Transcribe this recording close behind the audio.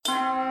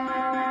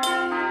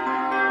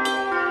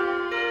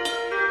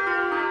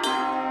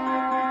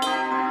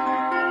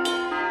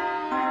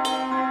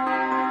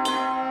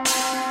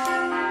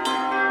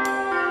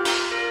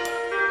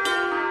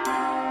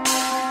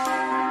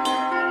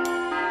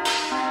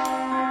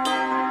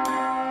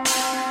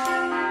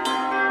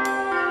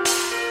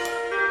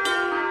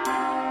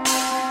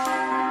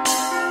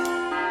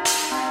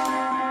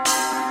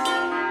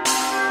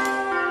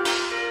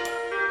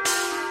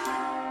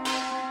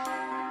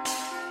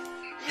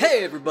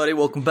everybody.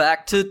 Welcome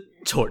back to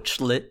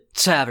Torchlit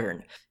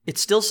Tavern. It's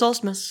still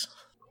Solstice,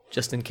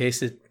 just in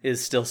case it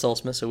is still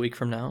Solstice a week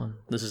from now. And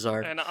this is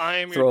our and I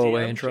am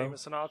throwaway your DM, intro.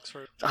 Jameson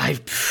Oxford.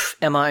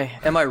 Am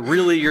I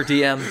really your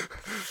DM?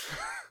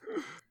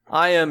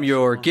 I am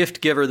your gift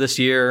giver this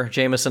year,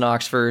 Jameson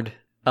Oxford.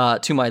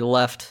 To my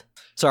left.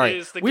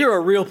 Sorry, we are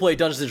a Real Play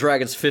Dungeons &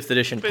 Dragons 5th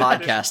edition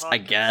podcast, I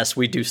guess.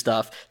 We do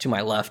stuff. To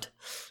my left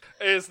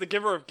is the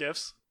giver of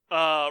gifts,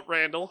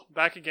 Randall,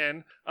 back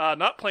again.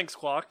 Not playing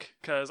Squawk,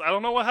 because I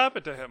don't know what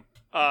happened to him.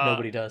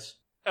 Nobody does.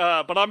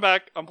 But I'm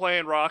back. I'm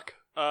playing Rock.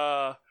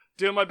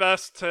 Doing my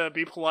best to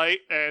be polite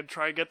and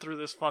try and get through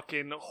this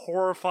fucking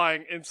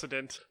horrifying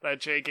incident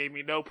that Jay gave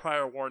me no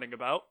prior warning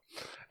about.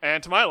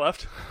 And to my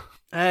left...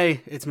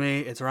 Hey, it's me,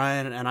 it's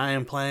Ryan, and I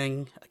am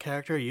playing a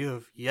character you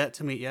have yet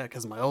to meet yet,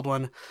 because my old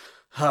one,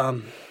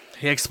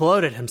 he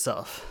exploded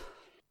himself.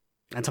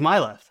 And to my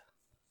left.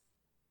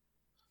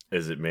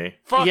 Is it me?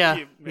 Fuck yeah,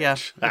 you,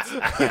 Mitch.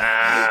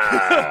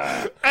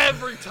 Yeah.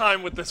 Every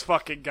time with this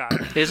fucking guy.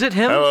 Is it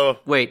him? Hello.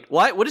 Wait,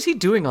 what is he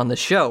doing on the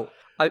show?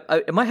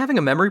 Am I having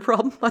a memory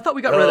problem? I thought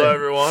we got rid of Hello, him.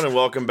 everyone, and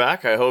welcome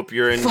back. I hope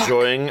you're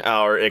enjoying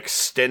our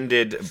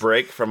extended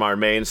break from our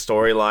main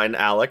storyline,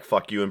 Alec,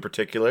 fuck you in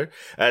particular,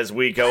 as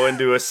we go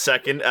into a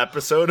second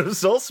episode of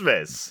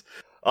Soulspace.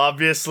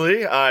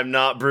 Obviously, I'm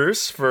not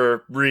Bruce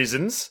for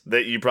reasons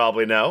that you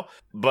probably know,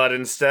 but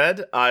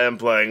instead, I am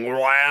playing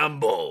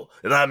Ramble,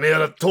 and I'm here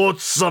to torch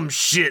some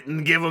shit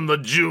and give him the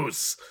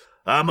juice.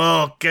 I'm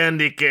all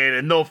candy cane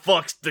and no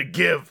fucks to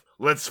give.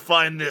 Let's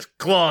find this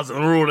clause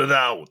and root it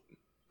out.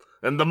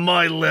 And to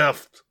my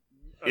left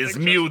is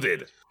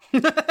muted.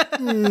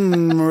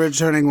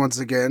 Returning once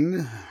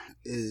again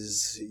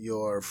is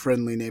your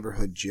friendly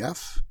neighborhood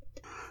Jeff.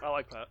 I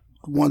like that.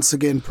 Once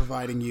again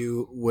providing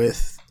you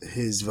with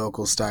his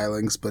vocal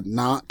stylings, but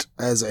not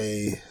as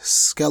a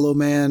Skello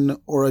man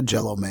or a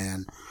Jello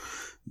man,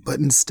 but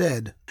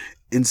instead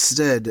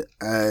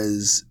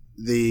as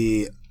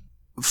the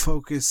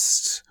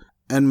focused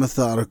and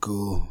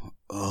methodical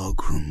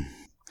Ogrim.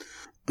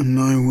 And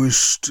I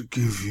wish to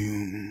give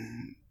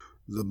you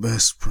the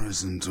best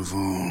present of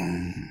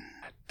all.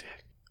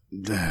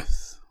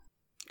 Death.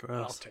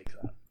 I'll take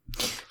that.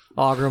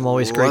 Ogrim,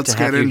 always great Let's to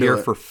have get you into here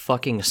it. for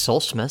fucking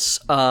Solstice.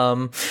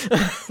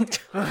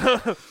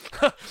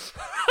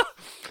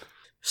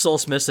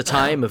 Solstice, a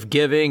time of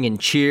giving and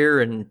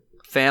cheer and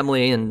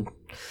family and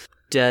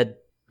dead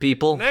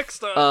people.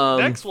 Next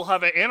we'll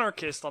have an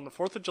anarchist on the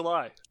 4th of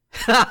July.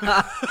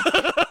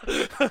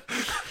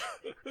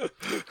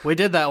 We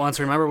did that once,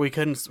 remember? We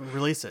couldn't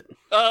release it.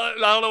 I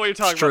don't know what you're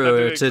talking It's about.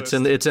 true. That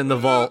didn't It's in the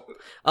vault.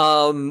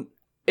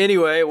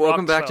 Anyway,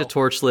 welcome back to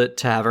Rockfell. Torchlit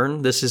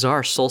Tavern. This is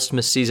our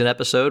Solstice season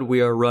episode.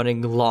 We are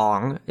running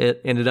long. It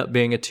ended up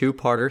being a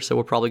two-parter, so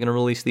we're probably going to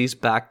release these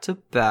back to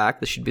back.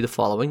 This should be the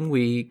following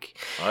week.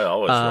 I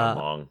always run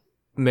long.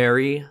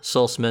 Merry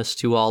Solstice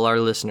to all our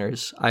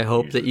listeners. I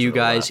hope Use that it you to the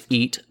guys left.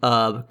 eat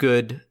a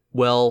good,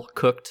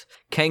 well-cooked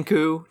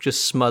kenku,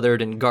 just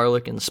smothered in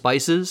garlic and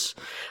spices.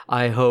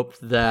 I hope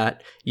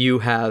that you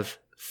have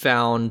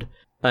found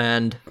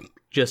and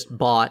just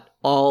bought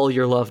all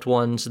your loved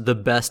ones the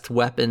best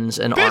weapons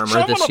and Bitch, armor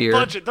I'm this on a year.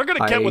 budget. They're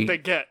gonna get what they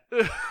get.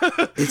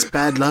 It's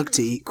bad luck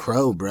to eat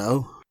crow,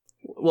 bro.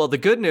 Well, the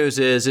good news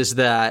is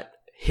that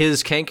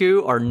his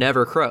kenku are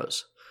never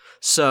crows.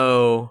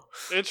 So,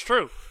 It's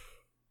true.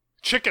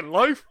 Chicken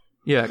life.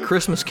 yeah,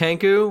 Christmas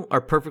kenku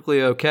are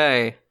perfectly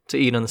okay to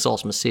eat in the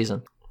Solstice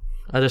season.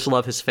 I just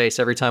love his face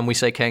every time we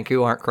say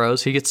kenku aren't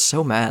crows. He gets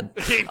so mad.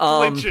 He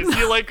flinches.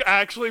 He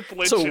actually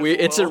flinches.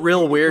 It's a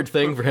real weird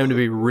thing for him to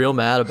be real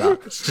mad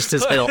about. It's just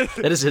his hill.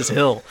 That is his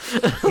hill.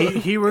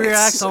 He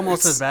reacts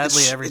almost as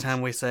badly every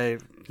time we say,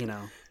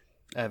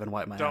 Evan,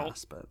 wipe my Don't.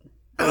 ass, but...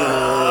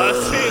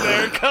 See,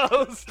 there it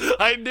goes.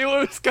 I knew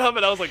it was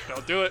coming. I was like,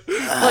 don't do it.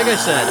 Like I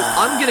said,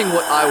 I'm getting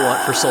what I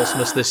want for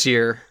Solstice this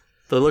year.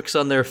 The looks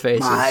on their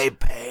faces. My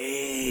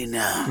pain.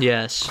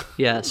 Yes,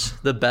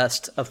 the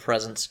best of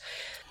presents.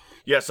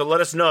 Yeah, so let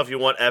us know if you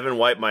want Evan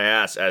Wipe My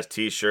Ass as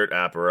t-shirt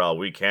apparel.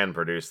 We can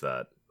produce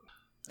that.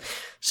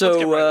 So, Let's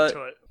get right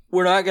into it.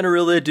 we're not going to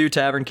really do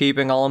tavern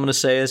keeping. All I'm going to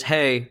say is,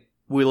 hey,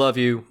 we love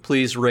you.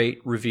 Please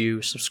rate,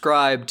 review,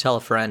 subscribe, tell a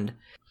friend.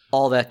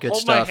 All that good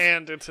Hold stuff. my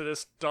hand into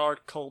this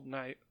dark, cold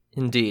night.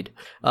 Indeed.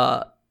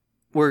 We're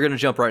going to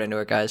jump right into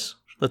it, guys.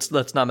 Let's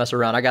not mess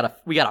around.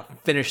 We gotta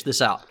finish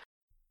this out.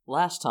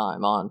 Last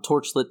time on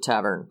Torchlit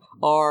Tavern,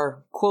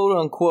 our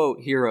quote-unquote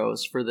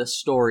heroes for this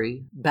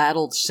story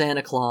battled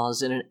Santa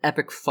Claus in an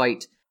epic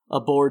fight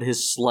aboard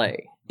his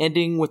sleigh,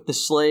 ending with the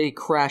sleigh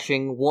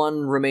crashing,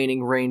 one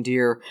remaining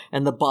reindeer,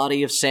 and the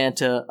body of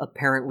Santa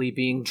apparently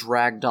being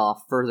dragged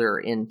off further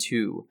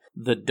into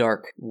the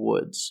dark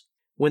woods.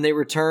 When they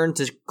returned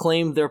to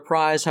claim their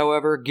prize,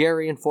 however,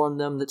 Gary informed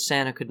them that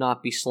Santa could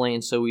not be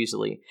slain so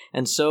easily,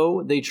 and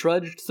so they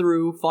trudged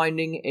through,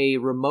 finding a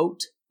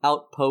remote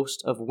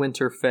outpost of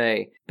Winter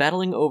Fae,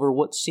 battling over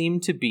what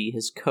seemed to be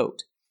his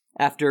coat.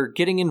 After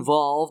getting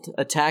involved,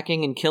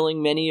 attacking and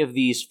killing many of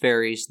these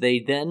fairies,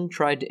 they then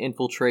tried to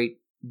infiltrate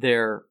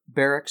their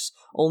barracks,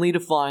 only to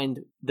find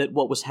that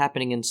what was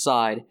happening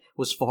inside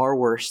was far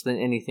worse than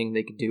anything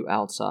they could do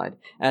outside,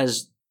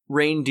 as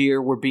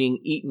reindeer were being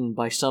eaten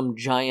by some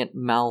giant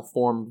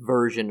malformed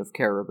version of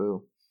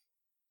caribou.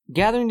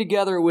 Gathering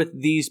together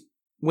with these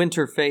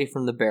winter fae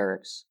from the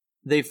barracks,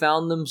 they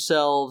found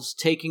themselves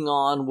taking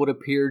on what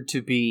appeared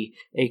to be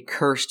a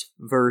cursed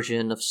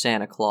version of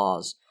Santa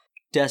Claus,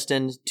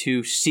 destined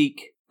to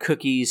seek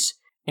cookies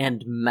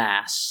and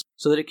mass,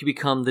 so that it could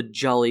become the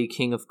jolly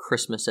king of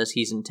Christmas as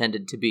he's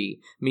intended to be,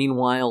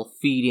 meanwhile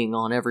feeding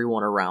on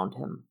everyone around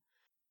him.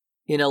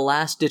 In a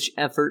last-ditch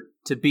effort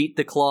to beat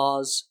the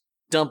Claus,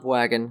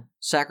 Dumpwagon,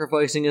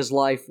 sacrificing his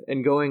life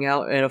and going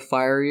out in a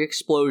fiery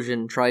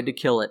explosion, tried to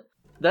kill it.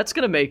 That's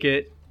gonna make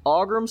it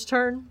Ogrim's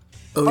turn?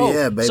 Oh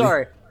yeah, baby.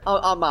 Sorry.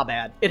 Oh, my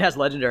bad. It has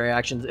legendary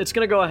actions. It's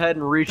gonna go ahead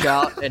and reach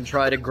out and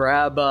try to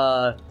grab,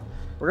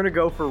 we're gonna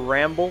go for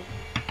Ramble.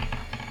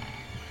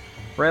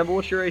 Ramble,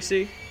 what's your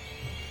AC?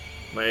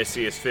 My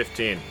AC is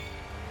 15.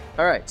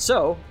 Alright,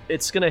 so,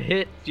 it's gonna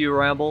hit you,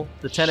 Ramble.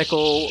 The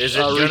tentacle Is it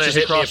gonna reaches hit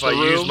me across if the I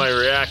room. use my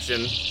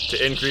reaction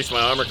to increase my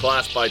armor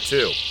class by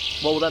 2?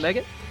 What will that make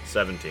it?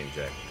 17,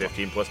 Jay.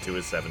 15 plus 2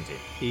 is 17.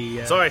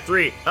 He, Sorry,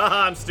 3.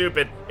 Haha, I'm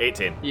stupid.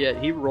 18. Yeah,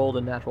 he rolled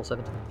a natural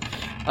 17.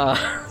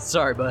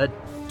 Sorry, bud.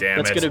 Damn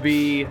That's it. gonna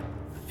be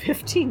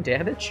 15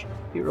 damage.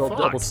 He rolled Fuck.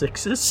 double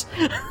sixes.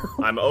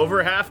 I'm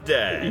over half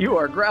dead. You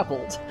are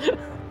grappled.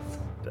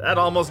 That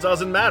almost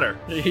doesn't matter.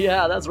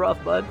 Yeah, that's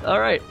rough, bud.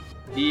 Alright.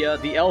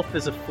 The elf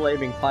is a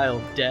flaming pile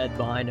of dead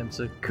behind him,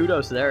 so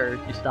kudos there.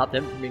 You stopped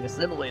him from being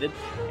assimilated.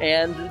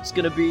 And it's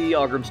gonna be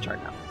Ogrim's turn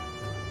now.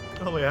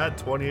 I only had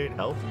 28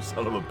 health, you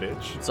son of a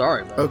bitch.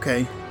 Sorry, bud.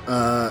 Okay.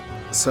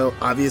 So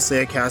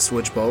obviously I cast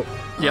Witch Bolt.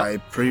 Yep.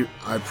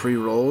 I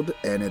pre-rolled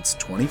and it's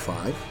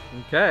 25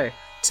 Okay.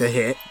 to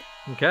hit,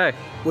 Okay.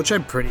 which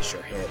I'm pretty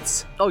sure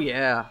hits. Oh,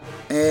 yeah.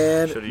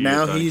 And Should've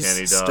now used he's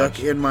Uncanny stuck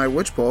Dodge. in my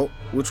Witch Bolt,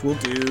 which will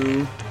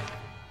do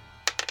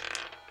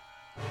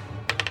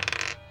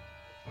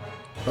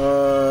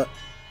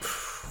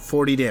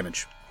 40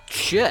 damage.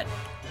 Shit.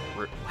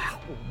 Wow.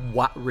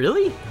 What?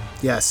 Really?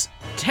 Yes.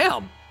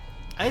 Damn.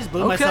 I just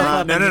blew Okay. myself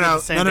up. No, and no, did no,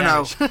 the same no, no,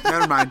 no.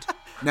 damage.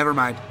 Never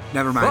mind.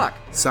 Fuck.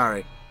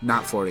 Sorry,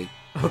 not 40.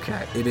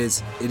 Okay. It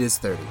is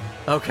 30.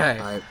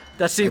 Okay.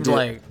 That seemed did.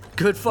 like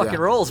good fucking Yeah.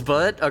 rolls,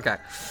 bud. Okay.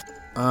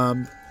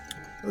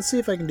 Let's see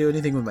if I can do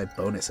anything with my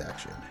bonus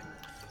action.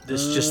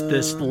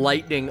 This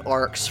lightning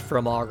arcs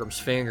from Ogrim's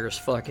fingers,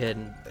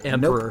 fucking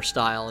Emperor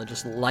style, and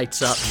just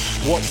lights up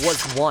what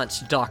was once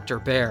Dr.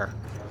 Bear.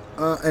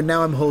 And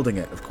now I'm holding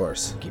it, of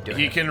course. Keep doing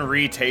He it. can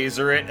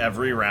re-taser it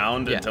every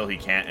round Yeah. until he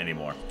can't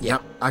anymore.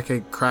 Yep, I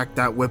can crack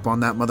that whip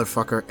on that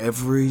motherfucker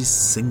every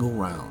single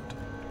round.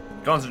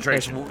 As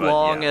Concentration, but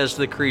long yeah. as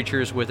the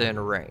creature's within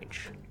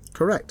range.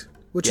 Correct.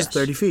 Which is Yes.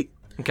 30 feet.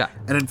 Okay.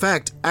 And in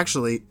fact,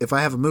 actually, if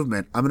I have a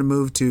movement, I'm going to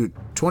move to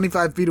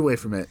 25 feet away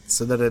from it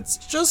so that it's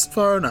just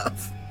far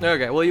enough.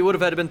 Okay, well, you would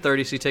have had to been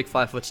 30, so you take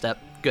 5-foot step.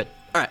 Good.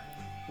 All right.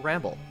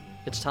 Ramble.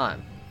 It's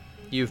time.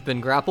 You've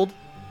been grappled.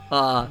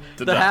 The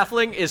that.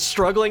 halfling is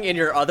struggling in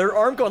your other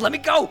arm, going, Let me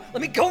go,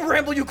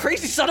 Ramble, you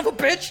crazy son of a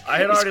bitch! I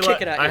had He's already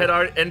kicking at you. I had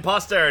already in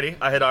posterity.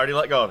 I had already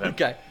let go of him.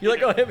 Okay, you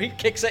let go of him, he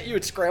kicks at you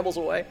and scrambles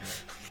away.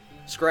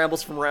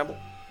 Scrambles from Ramble.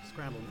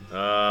 Scrambled.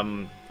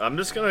 I'm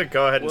just gonna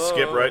go ahead and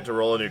skip Whoa. right to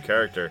roll a new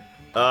character.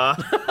 I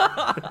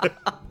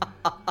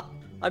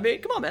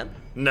mean, come on, man.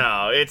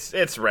 No,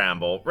 it's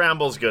Ramble.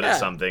 Ramble's good Yeah. at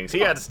some things.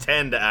 He adds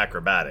 10 to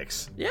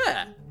acrobatics.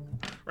 Yeah.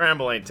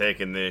 Ramble ain't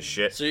taking this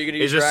shit. So you're gonna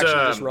use Is your this, action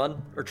to just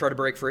run or try to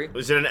break free?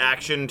 Is it an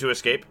action to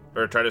escape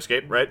or try to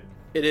escape? Right?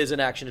 It is an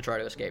action to try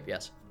to escape.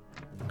 Yes,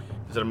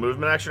 Is it a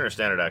movement action or a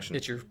standard action?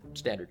 it's your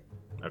standard.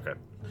 Okay.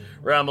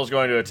 Ramble's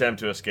going to attempt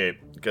to escape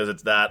because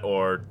it's that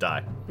or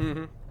die.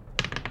 Mm-hmm.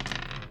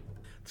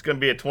 It's gonna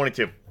be a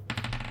 22.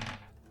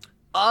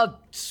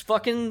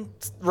 Fucking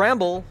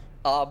Ramble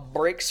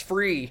breaks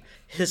free.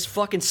 His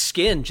fucking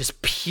skin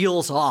just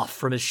peels off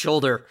from his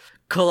shoulder,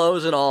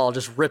 clothes and all,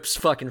 just rips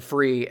fucking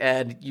free,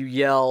 and you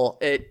yell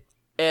it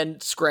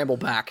and scramble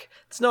back.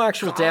 It's no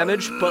actual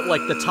damage, but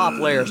like the top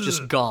layer is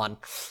just gone.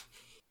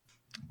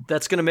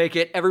 That's gonna make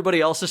it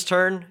everybody else's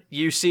turn.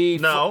 You see,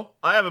 No,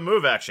 I have a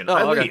move action. Oh,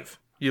 I okay. leave.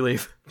 You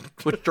leave.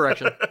 Which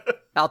direction?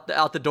 out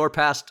the door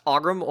past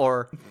Ogrim,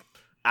 or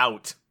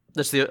Out.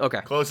 that's the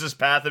okay. Closest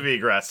path of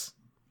egress.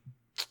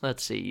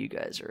 Let's see, you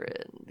guys are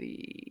in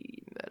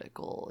the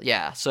medical.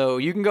 Yeah, so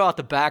you can go out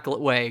the back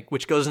way,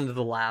 which goes into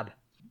the lab.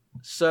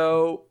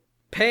 So,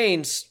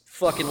 Pains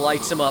fucking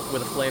lights him up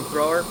with a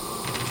flamethrower,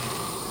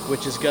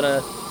 which is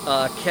gonna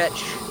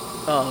catch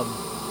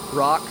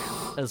Rock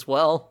as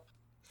well.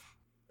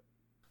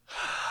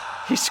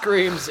 He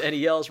screams and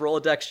he yells, roll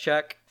a dex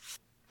check.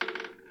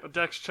 A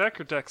dex check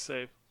or dex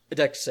save? A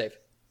dex save.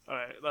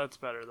 Alright, that's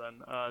better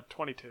then.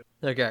 22.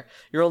 Okay,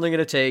 you're only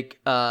gonna take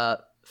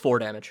 4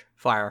 damage,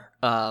 fire.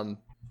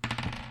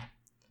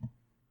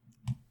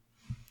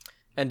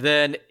 And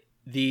then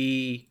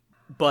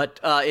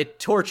it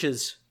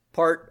torches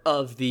part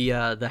of the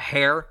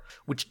hair,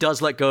 which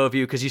does let go of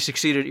you because you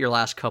succeeded at your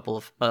last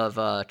couple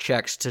of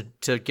checks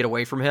to get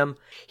away from him.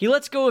 He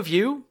lets go of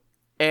you,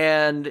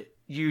 and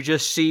you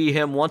just see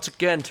him once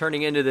again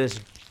turning into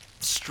this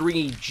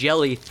stringy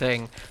jelly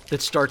thing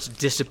that starts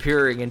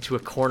disappearing into a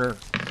corner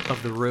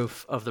of the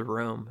roof of the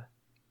room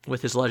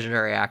with his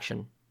legendary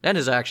action. And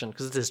his action,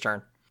 because it's his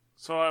turn.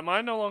 So am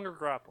I no longer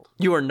grappled?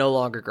 You are no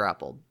longer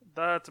grappled.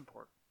 That's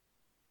important.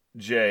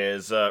 Jay,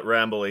 as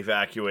Ramble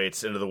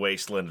evacuates into the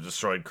wasteland of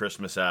destroyed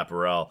Christmas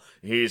apparel,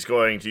 he's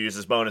going to use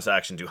his bonus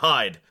action to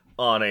hide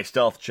on a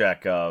stealth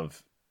check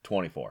of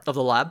 24. Of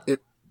the lab?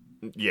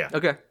 Yeah.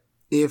 Okay.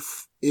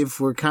 If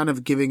we're kind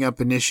of giving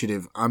up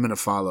initiative, I'm gonna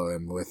follow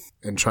him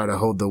and try to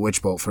hold the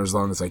witch bolt for as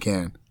long as I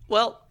can.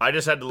 Well, I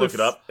just had to look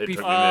it up. It took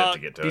me a minute to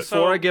get to it.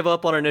 before I give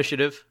up on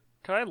initiative...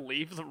 Can I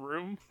leave the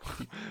room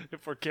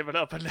if we're giving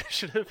up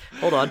initiative?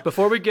 Hold on.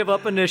 Before we give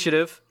up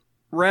initiative,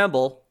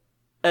 Ramble,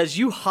 as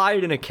you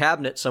hide in a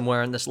cabinet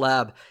somewhere in this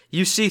lab,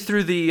 you see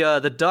through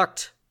the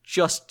duct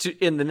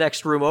in the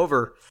next room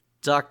over,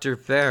 Dr.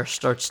 Bear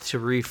starts to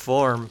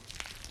reform,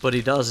 but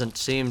he doesn't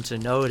seem to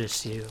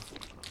notice you.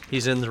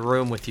 He's in the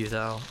room with you,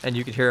 though, and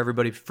you can hear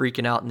everybody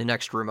freaking out in the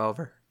next room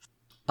over.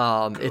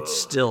 It's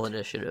still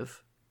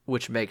initiative,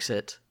 which makes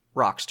it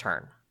Rock's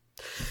turn.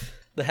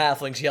 The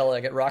halfling's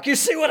yelling at Rock. You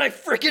see what I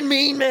freaking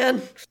mean,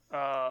 man?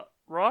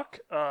 Rock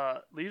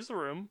leaves the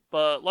room,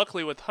 but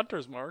luckily with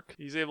Hunter's Mark,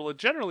 he's able to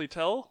generally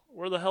tell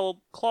where the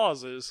hell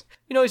Claus is.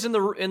 You know, he's in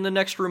the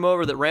next room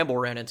over that Ramble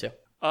ran into.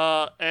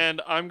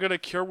 And I'm gonna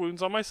cure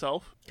wounds on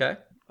myself. Okay.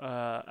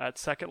 At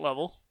second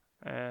level,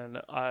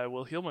 and I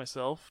will heal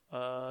myself.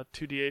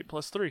 2d8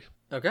 plus 3.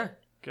 Okay.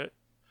 Okay.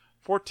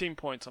 14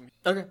 points on me.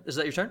 Okay. Is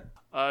that your turn?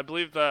 I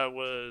believe that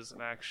was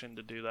an action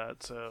to do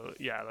that, so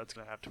yeah, that's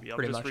gonna have to be. I'm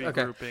Pretty just much,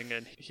 okay. regrouping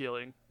and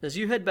healing. As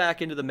you head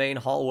back into the main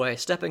hallway,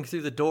 stepping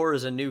through the door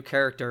as a new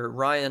character,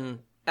 Ryan,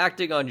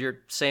 acting on your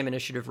same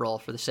initiative roll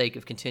for the sake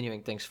of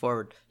continuing things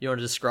forward, you want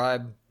to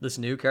describe this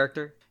new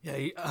character?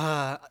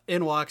 Yeah,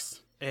 in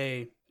walks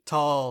a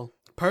tall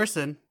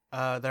person.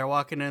 They're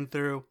walking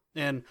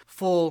in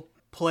full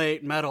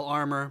plate metal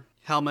armor,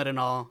 helmet and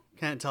all.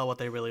 Can't tell what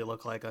they really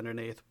look like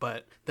underneath,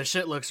 but the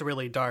shit looks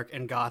really dark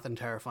and goth and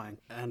terrifying.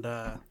 And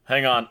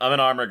Hang on, I'm an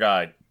armor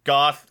guy.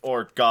 Goth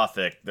or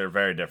gothic, they're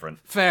very different.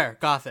 fair,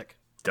 gothic.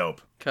 Dope.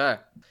 Okay.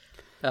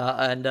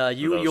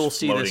 You'll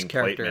see this floating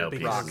character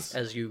plate mail Rock, pieces.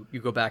 as you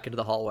go back into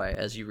the hallway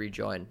as you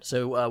rejoin.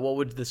 So what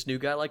would this new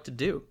guy like to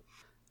do?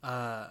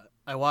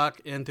 I walk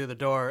in through the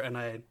door and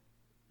I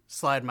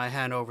slide my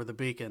hand over the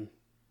beacon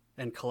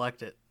and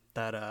collect it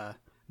that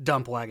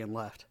dump wagon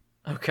left.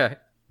 Okay.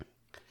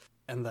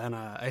 And then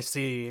I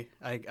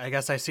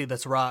guess I see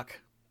this Rock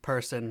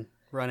person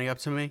running up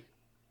to me,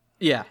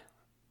 Yeah.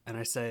 and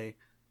I say,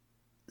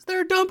 "Is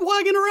there a dump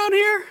wagon around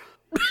here?"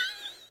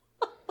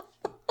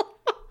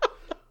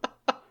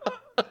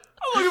 I'm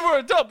looking for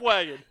a dump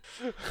wagon.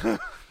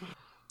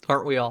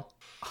 Aren't we all?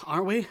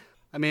 Aren't we?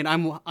 I mean,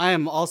 I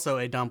am also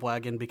a dump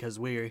wagon because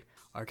we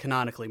are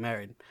canonically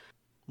married.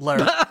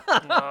 Laryl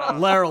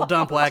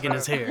Dumpwagon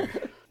is here.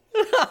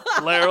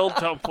 Laryl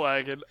dump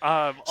wagon.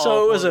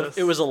 So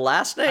it was a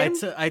last name?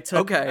 I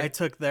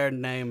took their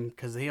name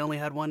because he only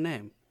had one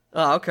name.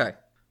 Oh, okay.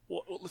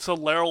 So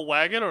Laryl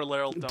wagon or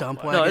Laryl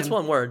dump wagon? No, it's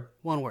one word.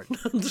 One word.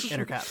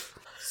 Intercap.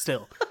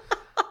 Still.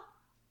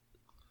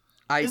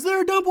 I- Is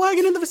there a dump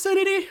wagon in the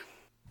vicinity?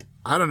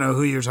 I don't know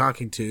who you're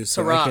talking to,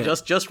 so Rock. I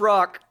can't. Just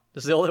Rock.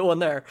 That's the only one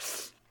there.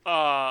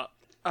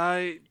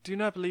 I do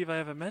not believe I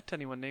ever met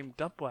anyone named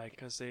Dumpwag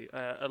because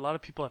a lot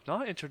of people have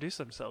not introduced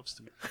themselves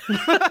to me.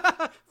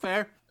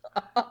 Fair.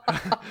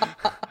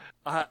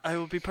 I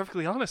will be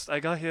perfectly honest.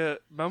 I got here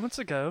moments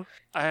ago,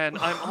 and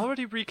I'm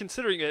already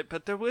reconsidering it,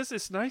 but there was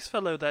this nice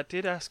fellow that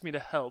did ask me to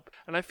help,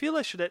 and I feel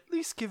I should at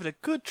least give it a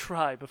good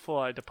try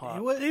before I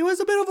depart. He was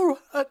a bit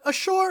of a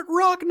short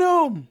rock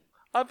gnome.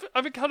 I've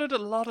encountered a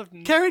lot of...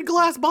 Carried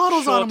glass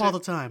bottles on him Shorter- all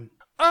the time.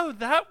 Oh,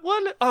 that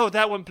one? Oh,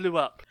 that one blew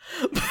up.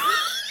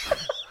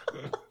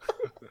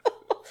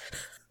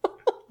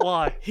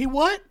 Why? He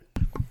what?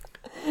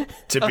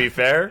 To be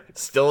fair,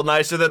 still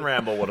nicer than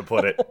Ramble would have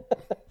put it.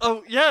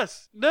 Oh,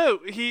 yes. No,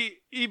 he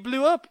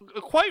blew up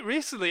quite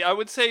recently. I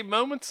would say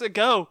moments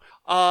ago.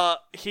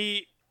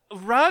 He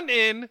ran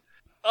in,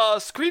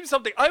 screamed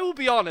something. I will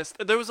be honest.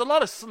 There was a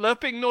lot of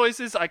slurping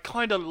noises. I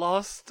kind of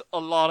lost a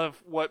lot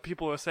of what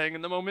people were saying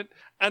in the moment.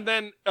 And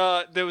then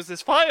there was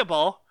this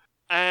fireball.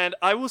 And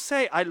I will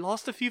say I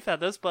lost a few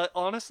feathers, but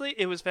honestly,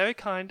 it was very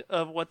kind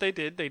of what they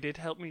did. They did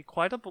help me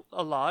quite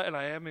a lot, and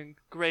I am in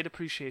great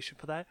appreciation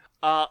for that.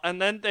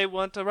 And then they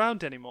weren't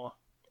around ananymore.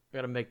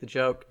 Gotta make the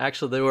joke.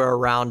 Actually, they were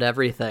around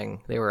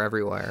everything. They were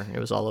everywhere. It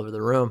was all over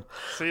the room.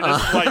 See, this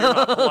is why you're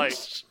not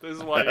polite. This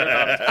is why you're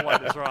not as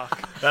polite as Rock.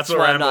 That's That's what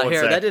why I'm Ramble not would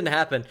here. say. That didn't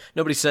happen.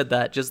 Nobody said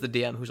that. Just the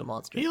DM, who's a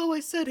monster. He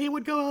always said he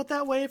would go out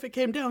that way if it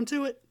came down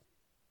to it.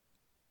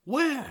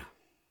 Where?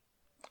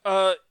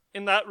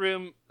 In that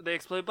room, they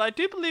exploded, but I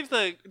do believe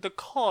the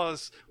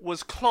cause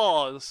was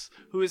Claus,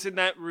 who is in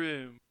that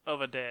room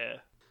over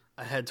there.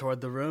 I head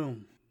toward the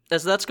room.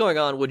 As that's going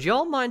on, would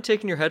y'all mind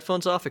taking your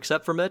headphones off,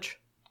 except for Mitch?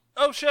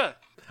 Oh, sure.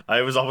 I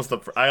almost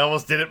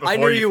did it before I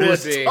knew you would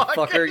finished be,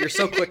 talking. fucker. You're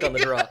so quick on the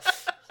draw.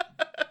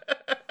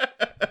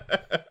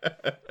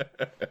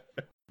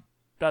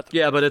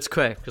 Yeah, but it's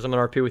quick because I'm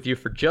gonna RP with you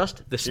for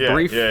just this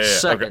brief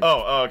second.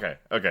 Okay.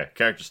 Okay.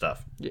 Character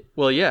stuff.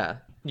 Well, yeah,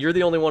 you're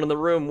the only one in the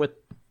room with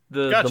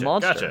the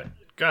monster.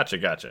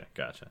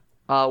 Gotcha.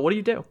 What do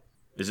you do?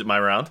 Is it my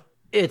round?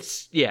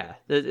 It's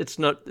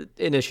not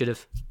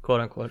initiative,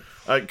 quote unquote.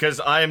 Because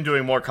I am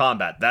doing more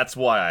combat. That's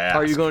why I asked.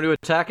 Are you going to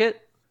attack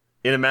it?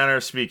 In a manner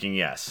of speaking,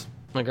 yes.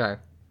 Okay.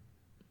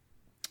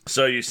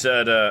 So you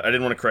said, I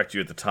didn't want to correct you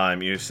at the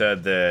time. You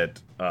said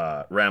that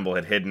Ramble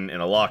had hidden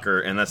in a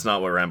locker, and that's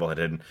not where Ramble had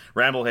hidden.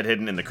 Ramble had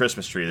hidden in the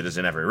Christmas tree that is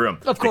in every room.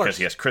 Of course. Because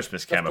he has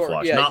Christmas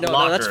camouflage, Yeah, not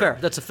locker. No, that's fair.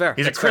 That's fair.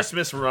 He's a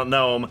Christmas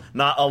gnome,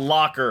 not a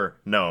locker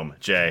gnome,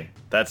 Jay.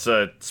 That's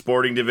a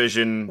sporting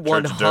division,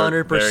 Church of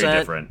Dirt, 100%. very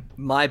different.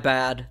 My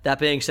bad. That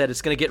being said,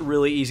 it's going to get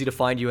really easy to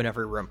find you in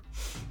every room.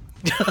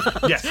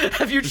 Yes.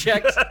 Have you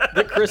checked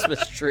the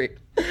Christmas tree?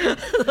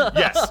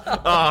 Yes.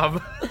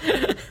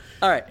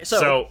 All right,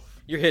 so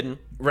you're hidden.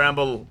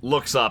 Ramble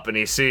looks up and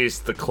he sees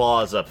the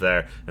claws up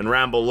there, and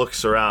Ramble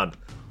looks around.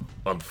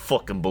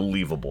 Unfucking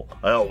believable.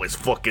 I always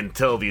fucking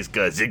tell these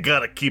guys, you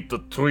gotta keep the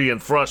tree in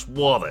fresh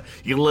water.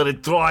 You let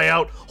it dry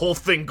out, whole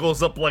thing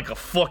goes up like a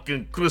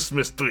fucking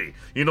Christmas tree.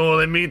 You know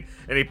what I mean?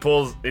 And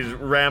he's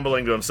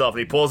rambling to himself, and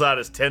he pulls out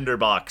his tinder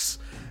box,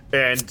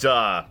 and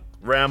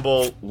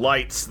Ramble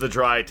lights the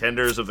dry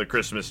tenders of the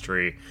Christmas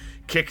tree,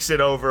 kicks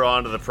it over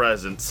onto the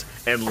presents,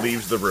 and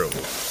leaves the room.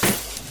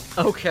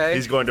 Okay.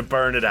 He's going to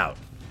burn it out.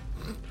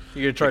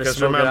 You're gonna try Because to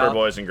smoke remember, it out?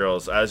 boys and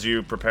girls, as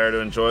you prepare to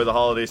enjoy the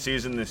holiday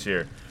season this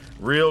year,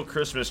 real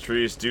Christmas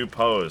trees do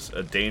pose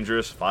a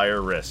dangerous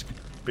fire risk.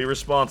 Be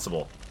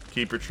responsible,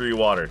 keep your tree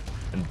watered,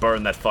 and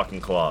burn that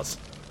fucking claws.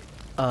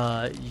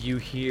 You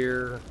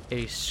hear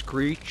a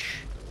screech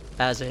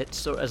as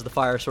the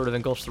fire sort of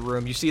engulfs the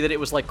room. You see that it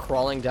was like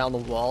crawling down the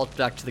wall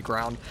back to the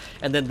ground,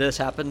 and then this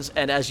happens.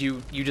 And as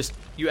you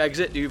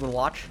exit, do you even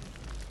watch?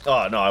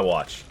 Oh, no, I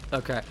watch.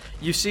 Okay.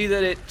 You see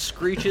that it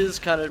screeches,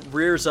 kind of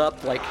rears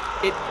up, like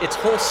its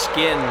whole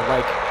skin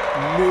like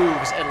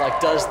moves and like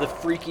does the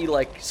freaky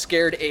like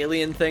scared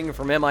alien thing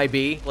from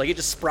MIB. Like it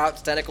just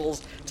sprouts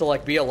tentacles to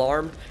like be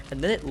alarmed, and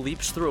then it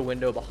leaps through a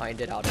window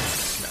behind it out into the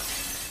snow.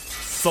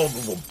 Son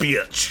of a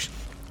bitch.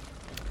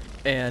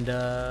 And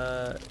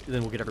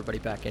then we'll get everybody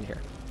back in here.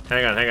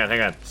 Hang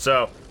on.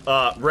 So,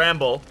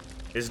 Ramble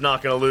is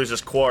not going to lose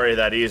his quarry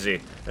that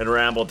easy, and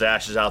Ramble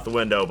dashes out the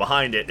window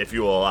behind it if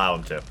you will allow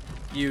him to.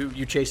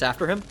 You chase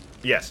after him?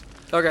 Yes.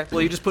 Okay.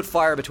 Well, you just put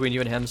fire between you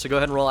and him, so go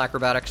ahead and roll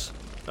acrobatics.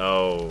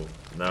 Oh,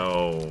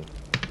 no.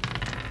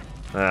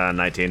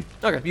 19.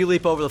 Okay. You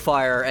leap over the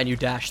fire and you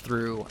dash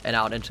through and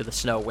out into the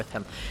snow with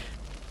him.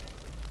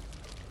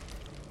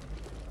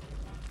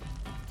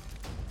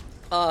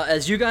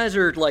 As you guys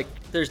are like,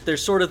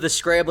 there's sort of this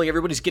scrambling.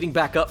 Everybody's getting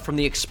back up from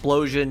the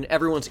explosion.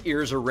 Everyone's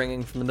ears are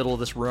ringing from the middle of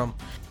this room.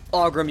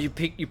 Ogrim, you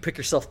pick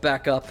yourself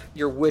back up.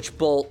 Your witch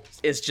bolt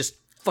is just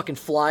fucking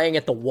flying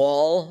at the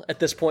wall at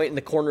this point in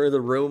the corner of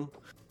the room.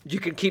 You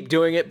can keep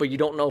doing it, but you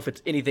don't know if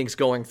anything's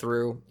going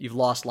through. You've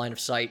lost line of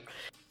sight.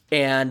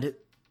 And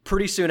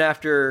pretty soon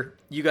after,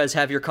 you guys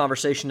have your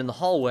conversation in the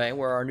hallway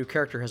where our new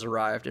character has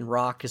arrived, and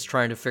Rock is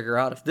trying to figure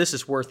out if this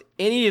is worth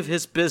any of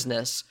his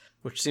business,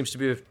 which seems to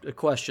be a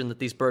question that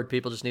these bird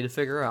people just need to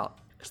figure out.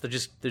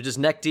 Because they're just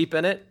neck deep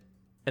in it,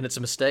 and it's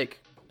a mistake,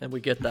 and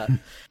we get that.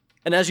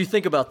 And as you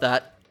think about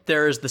that,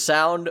 there is the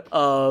sound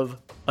of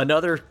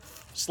another,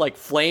 like,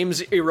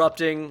 flames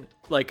erupting,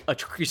 like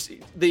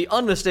the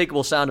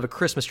unmistakable sound of a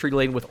Christmas tree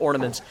laden with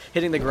ornaments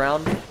hitting the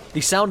ground, the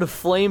sound of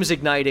flames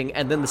igniting,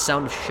 and then the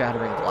sound of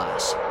shattering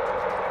glass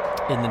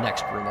in the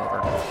next room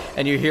over.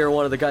 And you hear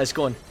one of the guys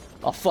going,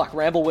 "Oh fuck,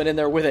 Ramble went in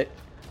there with it.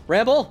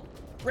 Ramble?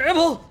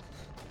 Ramble?"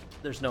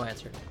 There's no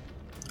answer.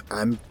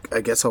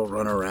 I guess I'll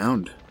run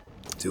around,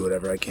 do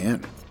whatever I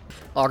can.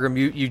 Ogrim,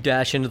 you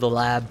dash into the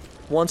lab,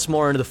 once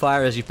more into the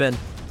fire as you've been,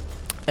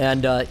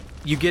 and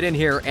you get in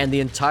here, and the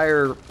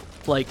entire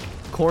like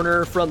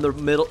corner from the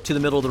middle to the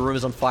middle of the room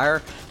is on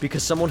fire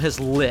because someone has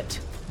lit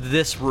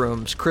this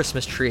room's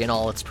Christmas tree and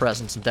all its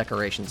presents and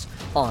decorations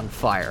on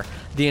fire.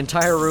 The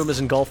entire room is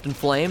engulfed in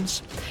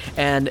flames,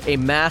 and a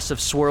mass of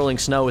swirling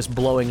snow is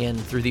blowing in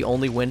through the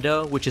only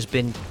window, which has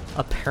been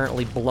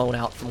apparently blown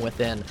out from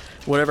within.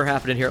 Whatever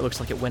happened in here, it looks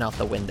like it went out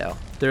the window.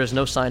 There is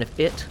no sign of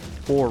it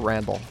or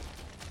Ramble,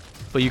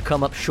 but you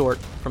come up short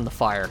from the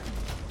fire.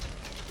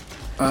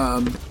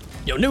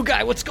 Yo, new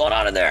guy, what's going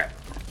on in there?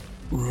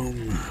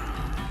 Room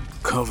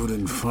covered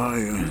in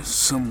fire.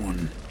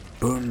 Someone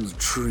burned the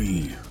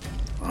tree.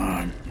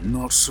 I'm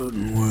not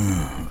certain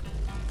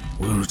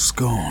where it's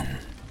gone.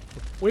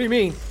 What do you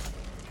mean?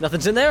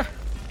 Nothing's in there?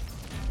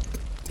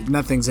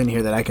 Nothing's in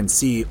here that I can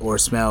see or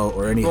smell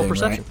or anything, Roll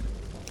perception.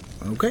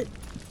 right? Okay.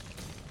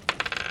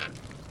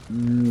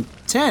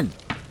 10.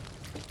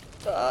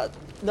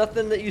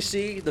 Nothing that you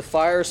see. The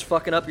fire's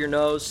fucking up your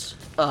nose,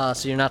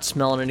 so you're not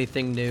smelling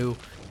anything new.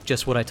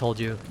 Just what I told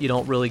you. You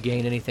don't really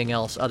gain anything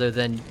else other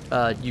than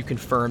you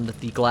confirm that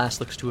the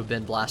glass looks to have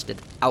been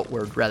blasted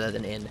outward rather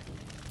than in.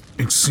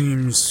 It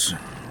seems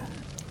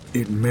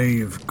It may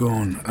have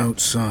gone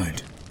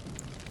outside.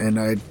 And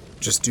I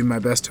just do my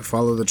best to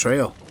follow the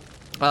trail.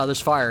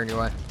 There's fire in your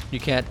way. You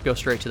can't go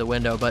straight to the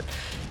window, but...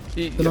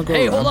 I'll go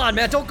Hey, around. hold on,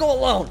 man. Don't go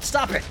alone.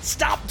 Stop it.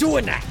 Stop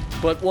doing that.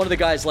 But one of the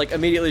guys, like,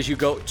 immediately as you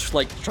go,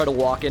 like, try to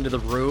walk into the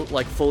room,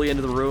 like, fully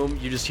into the room,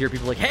 you just hear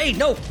people like, hey,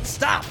 no,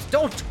 stop.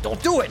 Don't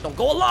do it. Don't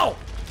go alone.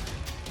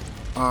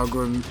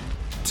 Ogrim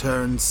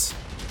turns,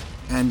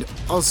 and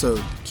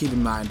also keep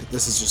in mind,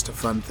 this is just a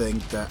fun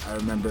thing that I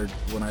remembered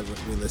when I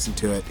re-listened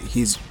to it.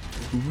 He's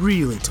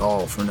really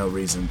tall for no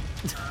reason.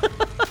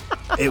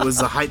 It was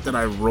the height that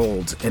I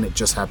rolled, and it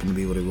just happened to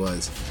be what it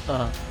was.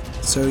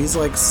 So he's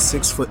like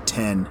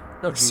 6'10".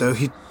 Oh, geez. So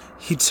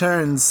he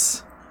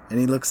turns and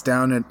he looks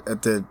down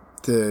at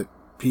the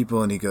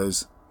people and he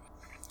goes,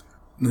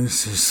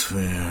 This is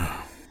fair.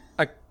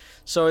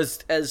 So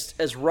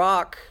as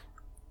Rock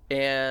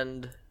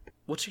and...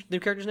 What's your new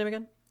character's name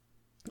again?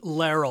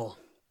 Laryl.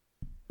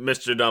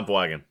 Mr.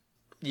 Dumpwagon.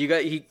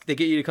 They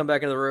get you to come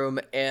back into the room,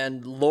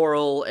 and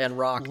Laurel and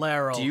Rock.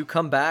 Laryl. Do you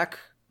come back?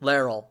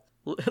 Laryl.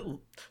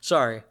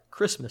 Sorry,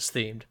 Christmas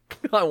themed.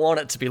 I want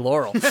it to be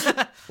Laurel.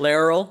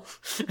 Laryl.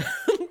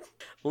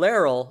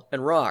 Laryl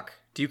and Rock.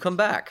 Do you come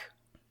back?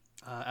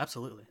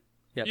 Absolutely.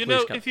 Yeah, You please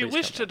know, come- if you please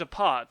wish come to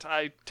depart,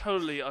 I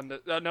totally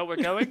no, we're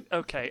going?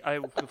 Okay, I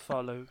will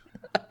follow.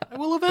 I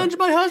will avenge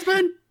my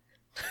husband.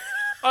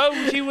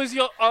 Oh, he was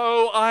your...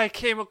 Oh, I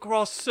came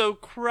across so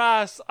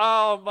crass.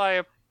 Oh,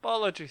 my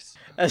apologies.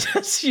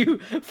 As you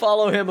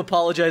follow him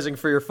apologizing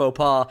for your faux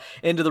pas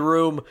into the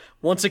room,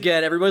 once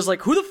again, everybody's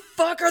like, who the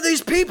fuck are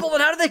these people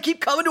and how do they keep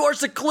coming to our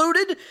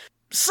secluded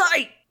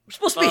site? We're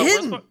supposed to be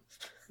hidden.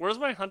 Where's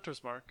my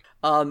hunter's mark?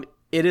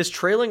 It is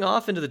trailing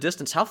off into the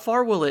distance. How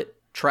far will it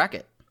track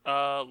it?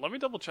 Let me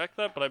double check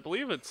that, but I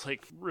believe it's,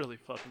 like, really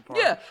fucking far.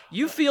 Yeah,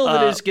 you feel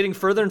that it's getting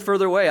further and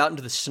further away out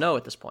into the snow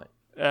at this point.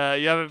 You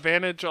have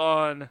advantage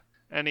on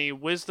any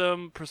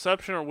wisdom,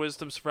 perception, or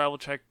wisdom survival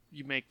check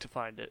you make to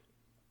find it.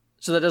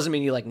 So that doesn't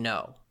mean you, like,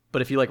 know.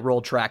 But if you, like,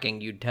 rolled tracking,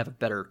 you'd have a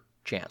better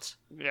chance.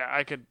 Yeah,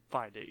 I could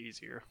find it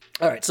easier.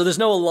 All right, so there's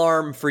no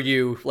alarm for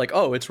you, like,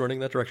 oh, it's running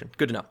that direction.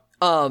 Good to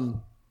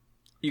know.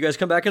 You guys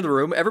come back into the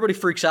room. Everybody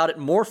freaks out at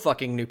more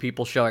fucking new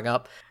people showing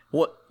up.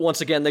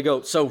 Once again, they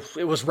go, so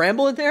it was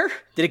Ramble in there?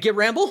 Did it get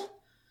Ramble?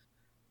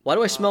 Why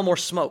do I smell more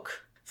smoke?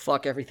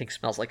 Fuck, everything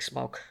smells like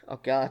smoke. Oh,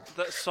 God.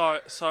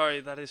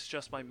 Sorry, that is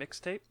just my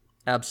mixtape.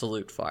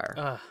 Absolute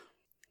fire.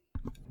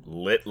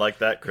 Lit like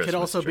that Christmas Could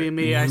also tree. be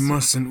me. We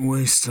mustn't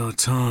waste our Could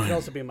time.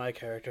 also be my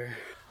character.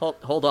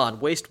 Hold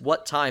on. Waste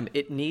what time?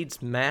 It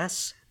needs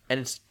mass,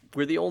 and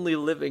we're the only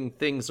living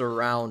things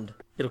around.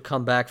 It'll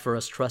come back for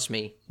us, trust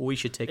me. We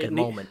should take a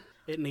moment.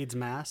 It needs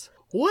mass.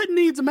 What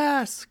needs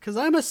mass? Because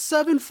I'm a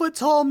 7-foot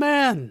tall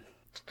man.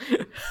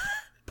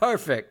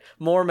 Perfect.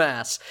 More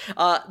mass.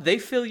 They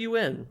fill you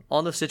in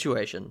on the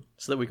situation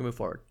so that we can move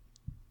forward.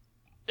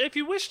 If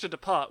you wish to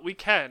depart, we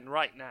can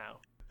right now.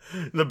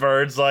 The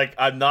bird's like,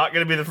 I'm not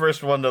going to be the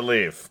first one to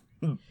leave.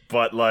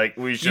 But, like,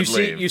 we should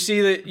leave. You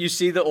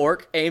see the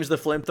orc aims the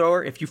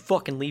flamethrower. If you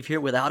fucking leave here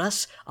without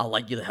us, I'll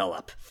light you the hell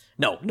up.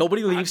 No,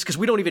 nobody leaves because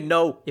we don't even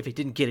know if it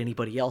didn't get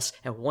anybody else.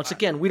 And once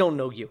again, we don't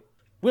know you.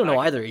 We don't know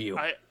either of you.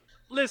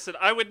 Listen,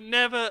 I would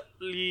never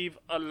leave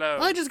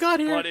alone. I just got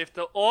here. But if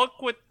the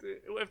orc with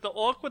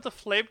the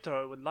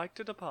flamethrower would like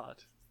to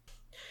depart,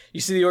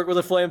 You see the orc with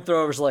the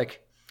flamethrower's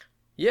like,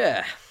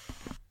 yeah.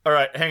 All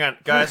right, hang on,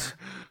 guys.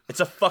 It's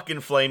a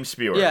fucking flame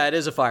spewer. Yeah, it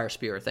is a fire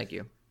spewer. Thank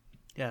you.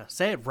 Yeah,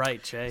 say it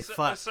right, Jay.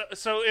 Fuck.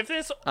 so if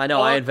this I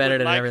know, I orc invented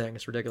would it and like- everything.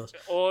 It's ridiculous.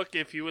 Orc,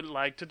 if you would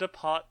like to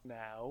depart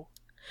now,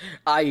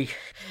 I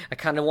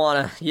kind of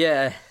want to,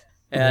 yeah.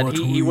 And What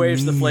he we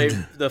waves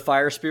need. the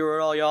fire spewer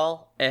at all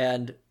y'all,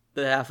 and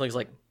the halfling's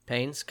like,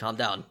 Pains, calm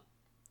down.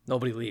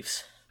 Nobody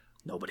leaves.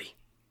 Nobody.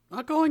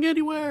 Not going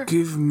anywhere.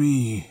 Give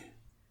me.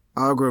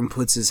 Ogrim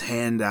puts his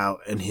hand out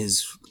and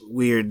his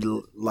weird,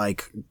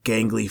 like,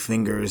 gangly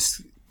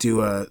fingers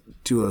do a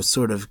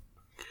sort of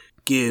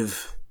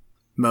give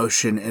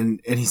motion,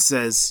 and he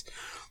says,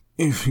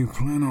 If you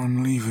plan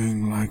on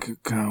leaving like a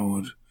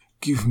coward,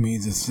 give me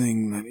the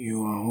thing that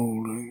you are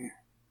holding.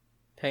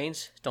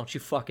 Pains, don't you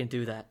fucking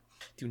do that.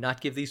 Do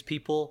not give these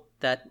people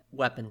that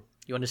weapon.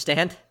 You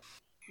understand?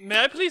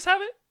 may I please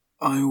have it?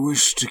 I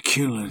wish to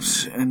kill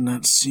it, and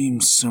that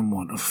seems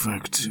somewhat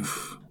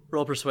effective.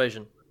 Roll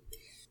persuasion.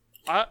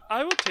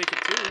 I will take it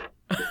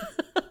too.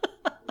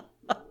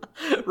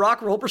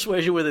 Rock, roll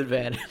persuasion with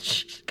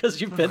advantage,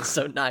 because you've been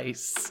so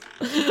nice.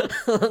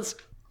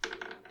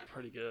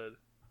 Pretty good.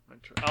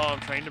 I'm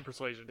trained in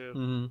persuasion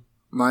too.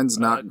 mine's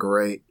not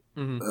great.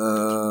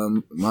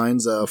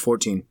 Mine's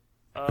 14.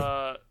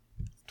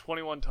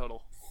 21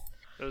 total.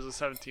 It was a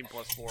 17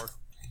 plus 4.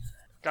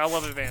 Gotta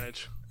love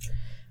advantage.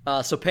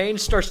 So Payne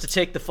starts to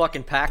take the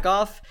fucking pack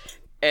off,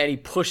 and he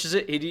pushes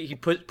it. He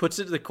puts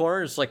it to the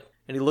corner. It's like,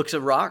 and he looks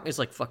at Rock. And he's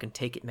like, "Fucking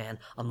take it, man.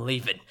 I'm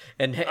leaving."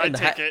 And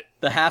take it.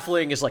 The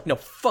halfling is like, "No,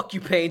 fuck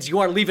you, Pains. You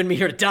aren't leaving me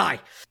here to die."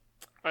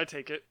 I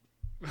take it.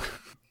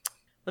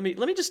 Let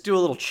me just do a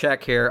little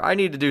check here. I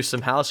need to do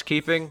some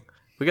housekeeping.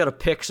 We got to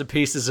pick some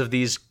pieces of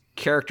these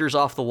characters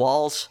off the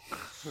walls.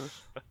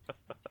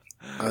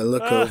 I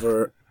look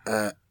over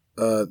at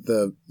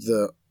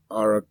the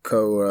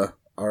Arakokra,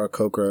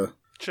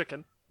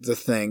 Chicken. the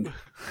thing,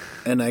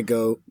 and I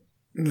go,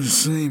 The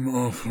same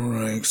offer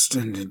I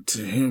extended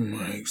to him,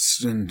 I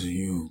extend to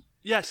you.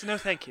 Yes, no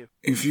thank you.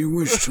 If you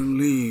wish to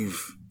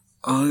leave,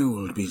 I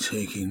will be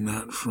taking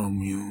that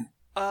from you.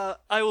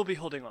 I will be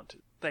holding on to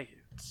it. Thank you.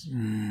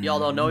 Y'all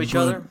don't know each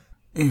other?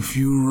 If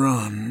you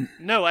run,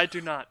 No, I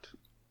do not.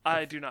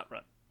 I do not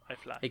run. I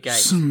fly. Hey,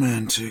 guys.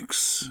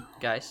 semantics.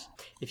 Guys,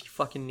 if you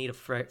fucking need a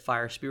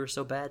fire spear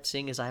so bad,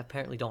 seeing as I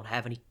apparently don't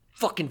have any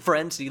fucking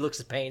friends, he looks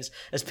at Pains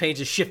as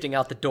Pains is shifting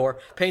out the door.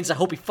 Pains, I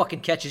hope he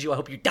fucking catches you. I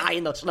hope you die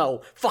in the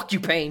snow. Fuck you,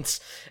 Pains.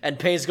 And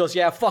Pains goes,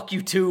 yeah, fuck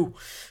you too.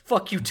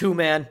 Fuck you too,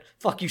 man.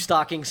 Fuck you,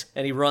 Stockings.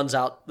 And he runs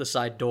out the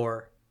side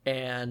door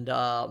and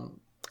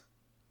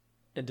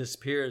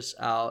disappears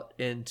out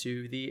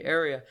into the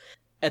area.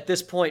 At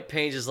this point,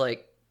 Pains is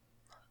like,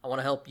 I want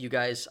to help you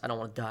guys. I don't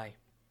want to die.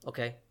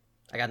 Okay?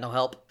 I got no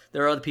help.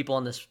 There are other people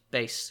on this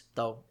base,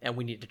 though, and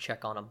we need to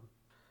check on them.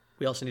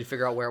 We also need to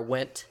figure out where it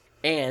went,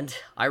 and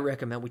I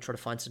recommend we try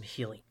to find some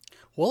healing.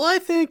 Well, I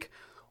think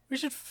we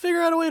should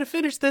figure out a way to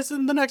finish this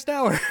in the next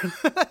hour.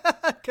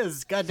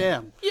 Because,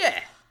 goddamn. Yeah,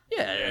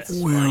 it's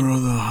Where are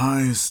the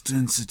highest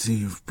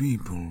density of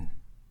people?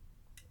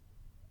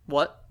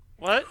 What?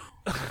 What?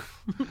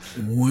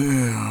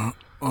 Where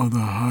are the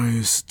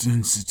highest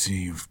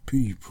density of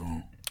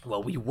people?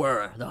 Well, we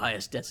were the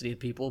highest density of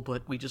people,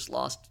 but we just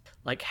lost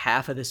like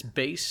half of this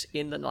base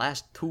in the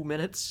last 2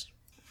 minutes.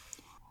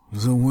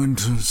 The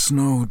winter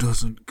snow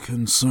doesn't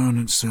concern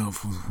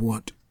itself with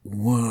what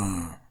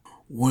were.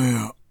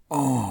 Where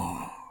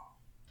are?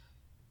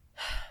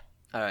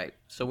 Alright,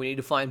 so we need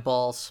to find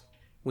Balls,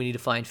 we need to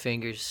find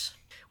Fingers,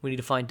 we need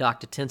to find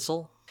Dr.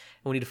 Tinsel,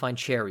 and we need to find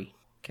Cherry,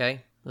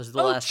 okay? Those are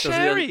the last... those are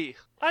the other- Cherry!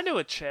 I knew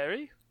a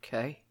cherry.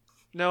 Okay.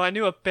 No, I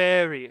knew a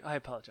berry. I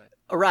apologize.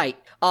 Alright,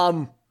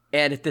 and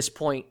at this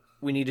point,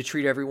 we need to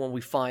treat everyone we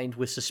find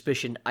with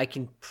suspicion. I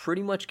can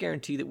pretty much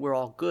guarantee that we're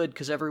all good,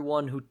 because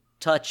everyone who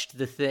touched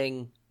the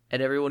thing,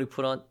 and everyone who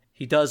put on...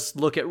 He does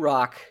look at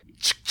Rock.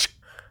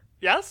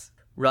 Yes?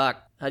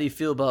 Rock, how do you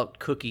feel about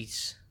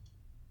cookies?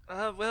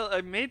 Well,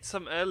 I made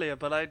some earlier,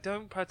 but I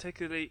don't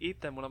particularly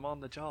eat them when I'm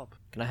on the job.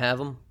 Can I have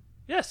them?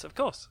 Yes, of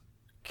course.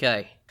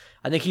 Okay.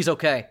 I think he's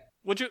okay.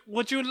 Would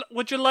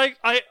you like?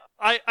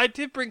 I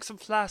did bring some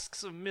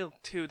flasks of milk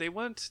too. They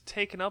weren't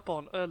taken up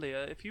on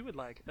earlier. If you would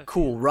like.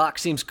 Cool. Rock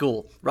seems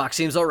cool. Rock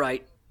seems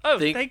alright. Oh,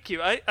 thank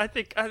you. I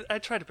think I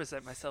try to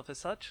present myself as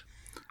such.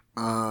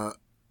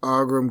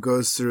 Ogrim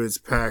goes through his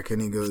pack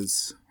and he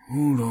goes,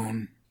 Hold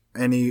on.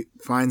 and he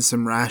finds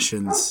some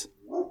rations.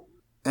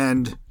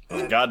 And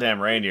Those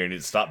goddamn reindeer need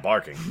to stop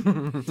barking.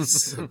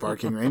 it's a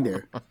barking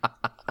reindeer.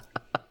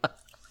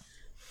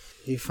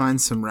 He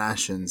finds some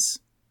rations.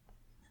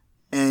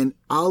 And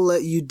I'll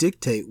let you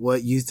dictate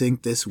what you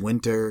think this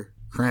winter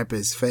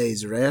Krampus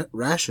phase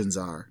rations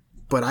are.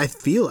 But I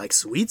feel like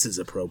sweets is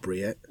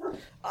appropriate.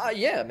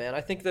 Yeah, man.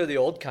 I think they're the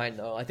old kind,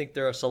 though. I think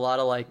there's a lot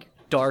of, like,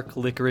 dark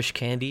licorice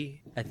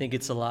candy. I think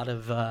it's a lot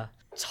of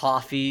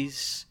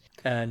toffees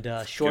and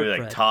Maybe shortbread.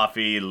 like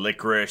toffee,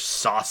 licorice,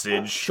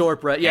 sausage.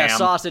 Shortbread. Yeah, ham.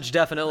 sausage,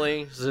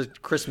 definitely. This is a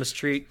Christmas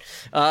treat.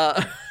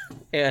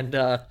 And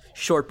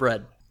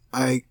shortbread.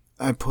 I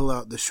pull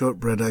out the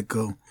shortbread. I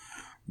go,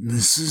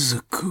 This is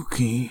a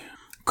cookie.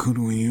 Could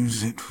we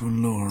use it for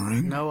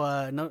luring?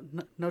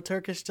 No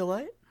Turkish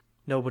delight?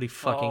 Nobody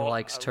fucking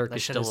likes That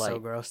Turkish shit is delight. so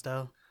gross,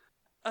 though.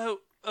 Oh,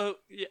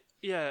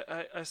 yeah.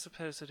 I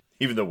suppose it.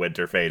 Even the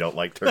winter fae don't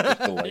like Turkish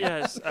delight.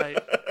 Yes.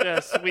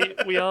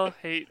 We all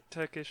hate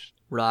Turkish.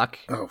 Rock.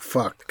 oh,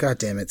 fuck. God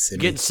damn it,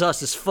 Sydney. Getting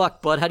sus as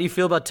fuck, bud. How do you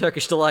feel about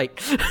Turkish delight?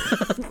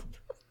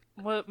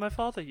 Well, my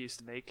father used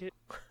to make it.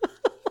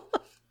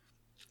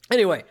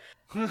 Anyway,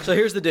 so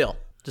here's the deal.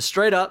 Just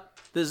straight up,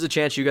 this is a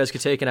chance you guys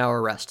could take an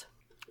hour rest.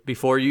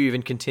 Before you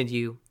even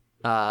continue,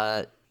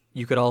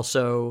 you could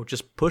also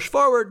just push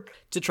forward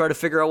to try to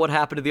figure out what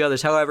happened to the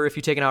others. However, if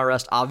you take an hour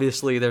rest,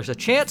 obviously there's a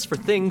chance for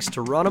things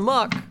to run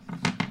amok.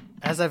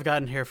 As I've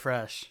gotten here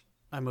fresh,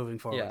 I'm moving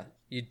forward.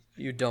 Yeah,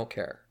 you don't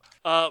care.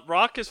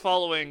 Rock is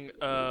following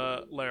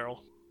Laryl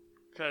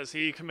because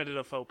he committed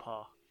a faux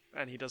pas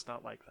and he does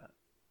not like that.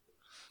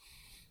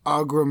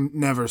 Ogrim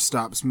never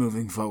stops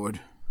moving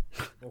forward.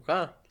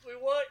 Okay.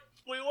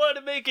 We want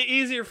to make it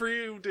easier for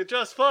you to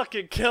just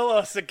fucking kill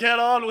us and get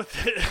on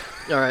with it.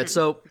 All right,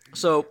 so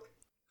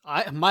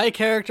My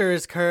character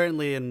is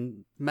currently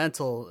in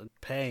mental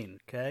pain,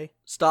 okay?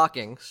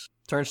 Stockings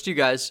turns to you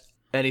guys,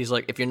 and he's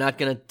like, if you're not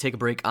going to take a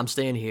break, I'm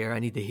staying here. I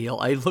need to heal.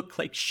 I look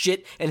like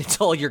shit, and it's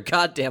all your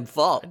goddamn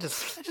fault.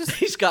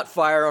 He's got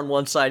fire on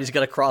one side. He's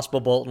got a crossbow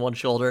bolt in one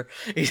shoulder.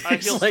 He's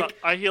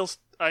I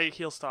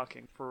heal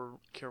Stalking for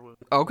cure wound.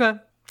 Okay.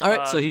 All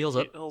right, so he heals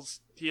up.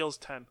 He heals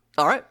 10.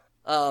 All right.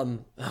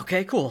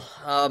 Okay, cool.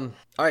 All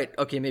right,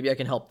 okay, maybe I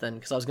can help then,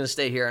 because I was going to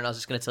stay here, and I was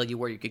just going to tell you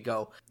where you could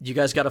go. You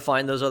guys got to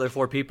find those other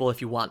 4 people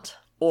if you want.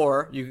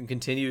 Or you can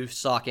continue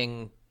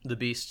stalking the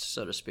beast,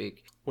 so to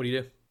speak. What do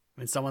you do?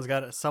 mean, someone's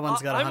got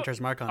a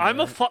hunter's mark on it. I'm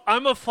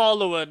I'm a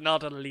follower,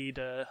 not a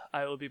leader.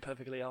 I will be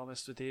perfectly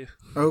honest with you.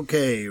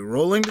 Okay,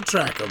 rolling to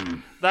track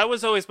him. That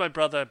was always my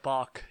brother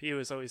Bach. He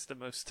was always the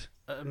most.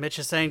 Mitch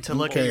is saying to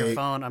look at your Okay.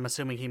 phone. I'm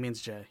assuming he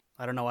means Jay.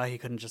 I don't know why he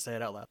couldn't just say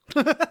it out loud.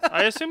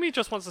 I assume he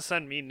just wants to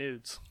send me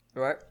nudes.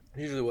 Right?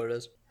 Usually what it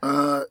is.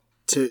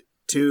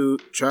 To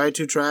try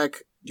to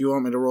track, do you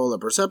want me to roll a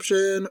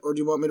perception or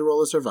do you want me to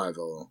roll a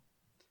survival?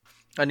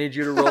 I need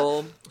you to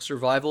roll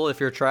survival if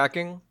you're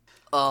tracking.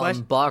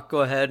 Bach,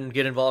 go ahead and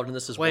get involved in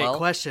this as Wait, well.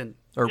 question.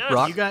 Or Yes.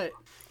 Rock.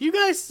 You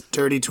guys,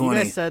 Dirty you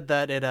 20. guys said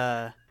that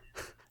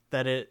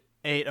it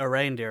ate a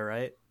reindeer,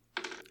 right?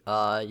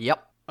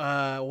 Yep.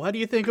 What do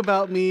you think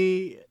about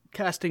me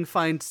casting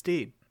Find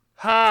Steed?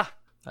 Ha!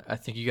 I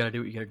think you gotta do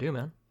what you gotta do,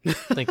 man. I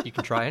think you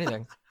can try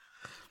anything.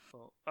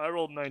 I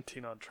rolled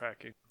 19 on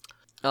tracking.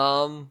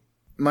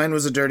 Mine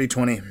was a dirty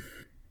 20.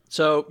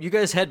 So you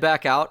guys head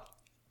back out.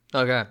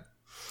 Okay.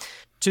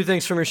 2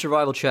 things from your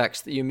survival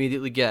checks that you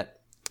immediately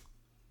get.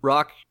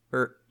 Rock,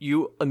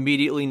 you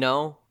immediately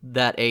know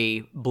that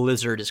a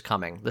blizzard is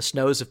coming. The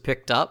snows have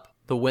picked up.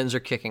 The winds are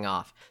kicking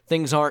off.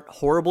 Things aren't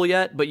horrible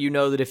yet, but you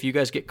know that if you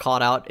guys get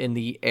caught out in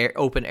the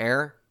open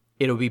air,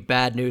 it'll be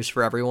bad news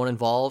for everyone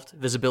involved.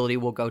 Visibility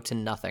will go to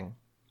nothing.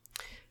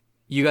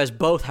 You guys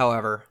both,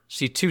 however,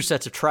 see 2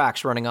 sets of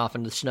tracks running off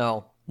into the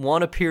snow.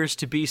 One appears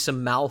to be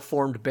some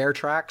malformed bear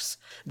tracks.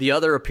 The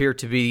other appear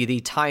to be the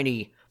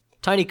tiny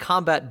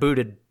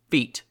combat-booted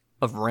feet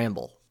of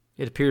Ramble.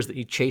 It appears that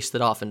he chased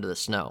it off into the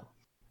snow.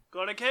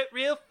 Gonna get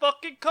real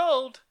fucking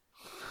cold.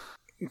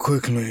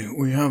 Quickly,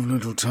 we have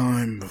little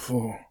time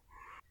before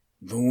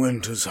the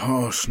winter's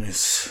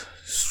harshness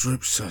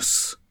strips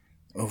us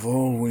of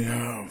all we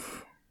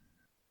have.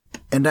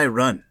 And I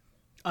run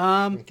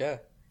Okay.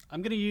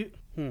 I'm gonna use.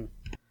 I'm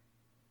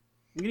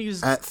gonna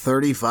use. at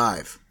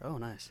 35. Oh,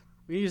 nice.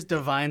 We use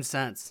Divine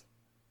Sense.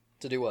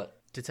 To do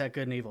what? Detect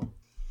good and evil.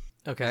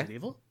 Okay. Is it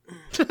evil?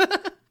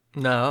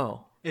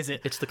 No. Is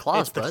it? It's the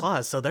claws, It's the bud.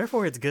 claws, so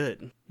therefore it's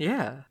good.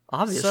 Yeah,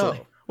 obviously.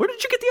 So- Where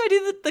did you get the idea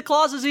that the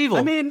claws is evil?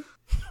 I mean,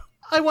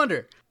 I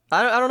wonder.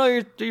 I don't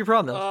know your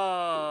problem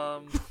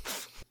though.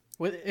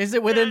 Is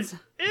it within? Is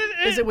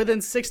Is it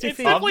within 60 it's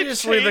feet? definitely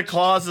Obviously, the changed.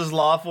 clause is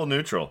lawful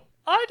neutral.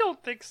 I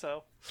don't think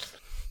so.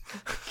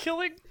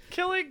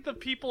 Killing the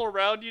people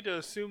around you to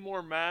assume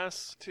more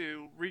mass,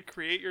 to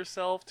recreate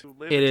yourself, to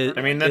live. It is-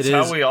 I mean, that's It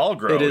how is- we all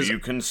grow. it is You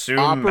consume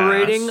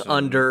Operating mass.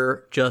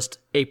 under just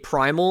a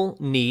primal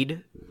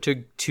need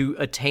to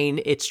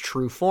attain its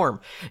true form.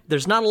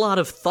 There's not a lot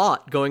of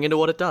thought going into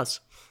what it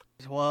does.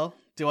 Well,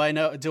 do I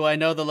know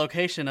the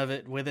location of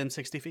it within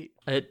 60 feet?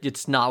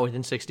 It's not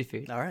within 60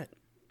 feet. All right.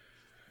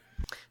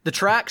 The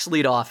tracks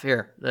lead off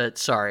here. The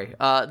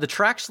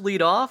tracks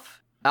lead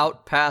off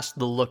out past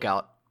the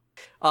lookout.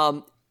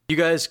 You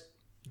guys,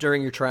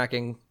 during your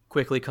tracking,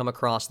 quickly come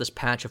across this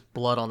patch of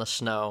blood on the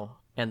snow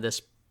and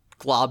this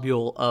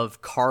globule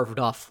of carved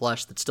off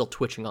flesh that's still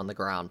twitching on the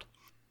ground.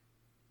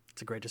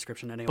 It's a great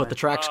description anyway. But the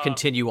tracks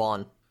continue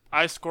on.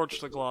 I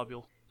scorched the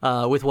globule.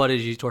 With what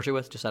did you torch it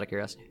with? Just out of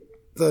curiosity.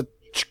 The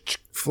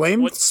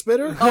flame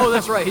spitter? Oh,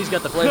 that's right. He's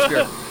got the flame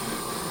spear.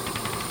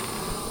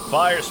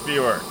 Fire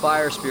spewer.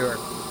 Fire spewer.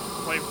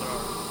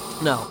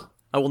 Flamethrower. No,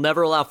 I will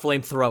never allow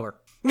flamethrower.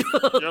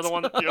 You're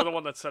the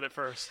one that said it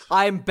first.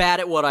 I'm bad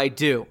at what I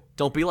do.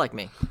 Don't be like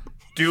me.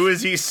 Do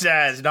as he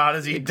says, not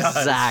as he does.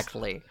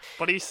 Exactly.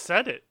 But he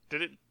said it.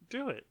 Didn't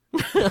do it.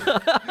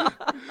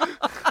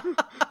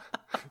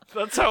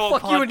 That's how.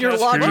 Fuck you and your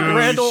logic,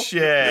 Randall.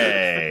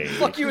 Touche.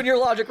 Fuck you and your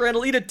logic,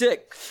 Randall. Eat a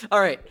dick. All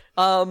right.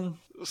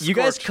 You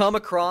guys Scorched. come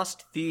across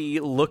the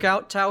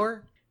lookout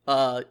tower.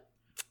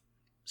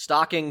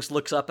 Stockings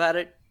looks up at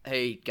it.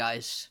 Hey,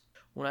 guys.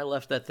 When I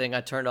left that thing, I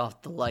turned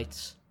off the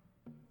lights.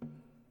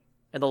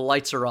 And the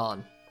lights are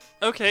on.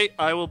 Okay,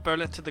 I will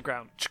burn it to the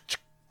ground.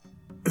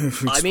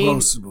 If it's I mean-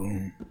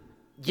 possible.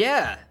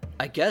 Yeah,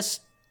 I guess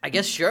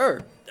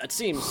sure. That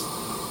seems...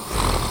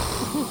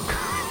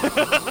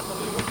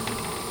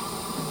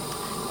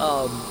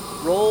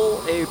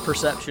 roll a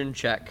perception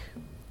check.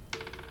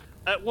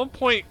 At one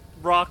point,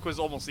 Rock was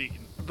almost eaten.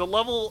 The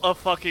level of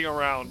fucking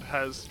around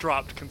has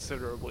dropped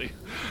considerably.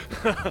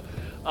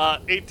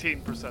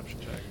 18 perception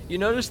check. You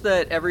notice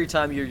that every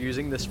time you're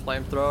using this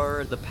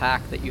flamethrower, the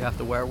pack that you have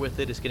to wear with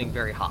it is getting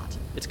very hot.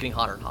 It's getting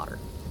hotter and hotter.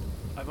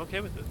 I'm okay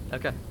with it.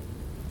 Okay.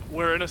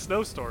 We're in a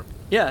snowstorm.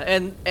 Yeah,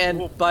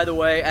 and by the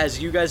way, as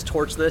you guys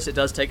torch this, it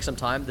does take some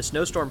time. The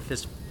snowstorm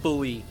has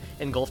fully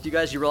engulfed you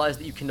guys. You realize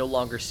that you can no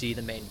longer see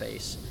the main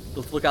base.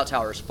 The lookout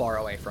tower is far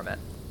away from it.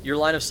 Your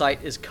line of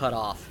sight is cut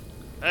off.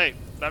 Hey,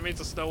 that means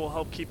the snow will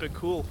help keep it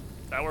cool.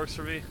 That works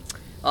for me.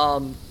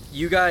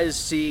 You guys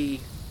see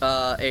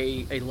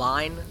a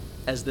line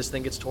as this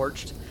thing gets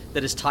torched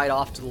that is tied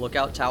off to the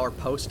lookout tower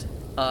post.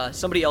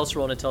 Somebody else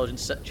roll an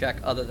intelligence check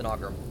other than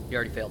Ogrim. You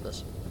already failed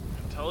this.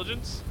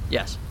 Intelligence?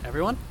 Yes.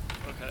 Everyone?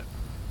 Okay.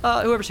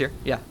 Whoever's here.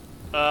 Yeah.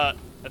 I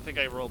think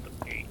I rolled an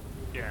 8.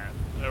 Yeah,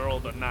 I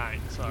rolled a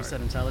 9. Sorry. You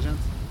said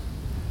intelligence,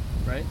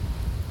 right?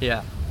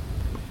 Yeah.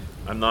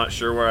 I'm not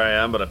sure where I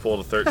am, but I pulled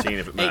a 13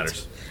 if it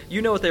matters.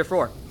 You know what they're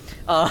for.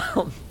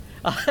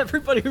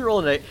 Everybody roll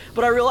an 8.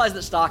 But I realize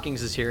that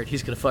Stockings is here, and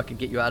he's gonna fucking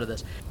get you out of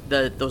this.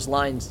 Those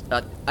lines.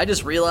 I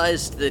just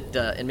realized that,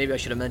 and maybe I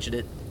should have mentioned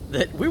it,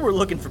 that we were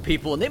looking for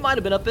people, and they might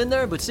have been up in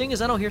there. But seeing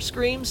as I don't hear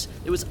screams,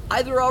 it was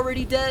either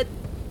already dead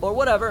or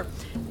whatever.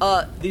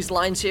 These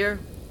lines here,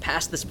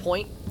 past this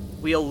point,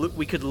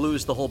 we could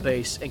lose the whole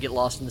base and get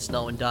lost in the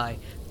snow and die.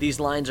 These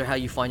lines are how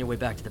you find your way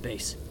back to the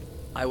base.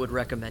 I would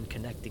recommend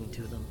connecting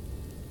to them.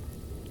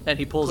 And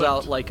he pulls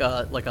out like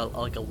a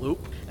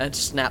loop and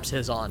snaps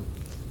his on.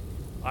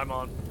 I'm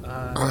on.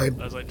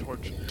 As I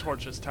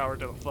torch his tower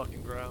to the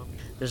fucking ground.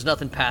 There's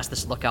nothing past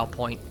this lookout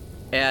point.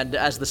 And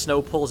as the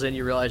snow pulls in,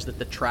 you realize that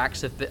the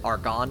tracks are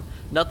gone.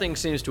 Nothing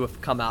seems to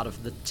have come out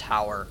of the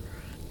tower.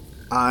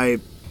 I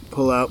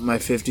pull out my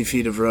 50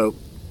 feet of rope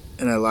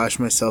and I lash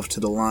myself to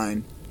the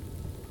line.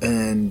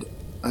 And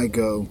I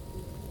go,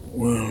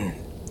 well,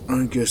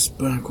 I guess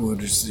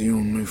backward is the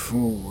only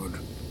forward.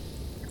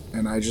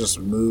 And I just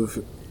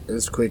move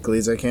as quickly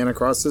as I can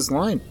across this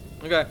line.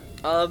 Okay.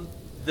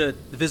 The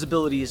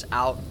visibility is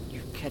out.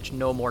 You catch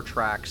no more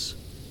tracks.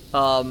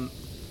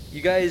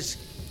 You guys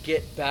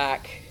get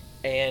back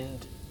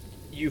and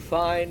you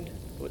find,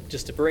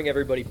 just to bring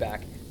everybody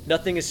back,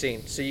 nothing is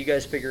seen. So you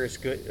guys figure it's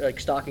good. Like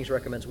Stockings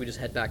recommends, we just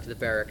head back to the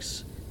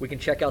barracks. We can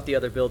check out the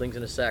other buildings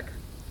in a sec.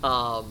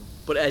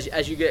 But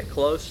as you get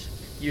close,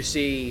 you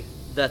see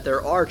that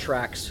there are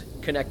tracks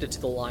connected to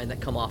the line that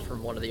come off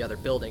from one of the other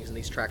buildings, and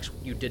these tracks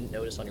you didn't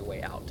notice on your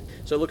way out.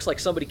 So it looks like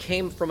somebody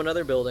came from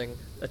another building,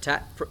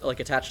 attached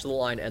to the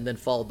line, and then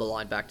followed the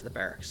line back to the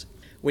barracks.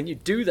 When you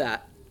do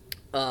that,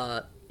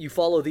 you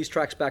follow these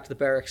tracks back to the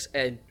barracks,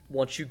 and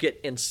once you get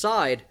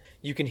inside,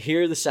 you can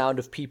hear the sound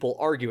of people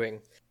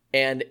arguing.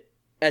 And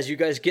as you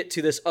guys get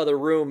to this other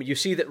room, you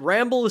see that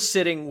Ramble is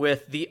sitting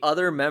with the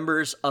other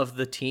members of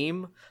the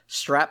team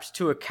strapped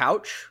to a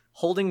couch,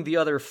 holding the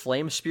other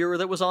flame spewer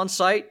that was on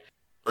site.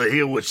 I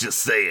hear what you're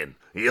saying.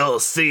 Y'all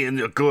saying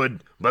you're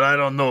good, but I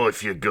don't know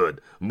if you're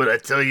good. But I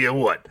tell you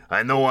what,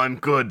 I know I'm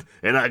good,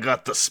 and I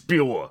got the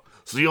spewer.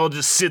 So y'all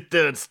just sit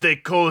there and stay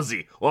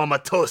cozy, or I'ma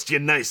toast you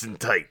nice and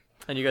tight.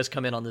 And you guys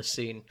come in on this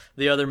scene.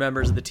 The other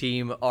members of the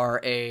team are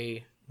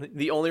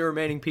the only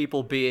remaining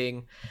people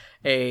being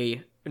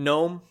a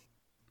gnome,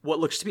 what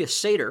looks to be a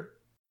satyr.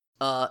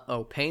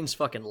 Payne's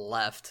fucking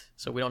left,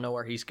 so we don't know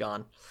where he's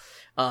gone.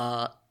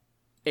 A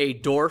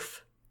dwarf,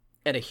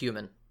 and a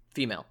human,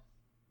 female.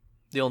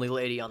 The only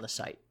lady on the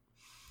site.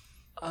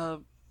 My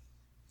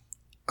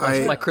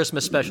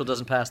Christmas special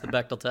doesn't pass the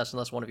Bechdel test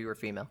unless one of you are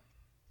female.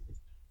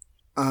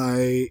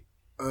 I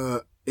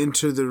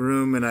enter the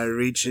room and I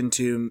reach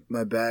into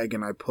my bag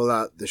and I pull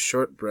out the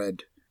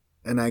shortbread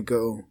and I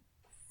go,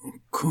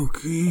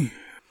 Cookie?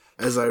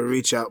 As I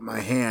reach out my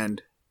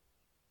hand,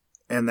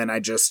 and then I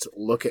just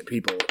look at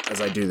people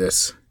as I do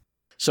this.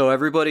 So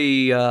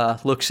everybody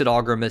looks at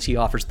Ogrim as he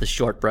offers the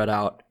shortbread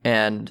out,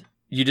 and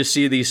you just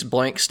see these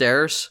blank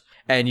stares.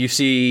 And you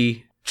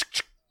see...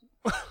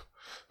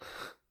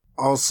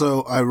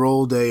 Also, I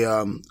rolled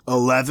a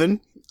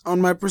 11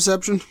 on my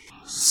perception.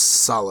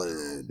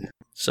 Solid.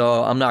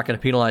 So I'm not going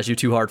to penalize you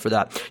too hard for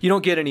that. You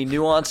don't get any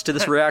nuance to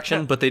this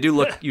reaction, but they do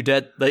look you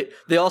dead.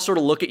 They all sort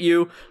of look at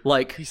you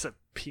like... He said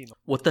penal.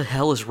 What the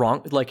hell is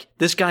wrong? Like,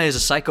 this guy is a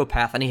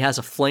psychopath, and he has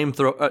a flame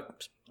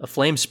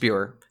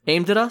spewer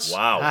aimed at us?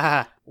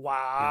 Wow.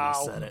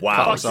 Wow.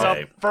 Wow. Fucked up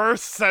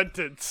first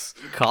sentence.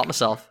 Caught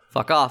myself.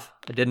 Fuck off.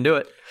 I didn't do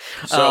it.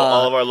 So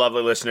all of our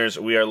lovely listeners,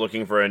 we are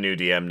looking for a new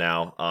DM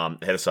now.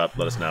 Hit us up.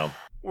 Let us know.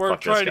 We're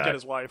Fuck trying this to guy. get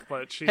his wife,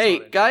 but she's Hey,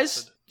 not guys,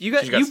 interested. you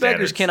got beggars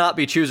standards. cannot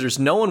be choosers.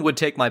 No one would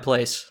take my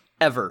place.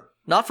 Ever.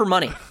 Not for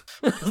money.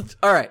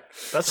 All right.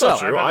 That's So- not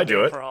true. I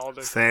do it. For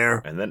holidays. Fair.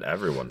 And then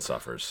everyone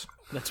suffers.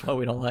 That's why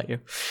we don't let you.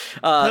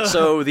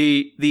 So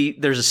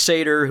there's a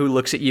satyr who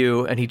looks at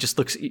you, and he just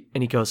looks at you,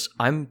 and he goes,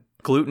 "I'm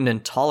gluten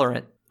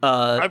intolerant."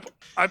 I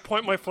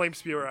point my flame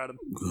spewer at him.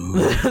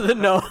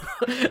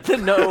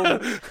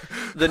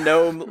 the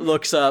gnome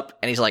looks up,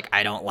 and he's like,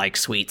 "I don't like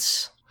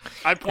sweets."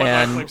 I point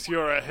And- my flame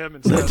spewer at him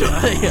instead.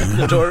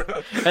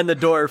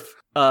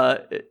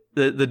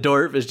 The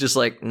dwarf is just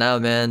like, "No,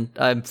 man,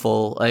 I'm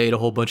full. I ate a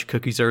whole bunch of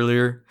cookies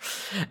earlier."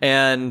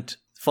 And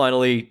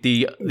finally,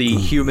 the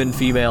human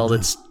female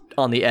that's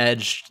on the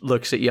edge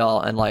looks at y'all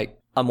and like,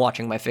 "I'm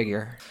watching my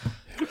figure."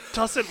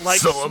 Doesn't like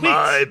So sweets. am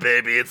I,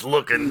 baby. It's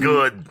looking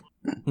good.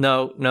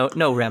 No,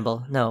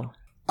 Ramble, no.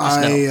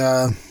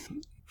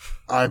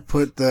 I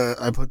put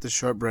the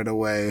shortbread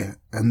away,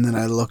 and then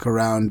I look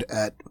around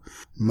at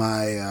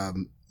my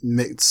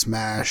mixed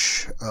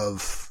smash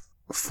of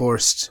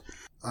forced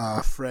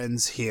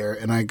friends here,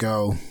 and I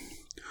go,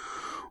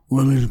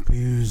 Well, it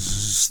appears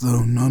as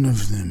though none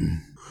of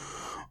them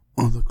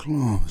are the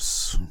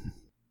claws.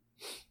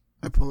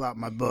 I pull out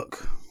my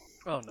book,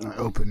 Oh I no.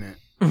 open it,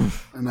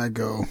 and I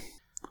go,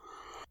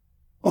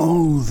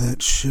 All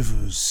that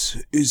shivers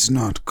is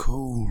not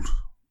cold.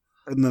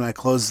 and then I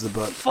close the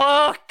book,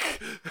 Fuck!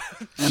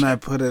 and I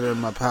put it in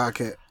my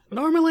pocket.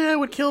 Normally I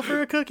would kill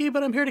for a cookie,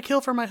 but I'm here to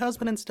kill for my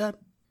husband instead.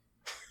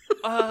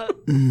 Well,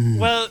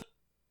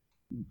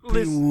 Be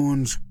listen.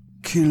 warned,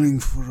 killing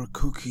for a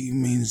cookie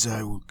means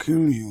I will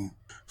kill you.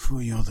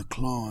 for your other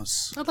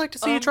claws. I'd like to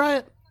see you try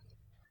it.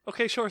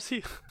 Okay, sure,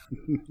 see.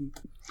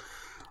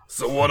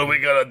 So what are we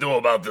gonna do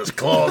about this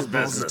claws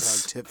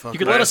business? Tip You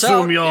could I let us out.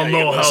 assume y'all Yeah,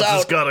 know let us how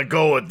this out. gotta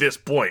go at this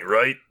point,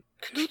 right?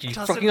 Can you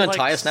Doesn't fucking untie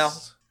like us now?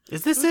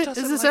 Is this Who it?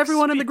 doesn't Is this like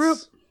everyone in the group?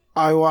 sweets?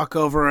 I walk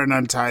over and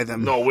untie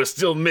them. No, we're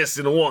still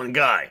missing one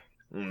guy.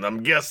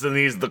 I'm guessing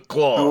he's the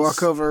claws. I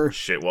walk over,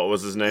 Shit, what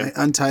was his name?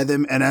 I untie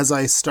them, and as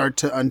I start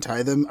to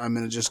untie them, I'm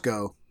gonna just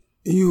go.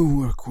 You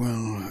work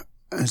well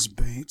as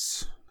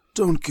baits.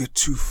 Don't get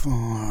too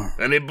far.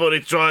 Anybody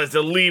tries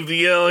to leave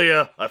the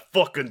area, I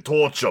fucking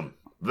torch them.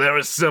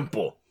 Very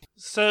simple.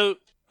 So,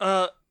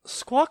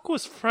 Squawk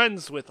was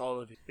friends with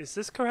all of you. Is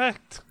this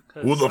correct?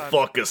 'Cause Who the I'm-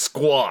 fuck is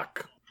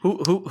Squawk?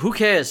 Who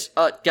cares?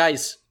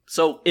 Guys,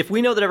 so if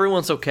we know that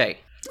everyone's okay,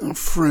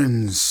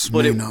 Friends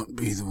But may it- not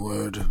be the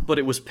word. but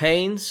it was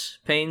Pains.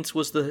 Pains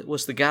was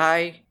the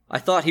guy. I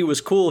thought he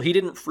was cool. He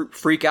didn't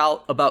freak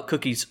out about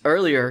cookies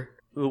earlier.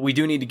 But we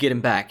do need to get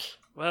him back.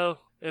 Well,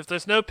 if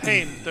there's no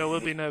pain, there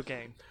will be no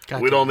gain.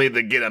 We don't need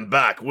to get him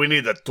back. We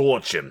need to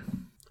torch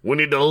him. We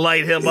need to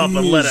light him up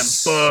and let him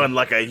Yes. burn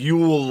like a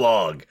Yule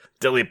log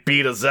till he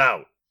beat us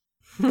out.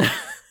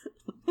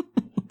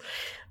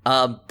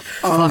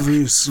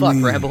 Obviously,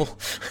 Fuck, Rebel.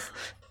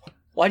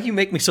 Why do you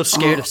make me so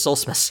scared of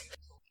Soulsmith?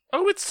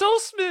 Oh, it's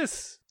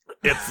Soulsmith!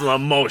 It's an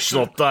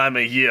emotional time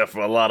of year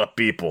for a lot of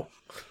people.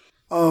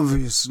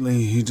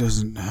 obviously he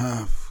doesn't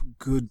have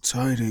good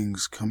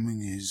tidings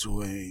coming his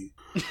way.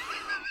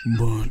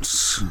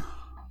 But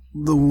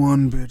the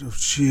one bit of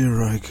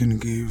cheer I can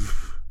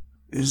give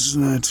is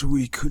that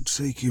we could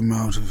take him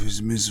out of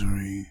his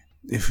misery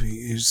if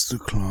he is the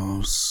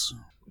class.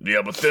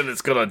 Yeah, but then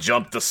it's gonna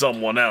jump to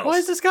someone else. Why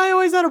is this guy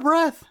always out of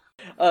breath?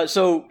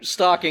 So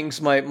Stockings,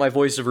 my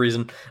voice of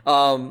reason.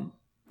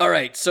 All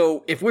right.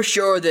 So if we're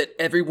sure that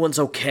everyone's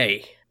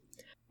okay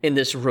in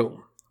this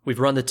room, we've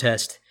run the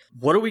test.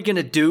 What are we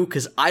gonna do?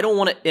 Because I don't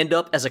want to end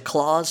up as a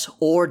claws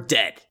or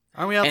dead.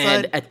 Aren't we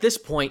outside? And at this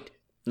point,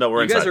 No,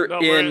 we're you guys inside. are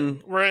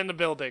No, we're in the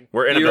building.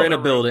 We're in a you're building. in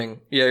a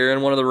building. Yeah, you're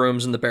in one of the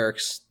rooms in the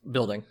barracks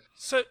building.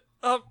 So,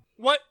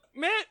 what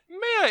may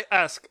I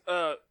ask?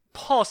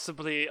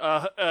 Possibly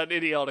an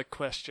idiotic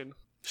question.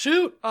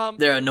 Shoot.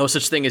 There are no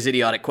such thing as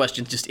idiotic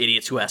questions, just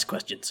idiots who ask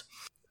questions.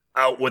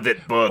 Out with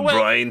it, Bird Wait.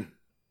 Brian.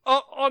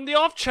 On the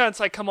off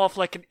chance I come off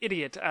like an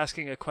idiot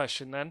asking a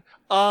question, then,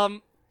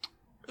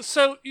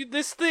 so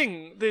this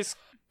thing, this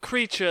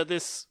creature,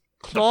 this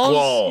claws, you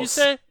claws.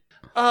 say,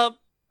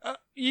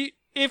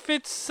 if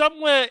it's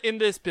somewhere in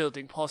this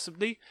building,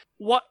 possibly,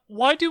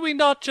 why do we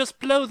not just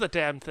blow the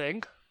damn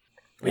thing?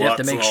 We have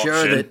to Lots make of sure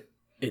option. that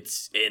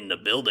it's in the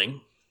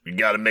building. You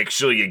gotta make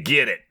sure you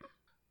get it.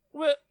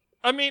 Well,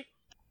 I mean,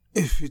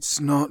 If it's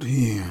not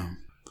here,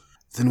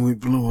 then we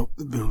blow up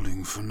the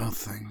building for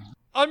nothing.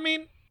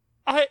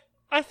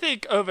 I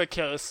think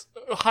overkill is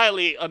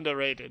highly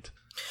underrated.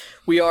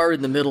 We are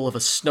in the middle of a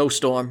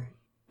snowstorm,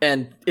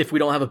 and if we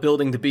don't have a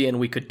building to be in,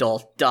 we could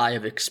all die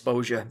of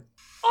exposure.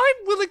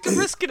 I'm willing to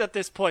risk it at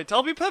this point.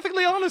 I'll be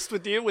perfectly honest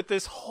with you with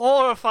this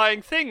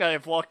horrifying thing I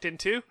have walked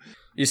into.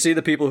 You see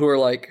the people who are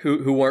like,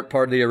 who weren't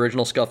part of the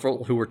original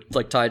scuffle, who were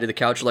like tied to the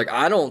couch, are like,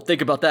 I don't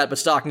think about that, but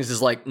Stockings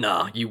is like,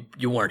 nah, you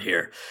weren't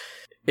here.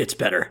 It's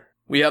better.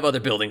 We have other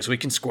buildings. We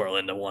can squirrel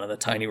into one of the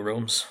tiny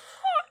rooms.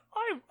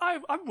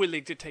 I'm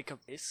willing to take a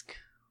risk.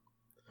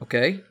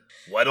 Okay?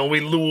 Why don't we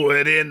lure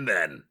it in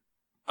then?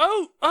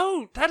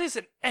 Oh, that is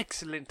an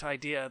excellent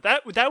idea.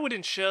 That would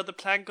ensure the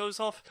plan goes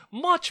off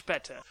much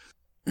better.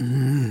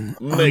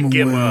 Make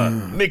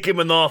him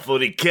an offer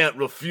he can't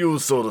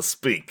refuse, so to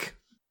speak.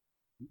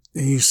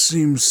 He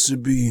seems to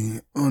be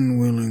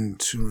unwilling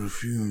to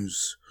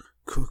refuse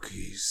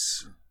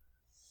cookies.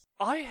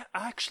 I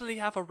actually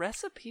have a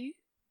recipe.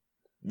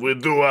 We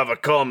do have a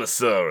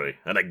commissary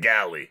and a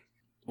galley.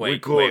 We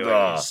could,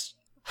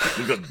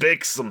 we could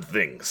bake some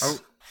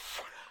things.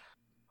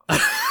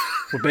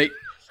 We're bait.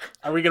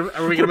 Are we gonna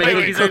make Wait,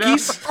 cookies right now?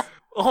 Cookies?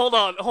 Hold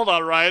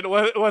on, Ryan.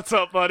 What's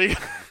up, buddy?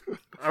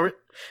 Are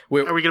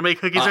we gonna make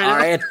cookies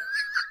right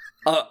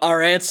our, now?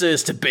 our answer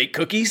is to bake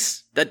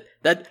cookies.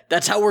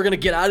 That's how we're gonna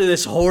get out of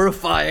this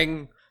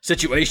horrifying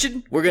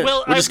situation. We're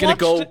just gonna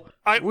go.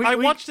 I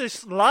watched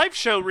this live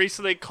show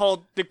recently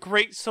called The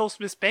Great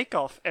Soulsmith Bake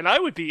Off, and I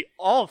would be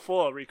all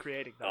for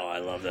recreating that. Oh, I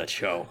love that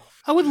show.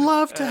 I would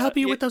love to help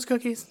you with those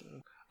cookies.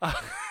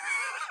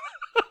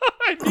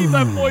 I need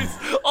that voice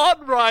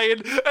on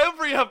Ryan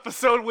every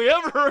episode we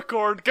ever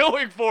record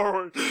going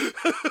forward.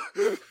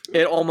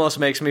 It almost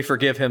makes me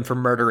forgive him for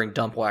murdering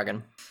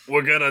Dumpwagon.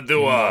 We're gonna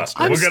do a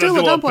I'm still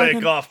a dump wagon.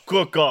 bake off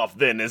cook off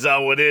then, is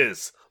how it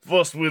is.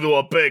 First we do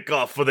a bake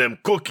off for them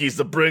cookies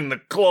to bring the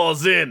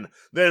claws in.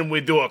 Then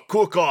we do a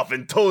cook off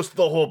and toast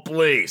the whole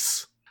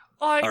place.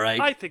 All right.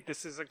 I think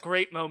this is a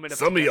great moment.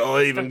 Some of y'all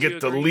togetherness, even don't you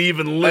get to agree? leave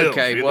and live,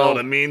 Okay, you well- know what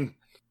I mean?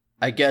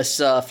 I guess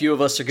a few of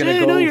us are gonna Jay,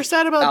 I go know you're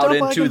sad about out dump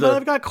into wagon, the. but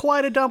I've got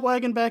quite a dump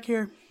wagon back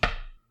here.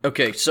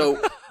 Okay,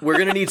 so we're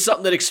gonna need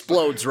something that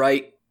explodes,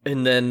 right?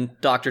 And then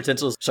Dr.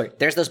 Tinsel's sorry.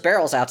 There's those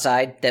barrels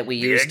outside that we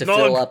use to eggnog?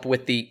 fill up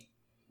with the...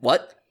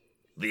 What?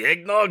 The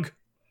eggnog?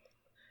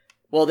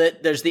 Well,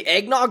 there's the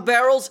eggnog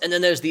barrels, and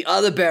then there's the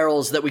other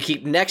barrels that we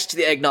keep next to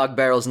the eggnog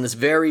barrels in this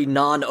very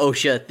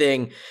non-OSHA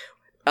thing.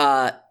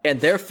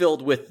 And they're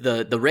filled with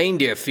the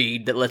reindeer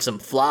feed that lets them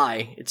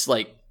fly. It's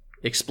like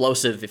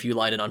explosive if you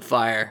light it on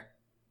fire.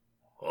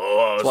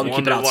 Oh, I why was we keep it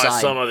wondering why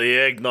outside. some of the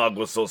eggnog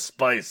was so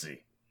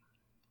spicy.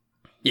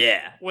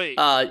 Yeah. Wait.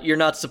 You're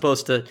not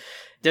supposed to...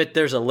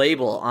 There's a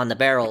label on the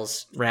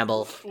barrels,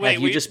 Ramble. Wait,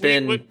 Have you just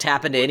been we-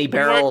 tapping to any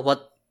barrel?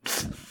 What?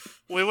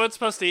 We weren't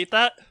supposed to eat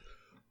that?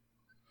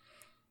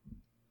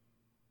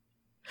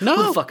 Who the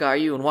No. fuck are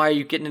you, and why are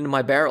you getting into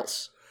my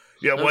barrels?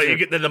 Yeah, Those why are you are-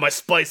 getting into my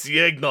spicy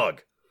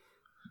eggnog?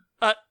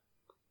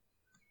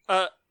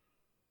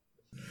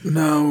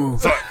 No.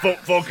 Sorry,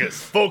 focus.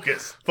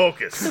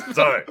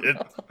 Sorry.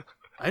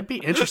 I'd be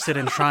interested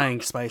in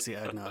trying spicy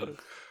eggnog.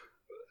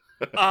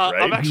 I'm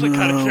Right? actually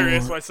kind of No.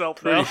 curious myself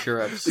Pretty now.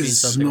 sure I've seen It's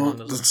something along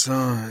not those the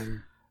lines.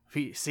 time.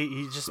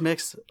 You just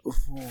mix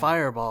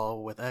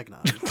Fireball with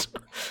eggnog.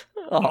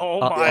 Oh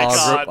my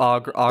God.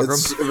 Ogram.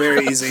 It's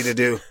very easy to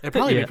do. It'd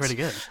probably Yes. be pretty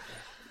good.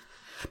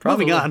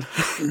 Probably. Moving on.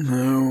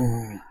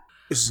 No.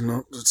 It's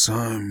not the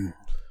time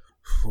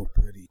for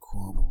petty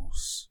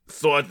quabbles.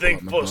 So I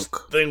think Button first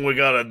hook. thing we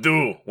gotta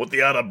do, what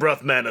the out of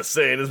breath man is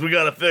saying, is we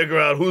gotta figure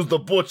out who's the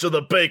butcher,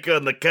 the baker,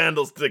 and the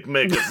candlestick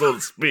maker, so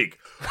to speak.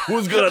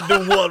 Who's gonna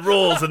do what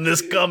roles in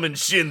this coming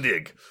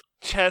shindig?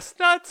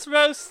 Chestnuts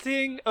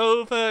roasting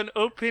over an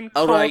open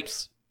All right.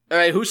 corpse. All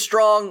right, who's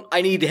strong?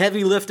 I need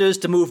heavy lifters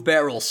to move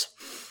barrels.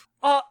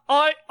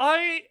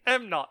 I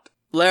am not.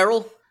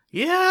 Laryl?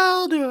 Yeah,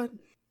 I'll do it.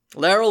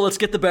 Laryl, let's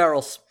get the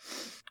barrels.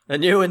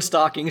 And you and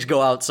Stockings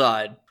go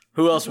outside.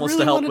 Who else wants to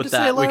Really help wanted with to say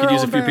that? We could Laurel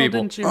use a and few Barrel,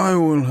 people. didn't you? I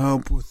will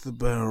help with the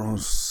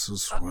barrels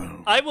as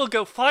well. I will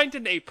go find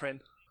an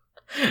apron.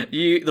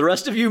 The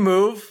rest of you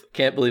move.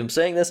 Can't believe I'm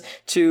saying this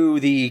to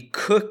the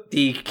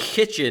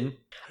kitchen,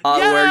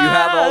 where you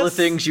have all the Yes!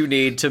 things you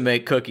need to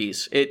make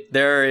cookies.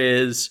 There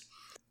is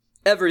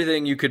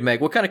everything you could make.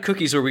 What kind of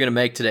cookies are we gonna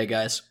make today,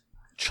 guys?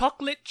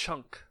 Chocolate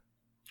chunk.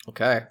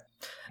 Okay,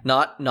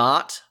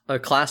 not a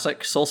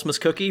classic Solstice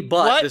cookie,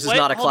 but What? this is Wait,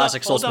 not a hold on,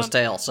 classic hold Solstice on.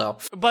 tale. So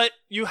But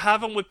you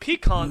have them with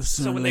pecans,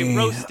 so when they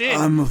Personally, roast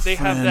I'm in, a they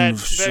have fan that of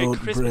very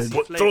shortbread. Christmassy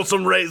Throw flavor.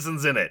 some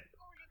raisins in it.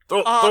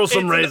 Throw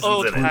some It's raisins an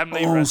old in it.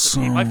 family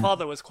recipe. My Also-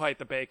 father was quite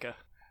the baker.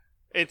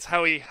 It's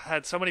how he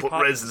had so many Put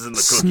pots. raisins in the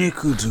cookie.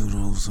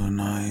 Snickerdoodles are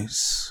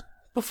nice.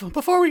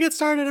 Before we get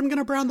started, I'm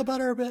gonna brown the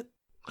butter a bit.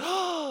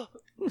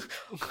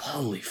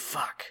 holy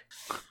fuck.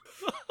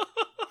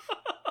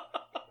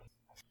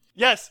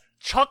 Yes,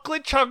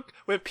 chocolate chunk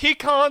with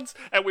pecans,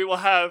 and we will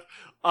have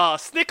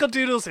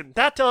snickerdoodles in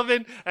that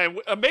oven, and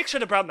make sure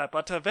to brown that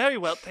butter very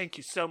well. Thank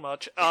you so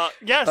much.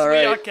 Yes, All we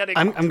right. are getting.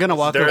 I'm gonna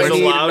walk There's over. a I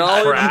need,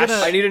 loud crash.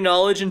 I need a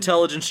knowledge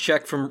intelligence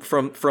check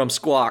from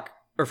Squawk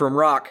or from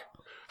Rock.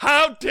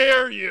 How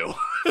dare you?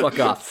 Fuck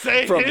off.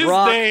 Say from his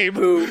Rock, name.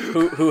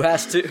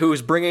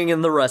 who's bringing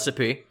in the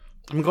recipe.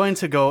 I'm going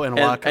to go and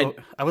walk. and-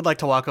 I would like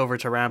to walk over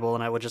to Ramble,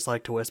 and I would just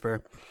like to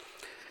whisper.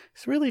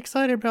 He's really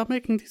excited about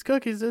making these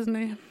cookies, isn't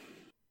he?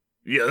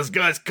 Yeah, this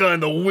guy's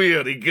kinda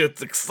weird. He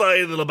gets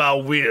excited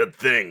about weird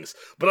things.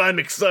 But I'm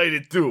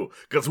excited too,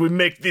 because we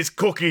make these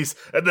cookies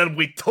and then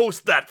we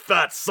toast that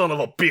fat son of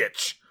a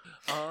bitch.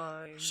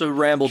 So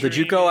Ramble, did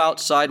you go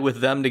outside with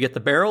them to get the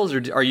barrels,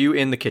 or are you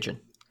in the kitchen?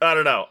 I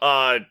don't know.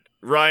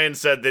 Ryan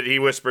said that he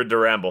whispered to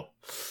Ramble.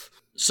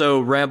 So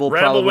Ramble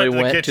Ramble probably went to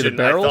the went to the kitchen,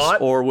 I barrels,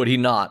 thought. or would he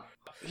not?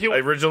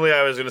 Originally,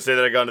 I was going to say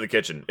that I got into the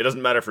kitchen. It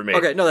doesn't matter for me.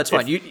 Okay, no, that's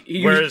fine.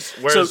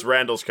 Where's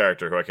Randall's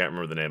character, who I can't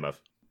remember the name of?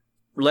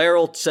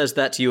 Laryl says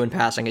that to you in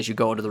passing as you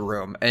go into the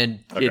room, and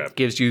Okay. it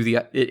gives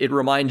you it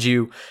reminds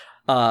you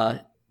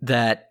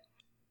that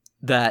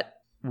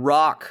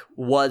Rock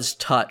was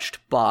touched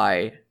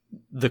by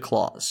the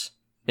claws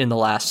in the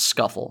last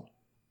scuffle.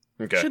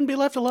 Okay. Shouldn't be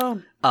left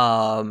alone.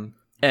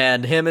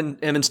 And him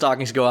and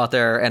Stockings go out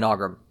there and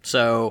Ogram.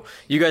 So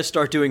you guys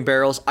start doing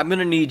barrels. I'm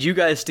gonna need you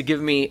guys to give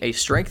me a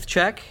strength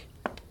check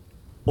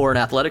or an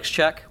athletics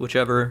check,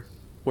 whichever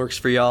works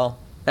for y'all.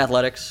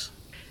 Athletics,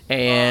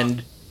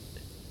 and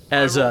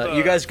as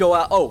you guys go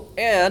out. Oh,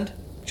 and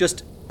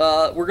just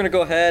we're gonna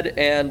go ahead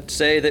and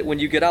say that when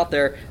you get out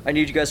there, I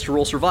need you guys to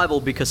roll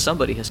survival because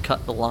somebody has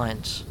cut the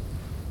lines.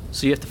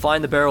 So you have to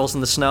find the barrels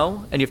in the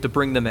snow and you have to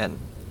bring them in.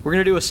 We're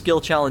gonna do a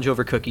skill challenge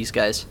over cookies,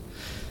 guys.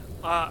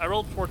 I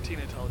rolled 14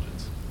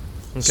 intelligence.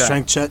 Okay.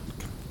 Strength check,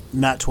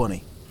 not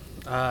 20.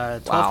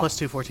 12 Wow. plus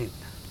 2, 14.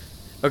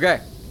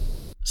 Okay.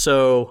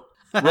 So,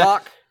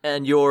 Rock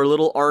and your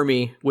little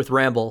army with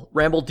Ramble.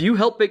 Ramble, do you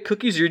help bake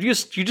cookies, or you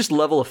just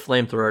level a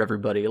flamethrower at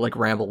everybody like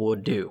Ramble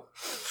would do?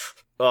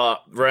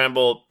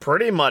 Ramble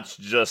pretty much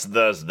just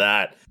does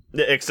that,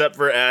 except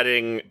for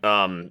adding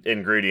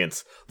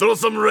ingredients. Throw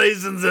some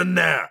raisins in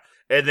there.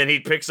 And then he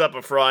picks up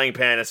a frying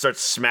pan and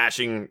starts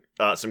smashing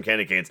some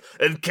candy canes.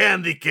 And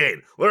candy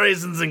cane.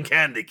 Raisins and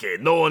candy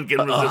cane. No one can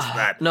resist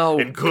that. No,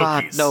 And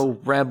God, cookies. no,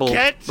 Ramble.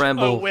 Get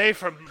Ramble. away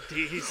from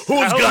these.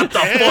 Who's How got the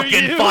dare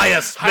fucking you? fire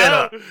spitter?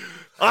 How,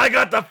 I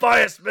got the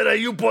fire spitter.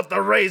 You put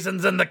the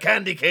raisins and the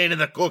candy cane in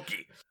the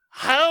cookie.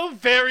 how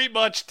very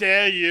much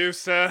dare you,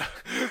 sir?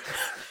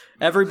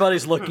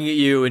 Everybody's looking at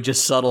you in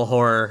just subtle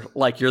horror,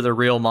 like you're the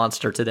real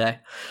monster today.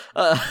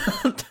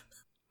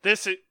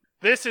 This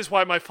is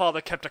why my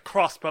father kept a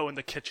crossbow in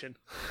the kitchen.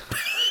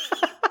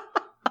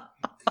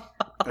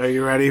 Are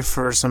you ready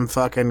for some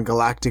fucking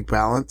galactic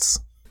balance?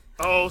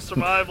 Oh,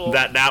 survival.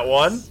 That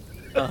one?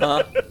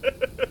 Uh-huh.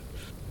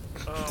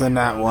 Then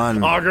that one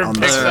Ogrim on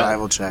the picks up.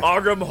 survival check.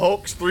 Ogrim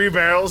hulks 3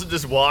 barrels and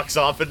just walks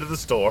off into the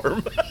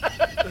storm.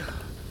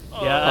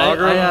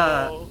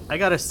 Yeah, I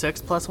got a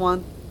 6 +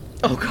 1.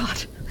 Oh,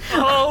 God.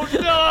 Oh,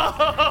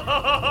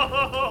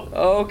 no!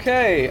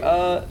 Okay,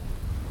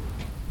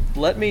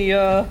 let me,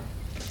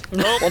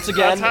 once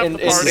again,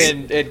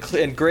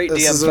 in great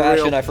This is DM a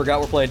fashion, real- I forgot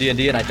we're playing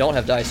D&D and I don't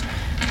have dice.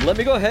 Let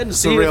me go ahead and It's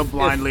see a real if,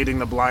 blind leading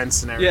the blind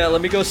scenario. yeah,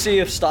 let me go see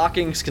if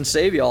Stockings can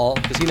save y'all,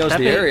 because he knows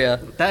the area.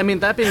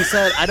 That being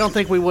said, I don't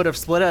think we would have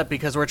split up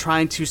because we're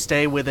trying to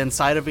stay within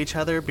sight of each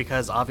other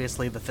because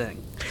obviously the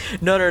thing.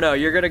 No,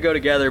 you're gonna go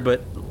together,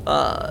 but,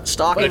 But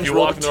Stockings if you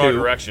rolled walk a in the wrong 2.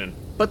 direction.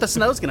 But the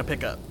snow's gonna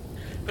pick up.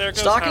 There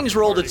goes Stockings half the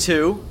rolled a party.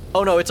 2.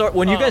 Oh no,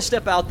 when you guys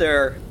step out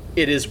there,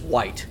 it is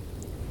white.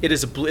 It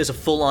is a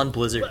full-on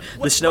blizzard.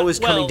 The snow is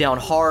coming down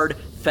hard,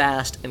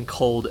 fast, and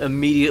cold.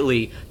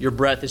 Immediately, your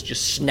breath is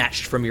just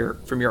snatched from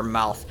your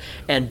mouth,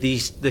 and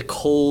the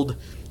cold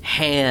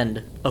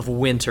hand of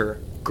winter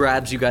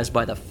grabs you guys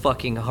by the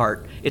fucking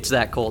heart. It's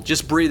that cold.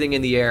 Just breathing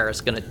in the air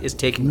is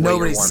taking away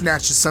Nobody your warmth.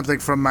 snatches something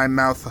from my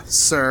mouth,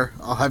 sir.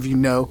 I'll have you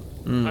know.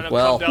 I'm gonna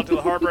well. come down to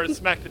the harbor and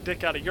smack the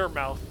dick out of your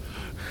mouth.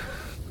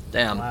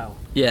 Damn. Wow.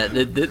 Yeah,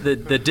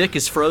 the dick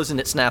is frozen.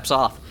 It snaps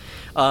off.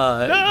 You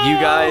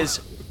guys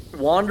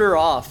wander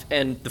off,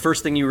 and the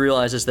first thing you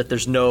realize is that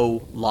there's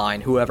no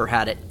line. Whoever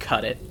had it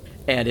cut it,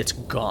 and it's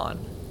gone.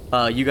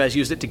 You guys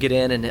used it to get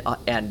in,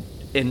 and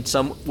in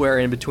somewhere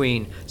in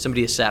between,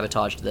 somebody has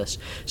sabotaged this.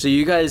 So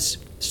you guys,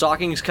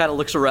 Stockings kind of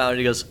looks around and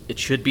he goes, "It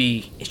should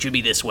be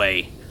this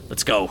way.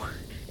 Let's go."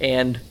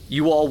 And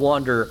you all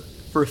wander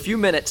for a few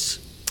minutes,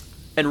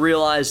 and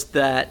realize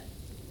that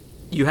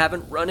you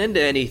haven't run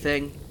into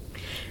anything.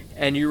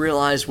 And you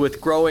realize with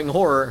growing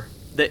horror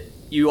that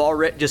you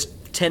already just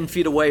 10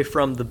 feet away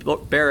from the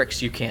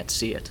barracks, you can't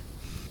see it.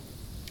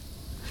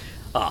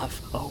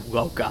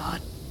 Oh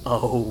God.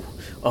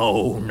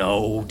 Oh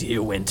no,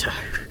 dear Winter.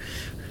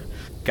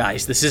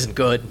 Guys, this isn't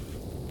good.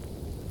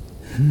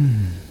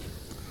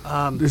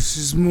 This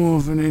is more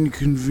of an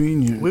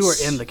inconvenience. We were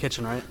in the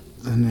kitchen, right?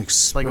 than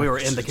expected. Like we were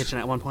in the kitchen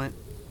at one point.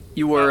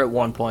 You were at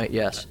one point,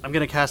 yes. I'm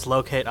gonna cast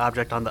locate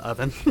object on the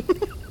oven.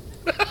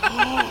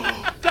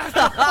 That's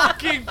a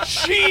fucking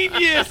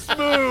genius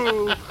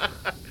move!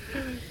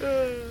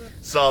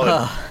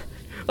 Solid.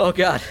 Oh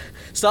God.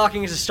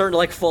 Stockings is starting to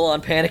like full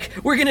on panic.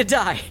 We're gonna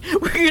die.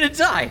 We're gonna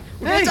die.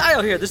 We're gonna die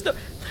out here. There's no.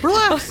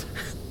 Relax.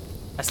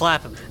 I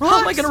slap him. How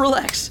am I gonna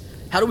relax?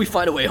 How do we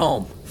find a way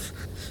home?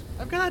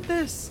 I've got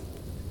this.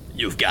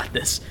 You've got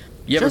this.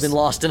 You ever Just- been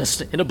lost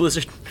in a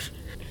blizzard?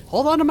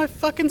 Hold on to my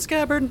fucking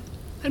scabbard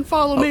and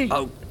follow me.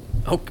 Oh,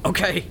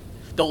 okay.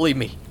 Don't leave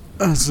me.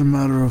 As a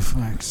matter of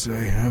fact, I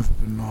have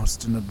been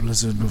lost in a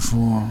blizzard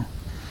before.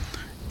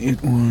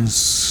 It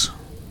was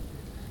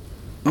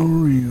a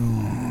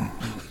real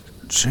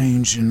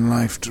change in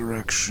life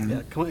direction.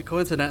 Yeah,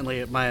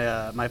 coincidentally,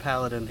 my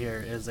paladin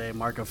here is a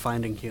mark of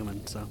finding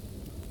human, so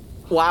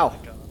Wow.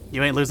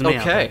 you ain't losing me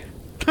out Okay.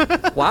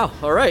 Wow.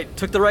 All right.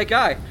 Took the right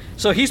guy.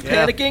 So he's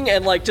Yeah. panicking,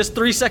 and like just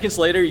 3 seconds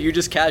later, you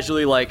just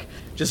casually like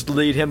just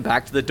lead him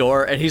back to the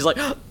door, and he's like,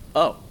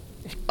 "Oh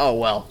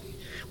well.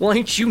 Well,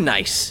 ain't you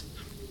nice?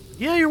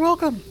 there. Yeah, you're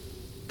welcome.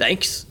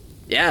 Thanks.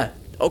 Yeah.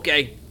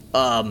 Okay.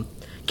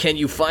 Can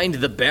you find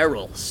the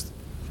barrels?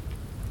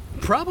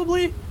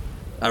 Probably.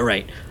 All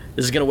right.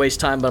 This is gonna waste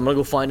time, but I'm gonna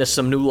go find us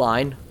some new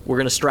line. We're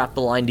gonna strap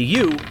the line to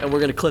you, and we're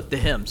gonna clip to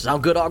him.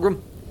 Sound good,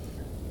 Ogrim?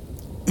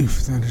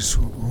 If that is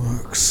what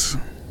works.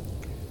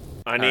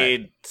 I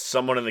need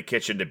someone in the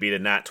kitchen to beat a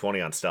nat 20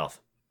 on stealth.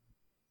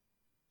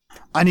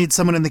 I need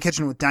someone in the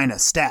kitchen with Dinah.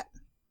 Stat.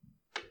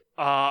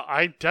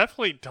 I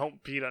definitely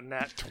don't beat a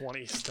nat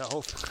 20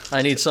 stealth.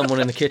 I need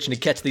someone in the kitchen to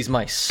catch these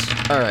mice.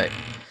 All right.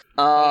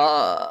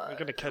 I'm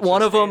gonna catch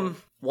One this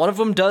of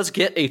them does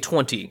get a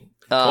 20.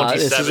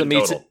 This is a 27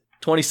 meets total.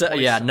 27.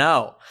 Yeah,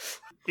 no.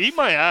 Eat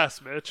my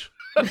ass, Mitch.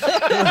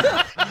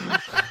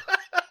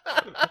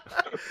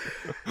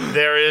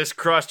 There is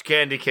crushed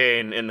candy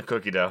cane in the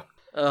cookie dough.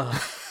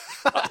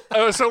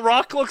 So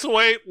Rock looks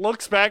away,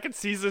 looks back, and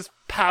sees this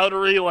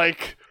powdery,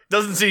 like...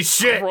 Doesn't see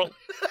shit.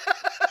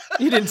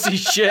 You didn't see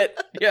shit.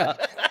 Yeah.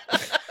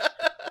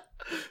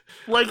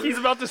 Like, he's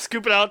about to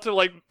scoop it out to,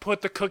 like,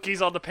 put the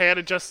cookies on the pan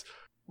and just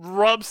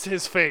rubs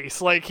his face.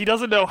 Like, he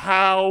doesn't know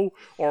how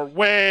or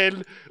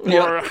when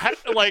or,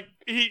 like,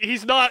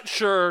 he's not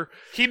sure.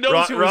 He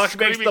knows who was Rock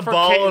makes screaming the for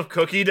ball Kate. of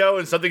cookie dough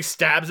and something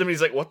stabs him.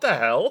 He's like, what the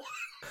hell?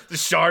 The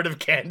shard of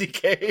candy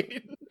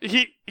cane.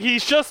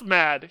 He's just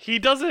mad. He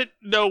doesn't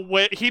know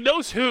when. He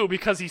knows who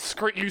because you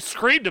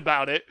screamed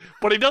about it,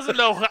 but he doesn't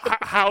know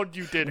how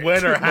you did it.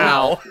 When or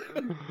how.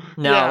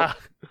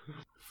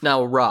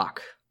 Now,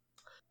 Rock.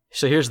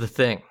 So here's the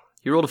thing.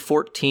 You rolled a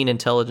 14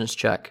 intelligence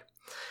check.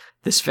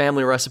 This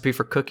family recipe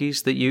for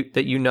cookies that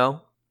you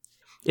know,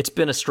 It's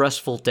been a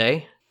stressful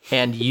day,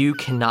 and you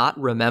cannot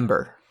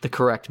remember the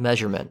correct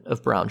measurement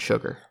of brown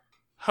sugar.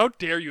 How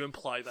dare you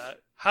imply that?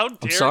 How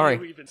dare sorry.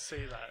 you even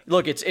say that?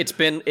 Look, it's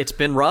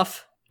been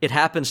rough. It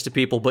happens to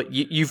people, but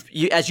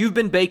as you've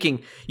been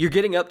baking, you're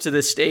getting up to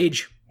this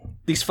stage.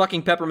 These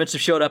fucking peppermints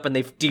have showed up, and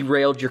they've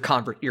derailed your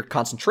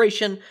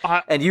concentration,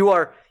 and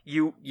you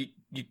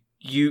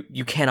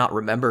cannot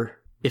remember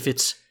if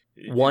it's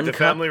one The cup.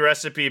 family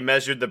recipe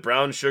measured the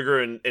brown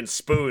sugar in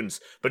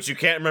spoons, but you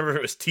can't remember if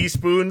it was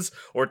teaspoons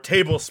or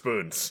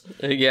tablespoons.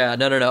 Yeah,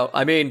 no.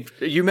 I mean,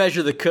 you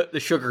measure the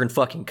sugar in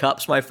fucking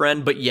cups, my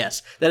friend. But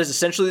yes, that is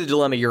essentially the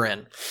dilemma you're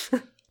in.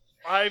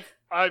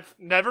 I've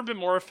never been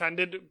more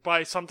offended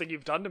by something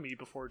you've done to me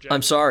before, Jay.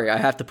 I'm sorry, I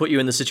have to put you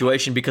in this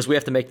situation because we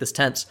have to make this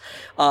tense.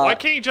 Why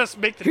can't you just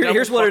make the devil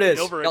Here's what it fucking is.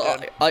 over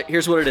again?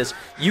 Here's what it is.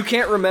 You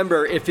can't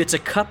remember if it's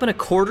 1.25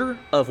 cups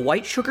of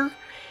white sugar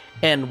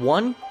and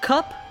 1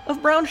 cup of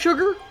brown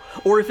sugar,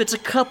 or if it's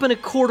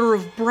 1.25 cups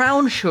of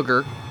brown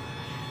sugar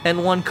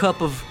and 1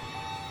 cup of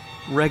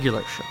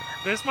regular sugar.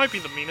 This might be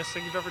the meanest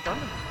thing you've ever done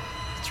to me.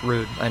 It's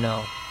rude, I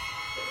know.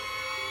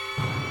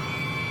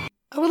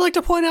 I would like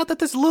to point out that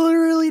this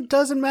literally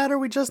doesn't matter.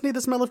 We just need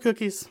the smell of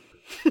cookies.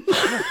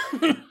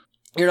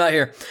 You're not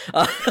here.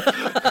 How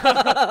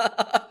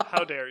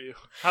dare you?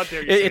 How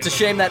dare you? It's a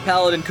shame that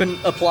Paladin couldn't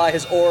apply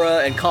his aura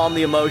and calm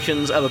the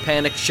emotions of a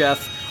panicked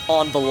chef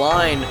on the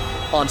line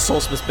on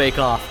Solstice Bake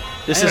Off.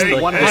 This is Hey,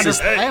 the... 100, This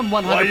is, I am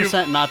why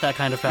 100% not that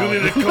kind of You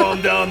paladin. need to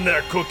calm down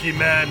there, Cookie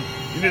Man.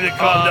 You need to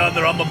calm down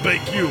there. I'm gonna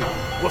bake you.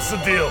 What's the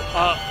deal?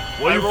 Why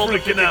are you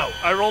freaking out?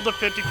 I rolled a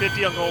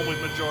 50-50. I'm going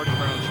with majority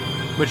brown sugar.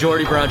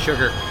 majority brown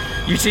sugar.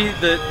 You see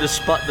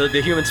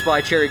the human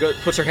spy Cherry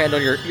puts her hand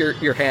on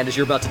your hand as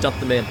you're about to dump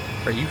them in.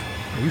 Are you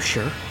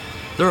sure?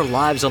 There are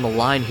lives on the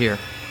line here.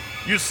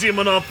 You seem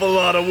an awful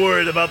lot of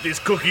worried about these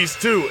cookies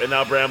too. And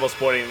now Bramble's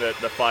pointing the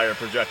fire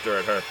projector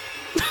at her.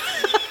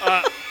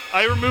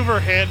 I remove her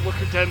hand, look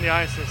her dead in the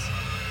eye, and says,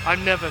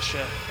 "I'm never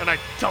sure," and I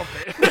dump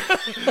it.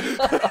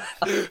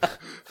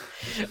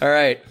 All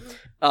right.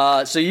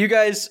 So you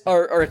guys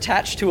are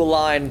attached to a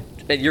line,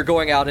 and you're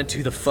going out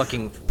into the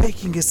fucking.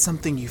 Baking is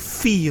something you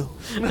feel.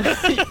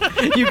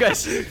 You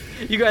guys are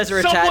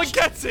Someone attached.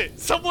 gets it.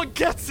 Someone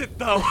gets it,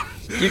 though.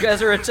 You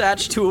guys are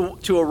attached to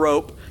a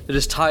rope that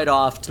is tied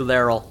off to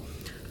Laryl.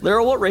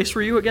 Laryl, what race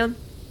were you again?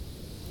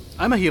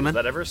 I'm a human. Is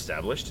that ever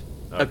established?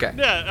 Okay.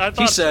 Yeah, I thought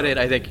He said so. it,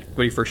 I think,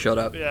 when he first showed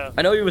up. Yeah.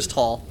 I know he was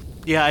tall.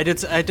 Yeah, I did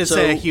So,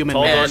 say a human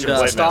tall man. And Russian white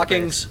man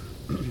stockings.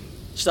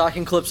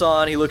 Stocking clips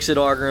on. He looks at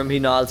Argrim. He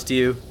nods to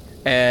you,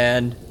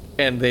 and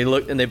they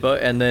look and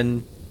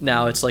then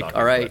now it's like, Stocking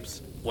all right,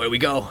 clips. where do we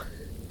go?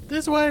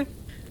 This way.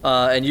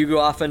 And you go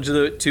off into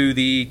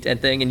the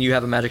thing, and you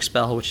have a magic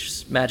spell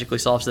which magically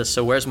solves this.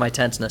 So where's my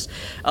tenseness?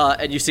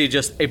 And you see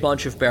just a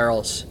bunch of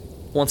barrels.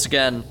 Once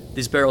again,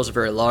 these barrels are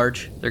very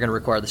large. They're going to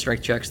require the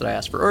strength checks that I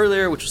asked for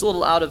earlier, which was a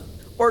little out of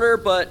order,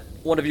 but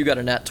one of you got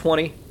a nat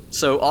 20.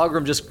 So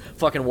Ogrim just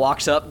fucking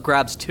walks up,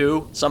 grabs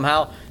 2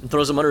 somehow, and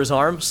throws them under his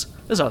arms.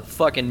 This is a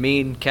fucking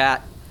mean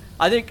cat.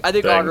 I think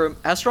Ogrim.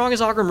 How strong is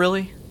Ogrim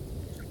really?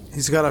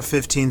 He's got a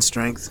 15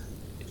 strength.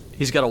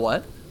 He's got a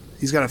what?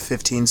 He's got a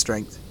 15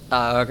 strength.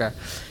 Okay.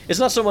 It's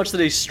not so much that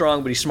he's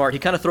strong, but he's smart. He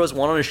kind of throws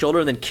one on his shoulder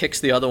and then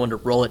kicks the other one to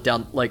roll it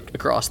down, like,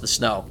 across the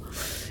snow.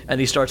 And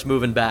he starts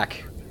moving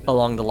back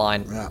along the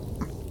line.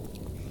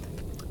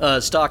 Yeah.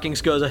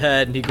 Stockings goes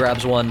ahead and he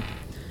grabs one.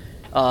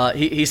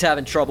 He's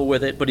having trouble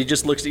with it, but he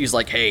just looks at you. He's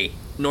like, "Hey,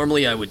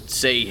 normally I would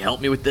say help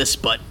me with this,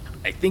 but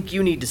I think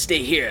you need to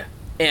stay here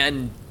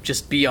and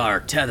just be our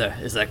tether.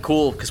 Is that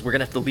cool? Because we're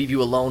gonna have to leave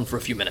you alone for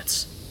a few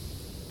minutes."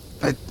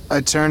 I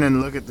turn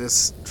and look at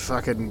this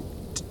fucking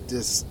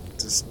this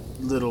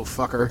little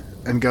fucker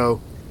and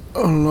go,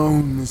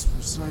 Alone is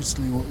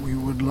precisely what we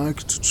would like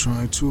to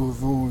try to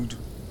avoid.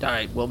 All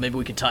right, well maybe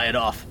we can tie it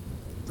off.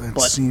 That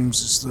But-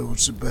 seems as though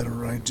it's a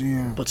better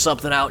idea. But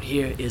something out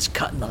here is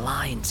cutting the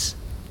lines.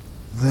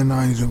 Then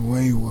either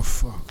way we're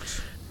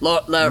fucked.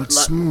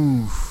 Let's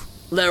move.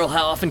 Laryl,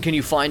 how often can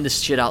you find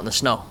this shit out in the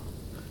snow?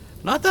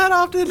 Not that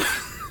often.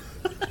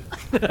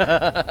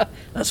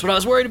 That's what I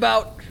was worried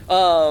about.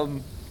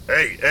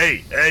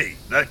 Hey,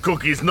 that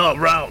cookie's not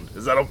round.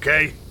 Is that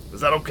okay?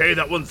 Is that okay?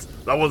 That one's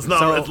not.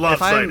 So, It's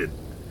lopsided.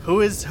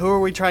 who are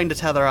we trying to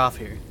tether off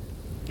here?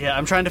 Yeah,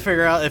 I'm trying to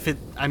figure out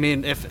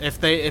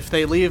if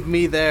they leave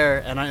me there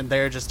and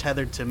they're just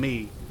tethered to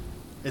me,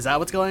 is that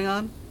what's going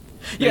on?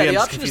 Maybe Yeah, I'm the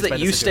just option is confused by that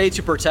the you stay situation.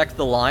 to protect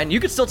the line. You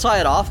could still tie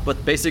it off,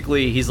 but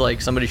basically he's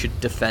like, somebody should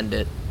defend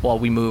it while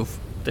we move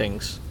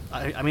things.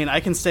 I mean, I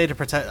can stay to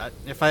protect.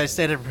 If I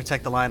stay to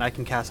protect the line, I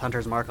can cast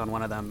Hunter's Mark on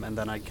one of them, and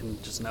then I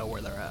can just know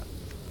where they're at.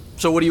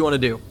 So what do you want to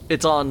do?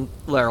 It's on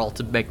Laryl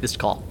to make this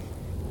call.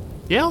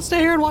 Yeah, I'll stay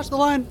here and watch the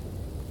line.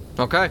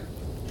 Okay.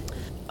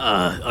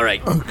 All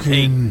right.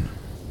 Okay. Hey,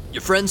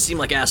 your friends seem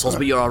like assholes,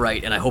 but you're all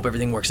right, and I hope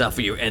everything works out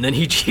for you. And then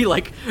he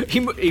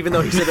even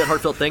though he said that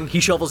heartfelt thing, he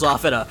shovels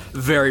off at a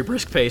very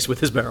brisk pace with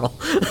his barrel.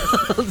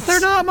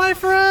 They're not my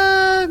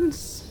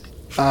friends.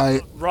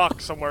 Rock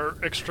somewhere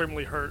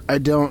extremely hurt. I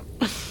don't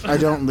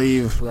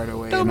leave right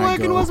away. Tom and I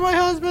Wagon go, was my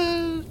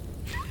husband.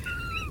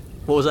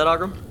 What was that,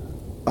 Ogrim?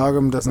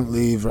 Ogrim doesn't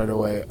leave right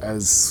away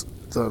as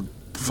the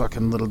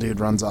fucking little dude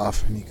runs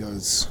off, and he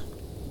goes,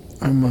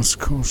 I must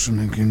caution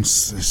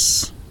against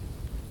this.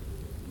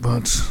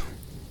 But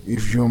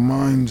if your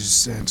mind is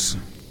set,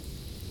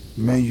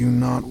 may you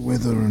not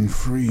wither and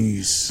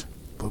freeze,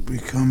 but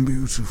become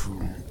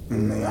beautiful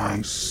in the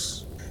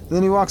ice. and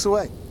then he walks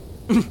away.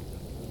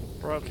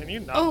 Bro, can you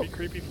not be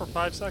creepy for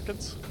 5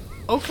 seconds?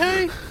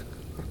 Okay.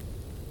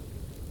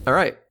 All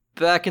right.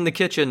 Back in the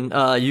kitchen,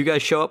 you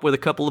guys show up with a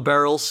couple of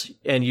barrels,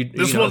 and you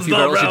This know, a one's few not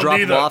barrels, you round drop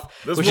either. them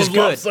off, This which one's is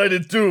good.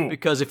 lopsided too.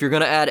 Because if you're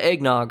going to add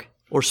eggnog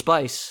or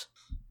spice,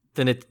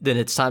 then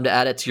it's time to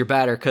add it to your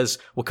batter, because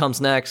what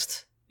comes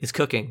next is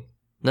cooking.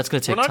 And that's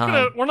going to take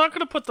time. We're not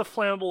gonna put the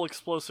flammable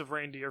explosive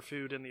reindeer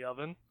food in the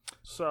oven.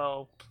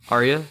 So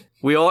Are you?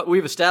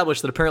 We've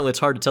established that apparently it's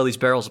hard to tell these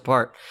barrels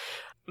apart.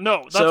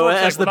 no. That's So what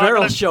I'm as saying. the We're not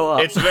barrels gonna- show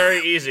up, It's very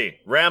easy.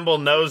 Ramble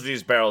knows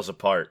these barrels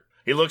apart.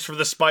 He looks for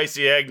the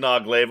spicy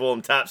eggnog label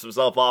and taps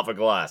himself off a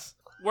glass.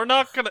 we're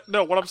not gonna.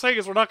 No, what I'm saying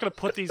is we're not gonna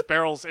put these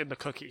barrels in the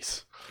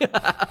cookies.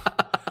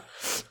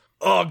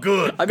 Oh,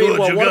 good. I mean, good.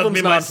 well, You one of got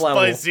me them's my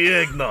non-flammable. spicy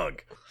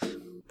eggnog.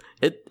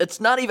 it's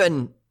not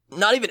even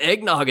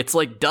eggnog. It's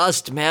like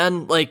dust,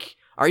 man. Like,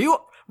 are you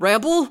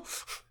Ramble?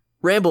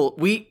 Ramble,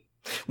 we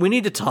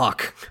need to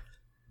talk.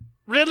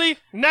 Really?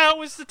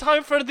 Now is the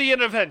time for the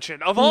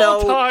intervention of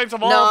all times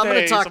of all no, I'm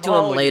days. gonna talk of to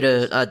all him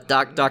later.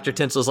 Dr.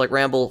 Tinsel's like,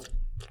 Ramble,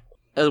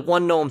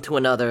 one gnome to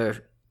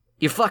another.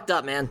 You fucked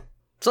up, man.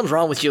 Something's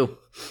wrong with you.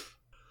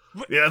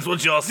 Yeah, that's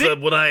what y'all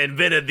said when I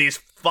invented these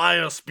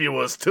fire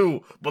spewers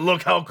too. But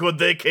look how good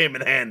they came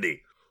in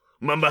handy.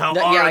 Remember how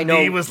Yeah, I R&D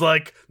know. was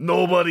like,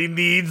 nobody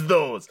needs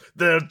those.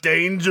 They're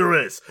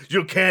dangerous.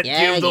 You can't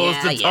give those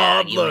to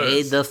toddlers. You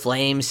made the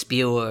flame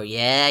spewer.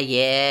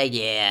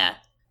 Yeah.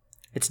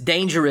 It's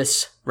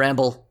dangerous,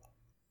 Ramble.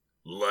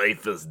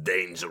 Life is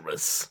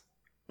dangerous.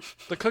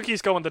 The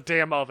cookies go in the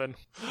damn oven.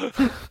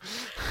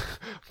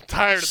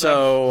 Tired of them.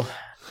 So,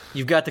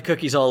 you've got the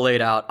cookies all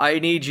laid out. I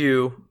need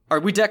you. Are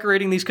we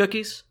decorating these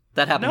cookies?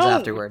 That happens No.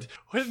 afterward.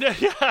 Yeah.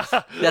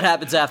 That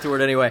happens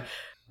afterward anyway.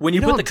 When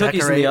you put the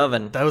cookies in the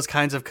oven, Those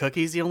kinds of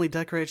cookies, you only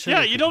decorate sugar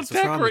Yeah, you don't cookies.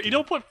 What's wrong decorate. with You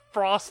don't put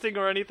frosting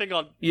or anything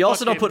on. you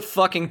also don't fucking- put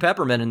fucking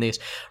peppermint in these.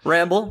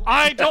 Ramble,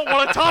 I don't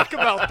want to talk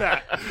about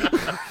that.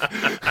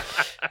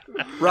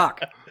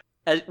 Rock.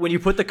 When you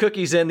put the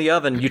cookies in the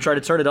oven, you try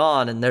to turn it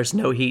on, and there's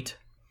no heat.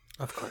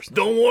 Of course.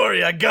 Don't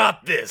worry, I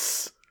got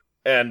this.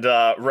 And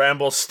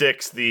Ramble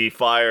sticks the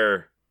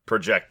fire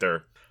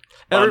projector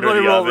Everybody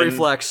under the roll oven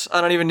reflex.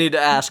 I don't even need to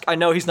ask. I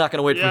know he's not going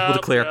to wait for people to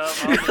clear.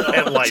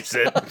 and lights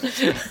it.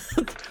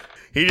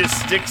 He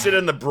just sticks it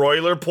in the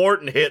broiler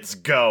port and hits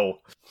go.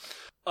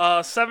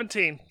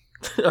 17.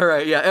 All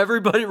right, yeah,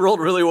 everybody rolled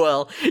really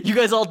well. You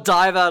guys all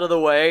dive out of the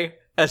way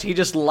as he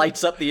just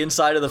lights up the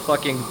inside of the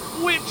fucking...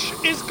 Which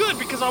is good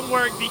because I'm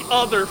wearing the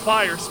other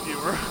fire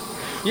spewer.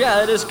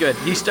 Yeah, it is good.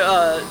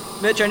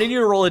 Mitch, I need you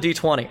to roll a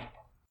d20.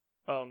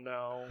 Oh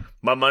no.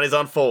 My money's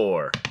on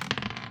 4.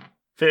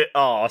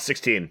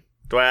 16.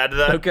 Do I add to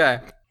that? Okay.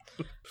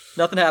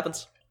 Nothing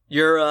happens.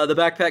 Your the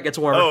backpack gets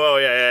warmer. Oh,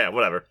 yeah,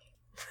 whatever.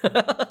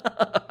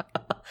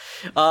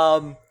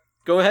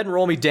 Go ahead and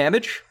roll me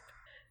damage.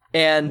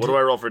 And What do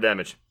I roll for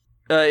damage?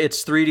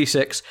 it's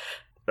 3d6.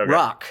 Okay.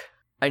 Rock,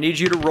 I need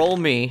you to roll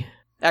me.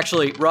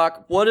 Actually,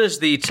 Rock, what is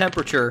the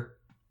temperature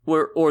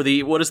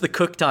what is the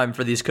cook time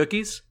for these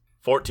cookies?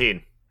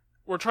 14.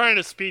 We're trying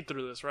to speed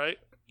through this, right?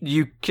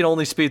 You can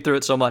only speed through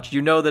it so much.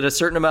 You know that a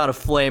certain amount of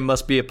flame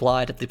must be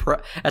applied at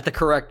the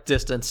correct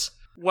distance.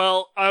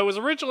 Well, I was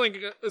originally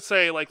going to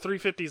say like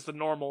 350 is the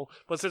normal,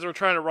 but since we're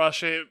trying to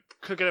rush it,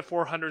 cook it at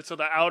 400 so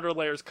the outer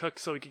layer's cooked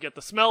so we can get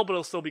the smell, but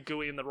it'll still be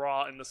gooey in the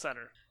raw in the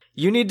center.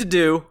 You need to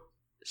do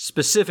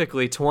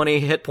specifically 20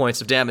 hit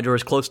points of damage or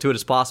as close to it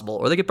as possible,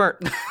 or they get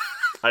burnt.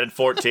 I did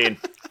 14.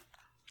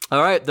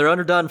 All right, they're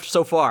underdone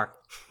so far.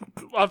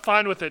 I'm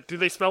fine with it. Do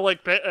they smell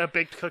like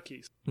baked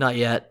cookies? Not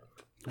yet.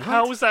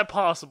 How is that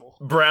possible?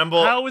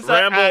 Bramble. How is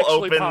that Ramble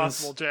actually opens.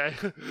 possible, Jay?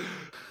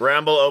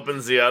 Ramble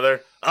opens the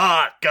other.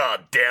 Ah,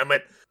 god damn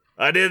it.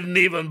 I didn't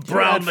even You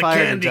brown add the fire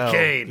to candy dough.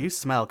 cane. You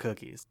smell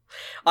cookies.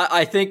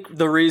 I think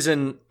the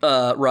reason,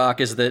 Rock,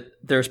 is that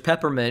there's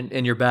peppermint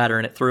in your batter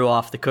and it threw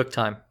off the cook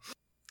time.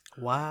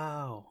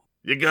 Wow.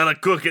 You gotta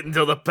cook it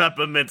until the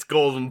peppermint's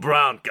golden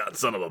brown, god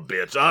son of a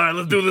bitch. Alright,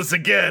 let's do this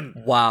again.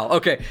 Wow.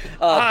 Okay.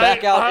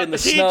 Back out in the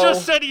he snow. He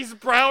just said he's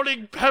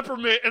browning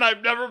peppermint, and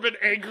I've never been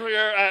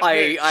angrier at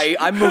Mitch.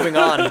 I'm moving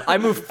on. I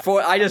moved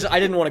forward. I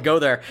didn't want to go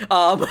there.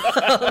 How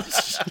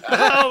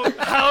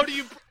do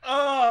you...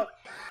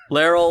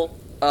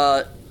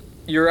 Laryl,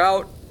 you're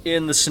out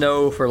in the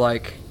snow for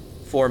like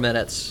 4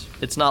 minutes.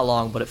 It's not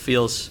long, but it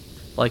feels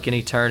like an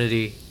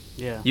eternity.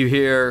 Yeah. You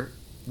hear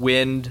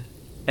wind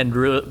and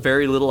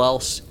very little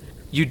else.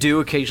 You do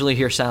occasionally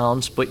hear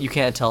sounds, but you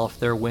can't tell if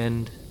they're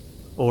wind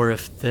or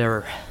if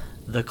they're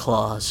the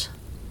claws.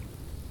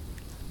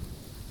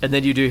 And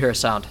then you do hear a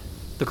sound.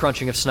 The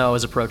crunching of snow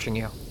is approaching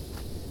you.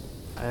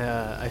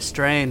 I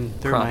strain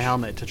through my Crunch.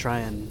 helmet to try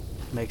and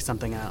make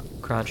something out.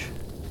 Crunch.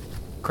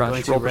 Going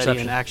Crunch. to Roll ready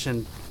perception. in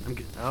action.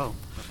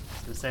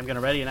 gonna say I'm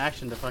gonna ready in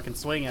action to fucking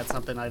swing at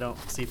something I don't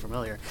see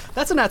familiar.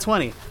 That's a nat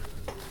 20.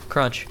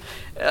 Crunch.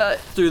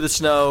 Through the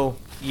snow,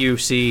 you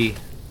see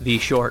the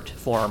short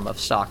form of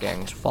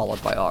Stockings,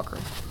 followed by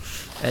Ogren.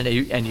 And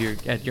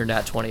your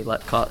nat 20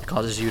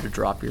 causes you to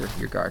drop your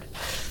guard.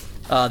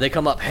 They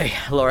come up. Hey,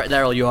 Laura,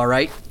 Daryl, you all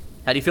right?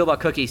 How do you feel about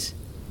cookies?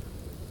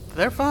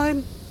 They're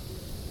fine.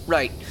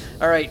 Right.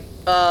 All right.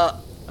 I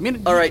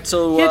mean, all right.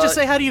 So you can't just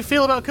say how do you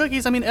feel about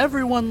cookies. I mean,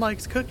 everyone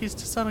likes cookies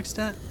to some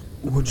extent.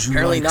 Would you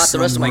Apparently like not the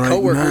rest of my some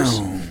coworkers.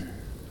 Now?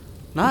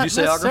 Not you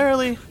say, Ogre?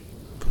 necessarily.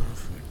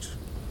 Perfect.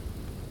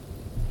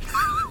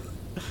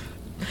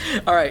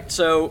 All right.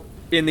 So,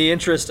 in the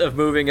interest of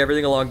moving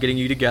everything along, getting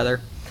you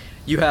together,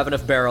 you have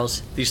enough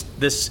barrels.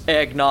 This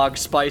eggnog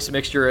spice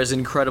mixture is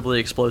incredibly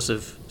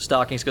explosive.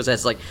 Stockings goes,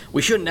 it's like,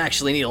 we shouldn't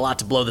actually need a lot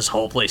to blow this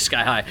whole place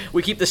sky high.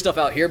 We keep this stuff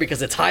out here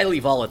because it's highly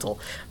volatile.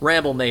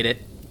 Ramble made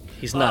it.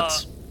 He's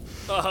nuts.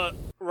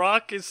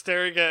 Rock is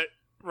staring at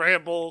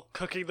Ramble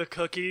cooking the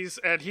cookies,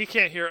 and he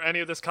can't hear any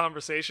of this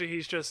conversation.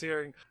 He's just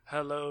hearing,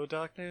 "Hello,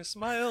 darkness,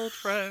 my old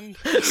friend."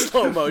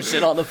 Slow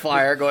motion on the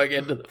fire going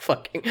into the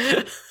fucking...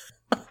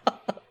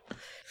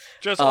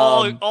 Just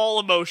all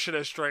emotion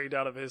is drained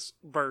out of his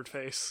bird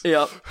face.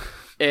 Yep.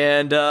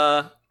 And,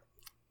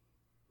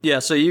 yeah,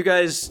 so you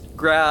guys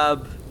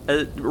grab...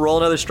 roll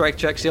another strike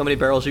check, see how many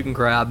barrels you can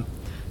grab.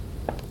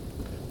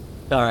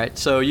 Alright,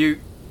 so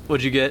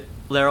what'd you get,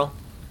 Laryl?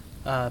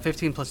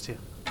 15 plus 2.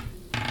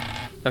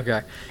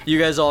 Okay. You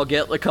guys all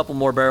get a couple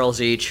more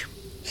barrels each.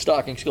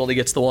 Stockings only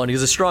gets the one.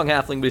 He's a strong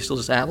halfling, but he's still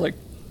just a halfling.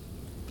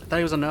 I thought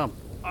he was a gnome.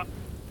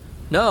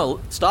 No,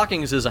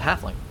 Stockings is a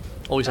halfling.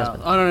 Always has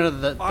been. Oh, no,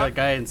 the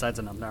guy inside's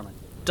a gnome. Never mind.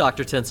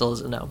 Dr. Tinsel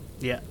is a gnome.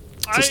 Yeah.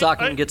 So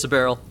Stocking gets a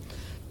barrel,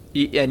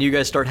 and you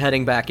guys start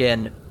heading back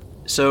in.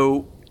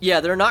 So,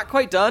 yeah, they're not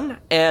quite done,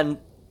 and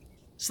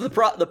so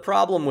the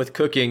problem with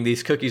cooking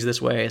these cookies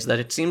this way is that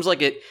it seems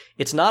like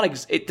it's not...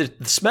 the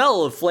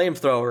smell of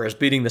flamethrower is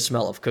beating the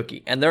smell of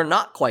cookie, and they're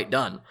not quite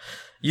done.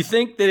 You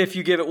think that if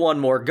you give it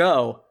one more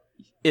go,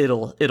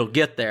 it'll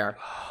get there.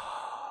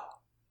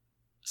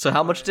 So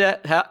how much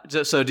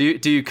so do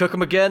you cook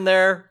them again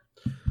there?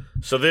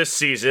 So this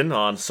season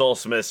on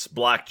Soulsmith's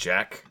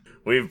Blackjack,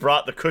 we've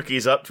brought the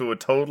cookies up to a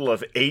total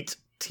of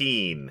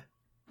 18.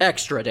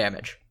 Extra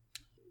damage.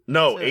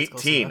 No,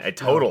 18, a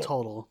total. No,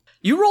 total.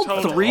 You rolled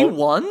Total. 3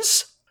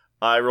 ones?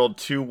 I rolled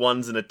 2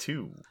 1s and a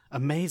 2.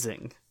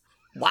 Amazing.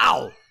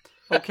 Wow.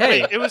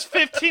 Okay. Wait, it was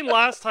 15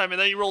 last time, and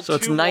then you rolled So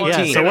it's 2 19. ones.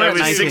 Yeah, So we're it at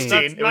was 19.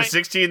 16. It was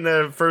 16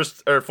 the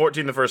first, or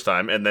 14 the first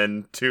time, and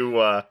then 2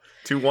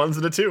 1s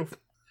and a 2.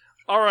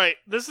 Alright,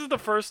 this is the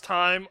first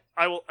time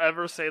I will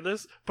ever say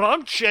this, but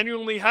I'm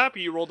genuinely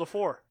happy you rolled a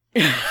 4.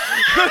 Oh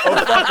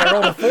fuck, I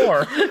rolled a 4.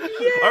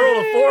 I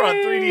rolled a 4 on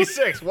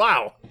 3d6.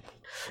 Wow.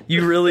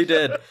 You really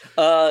did.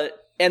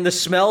 And the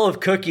smell of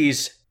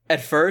cookies,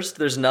 at first,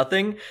 there's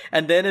nothing.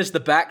 And then as the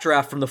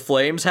backdraft from the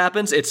flames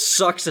happens, it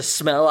sucks the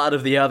smell out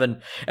of the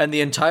oven. And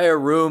the entire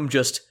room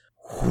just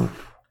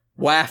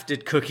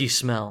wafted cookie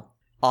smell.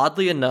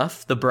 Oddly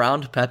enough, the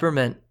browned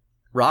peppermint,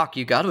 Rock,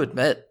 you gotta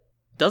admit,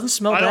 doesn't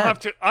smell bad.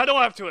 I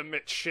don't have to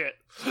admit shit.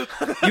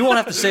 You won't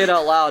have to say it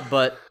out loud,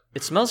 but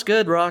it smells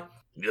good, Rock.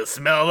 You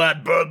smell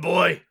that, bird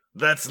boy?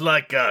 That's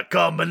like a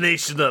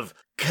combination of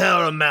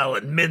caramel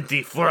and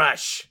minty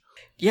fresh.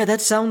 Yeah,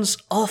 that sounds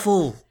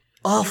awful.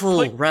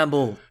 Awful,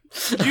 Ramble.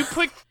 You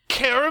put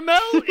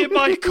caramel in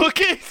my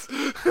cookies?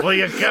 Well,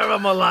 you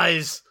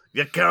caramelize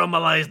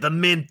the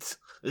mint.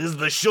 This is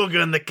the sugar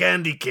in the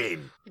candy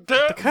cane.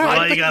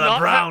 Why you gotta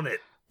brown it?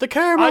 The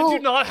caramel. I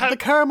do not have- The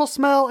caramel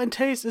smell and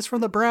taste is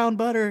from the brown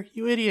butter.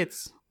 You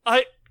idiots.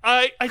 I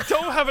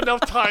don't have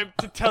enough time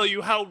to tell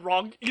you how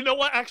wrong. You know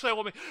what? Actually, I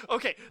will.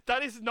 Okay,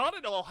 that is not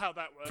at all how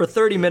that works. For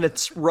 30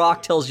 minutes,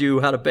 Rock tells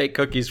you how to bake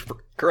cookies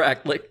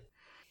correctly.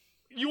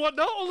 You are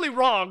not only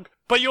wrong,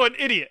 but you're an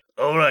idiot.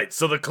 Alright,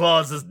 so the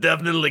claws is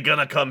definitely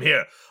gonna come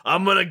here.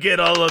 I'm gonna get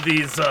all of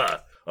these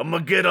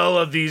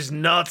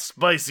not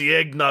spicy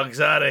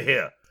eggnogs out of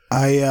here.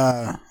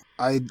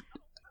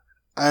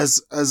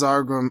 As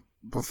Argrim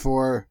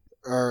before,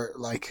 or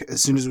like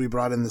as soon as we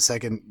brought in the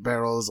second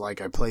barrels,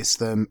 like I placed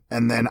them,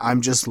 and then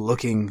I'm just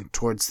looking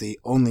towards the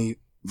only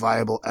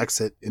viable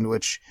exit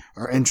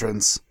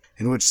entrance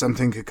in which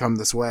something could come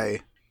this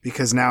way,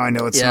 because now I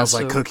know it smells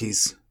like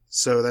cookies.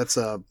 So that's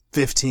a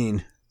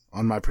 15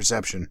 on my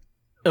perception.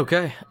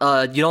 Okay.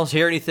 You don't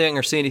hear anything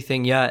or see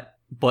anything yet,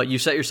 but you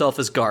set yourself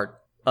as guard.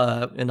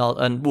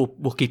 And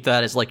we'll keep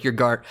that as like your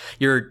guard,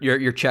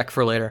 your check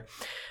for later.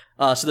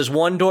 So there's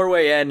one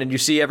doorway in, and you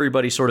see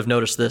everybody sort of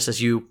notice this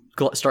as you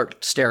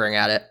start staring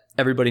at it.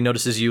 Everybody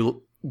notices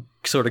you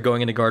sort of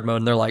going into guard mode,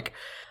 and they're like,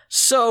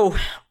 "So,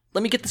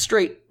 let me get this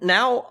straight.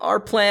 Now our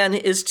plan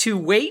is to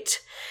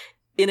wait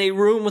in a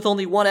room with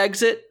only one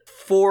exit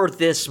for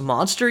this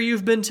monster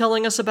you've been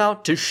telling us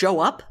about to show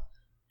up?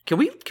 Can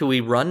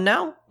we run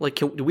now? Like,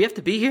 do we have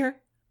to be here?"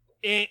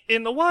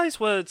 In the wise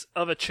words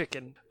of a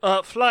chicken,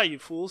 fly, you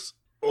fools.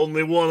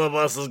 Only one of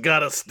us has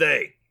gotta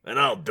stay, and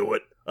I'll do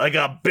it. I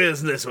got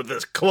business with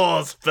this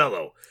Claus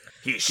fellow.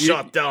 He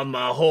shot down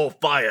my whole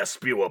fire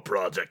spewer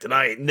project, and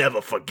I ain't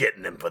never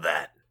forgetting him for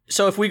that.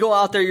 So if we go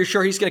out there, you're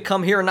sure he's going to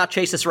come here and not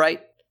chase us,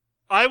 right?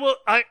 I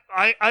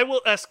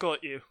will escort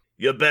you.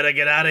 You better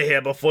get out of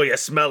here before you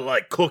smell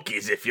like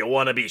cookies if you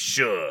want to be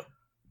sure.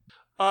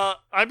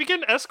 I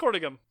begin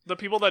escorting him. The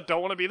people that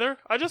don't want to be there,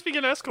 I just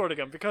begin escorting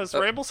him because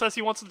Ramble says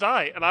he wants to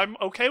die, and I'm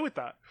okay with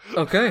that.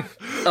 Okay.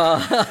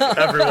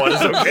 Everyone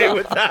is okay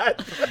with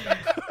that.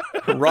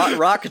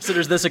 Rock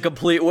considers this a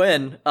complete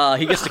win.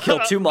 He gets to kill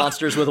 2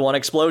 monsters with 1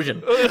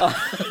 explosion.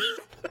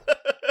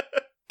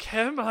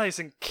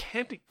 Caramelizing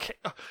candy cane.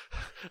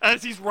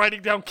 As he's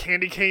writing down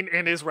candy cane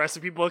in his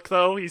recipe book,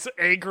 though, he's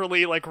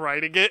angrily,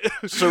 writing it.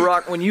 So,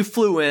 Rock, when you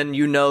flew in,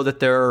 you know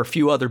that there are a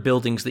few other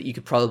buildings that you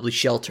could probably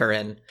shelter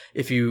in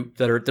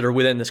that are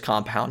within this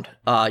compound.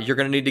 You're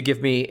going to need to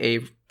give me a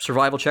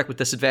survival check with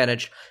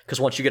disadvantage, because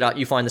once you get out,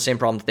 you find the same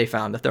problem that they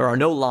found, that there are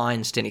no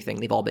lines to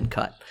anything. They've all been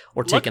cut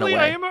or taken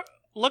away.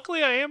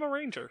 Luckily, I am a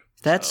ranger.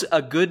 That's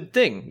a good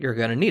thing. You're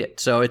going to need it.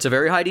 So it's a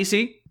very high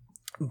DC,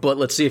 but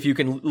let's see if you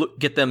can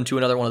get them to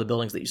another one of the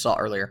buildings that you saw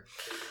earlier.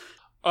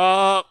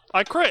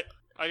 I crit.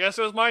 I guess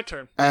it was my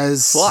turn.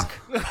 As Fuck.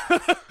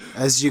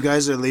 As you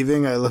guys are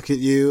leaving, I look at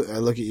you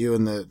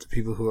and the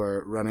people who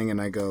are running, and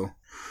I go,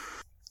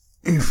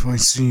 If I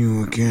see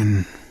you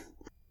again,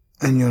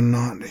 and you're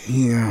not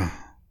here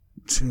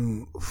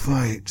to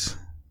fight,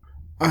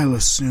 I'll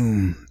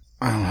assume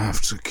I'll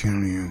have to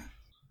kill you.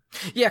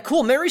 Yeah,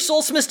 cool. Merry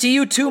Soulsmith to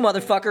you too,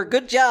 motherfucker.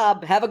 Good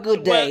job. Have a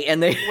good day.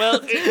 Well,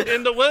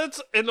 in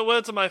the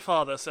words of my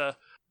father, sir,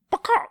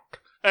 Pakak.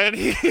 And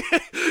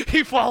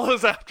he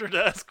follows after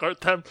to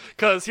escort them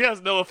because he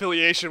has no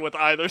affiliation with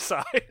either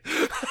side.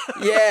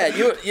 Yeah,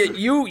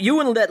 you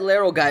and that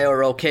Laro guy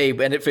are okay,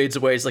 and it fades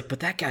away. It's like,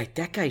 but that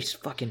guy's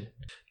fucking.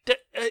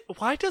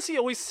 Why does he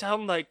always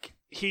sound like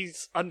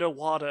he's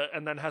underwater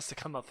and then has to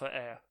come up for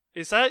air?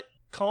 Is that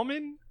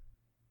common?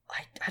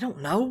 I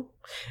don't know.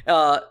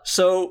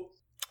 So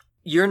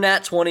your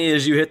nat 20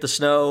 as you hit the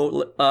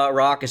snow,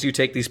 Rock, as you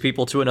take these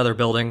people to another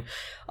building.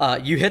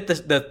 You hit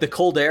the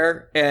cold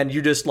air, and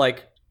you just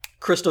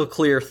crystal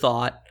clear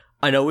thought,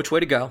 I know which way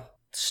to go.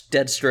 It's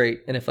dead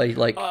straight. And if I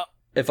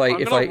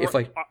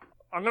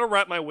I'm gonna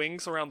wrap my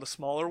wings around the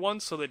smaller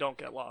ones so they don't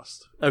get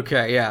lost.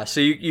 Okay, yeah.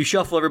 So you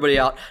shuffle everybody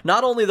out.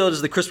 Not only though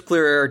does the crisp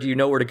clear air do you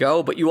know where to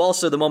go, but you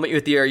also, the moment you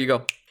hit the air, you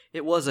go,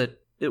 it was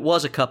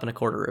a cup and a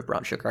quarter of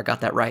brown sugar. I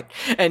got that right.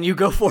 And you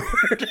go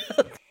forward.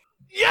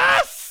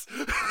 Yes!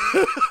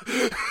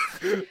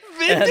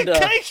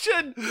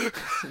 Vindication!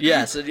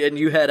 Yes, and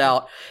you head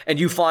out, and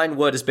you find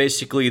what is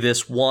basically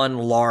this one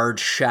large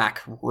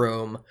shack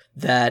room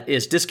that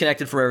is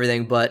disconnected from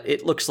everything, but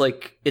it looks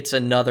like it's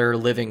another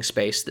living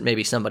space that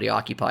maybe somebody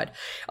occupied.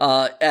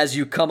 As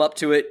you come up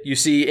to it, you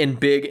see in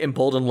big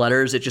emboldened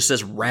letters, it just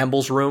says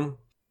Ramble's Room.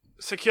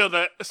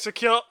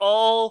 Secure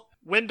all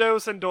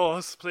windows and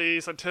doors,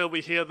 please, until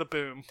we hear the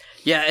boom.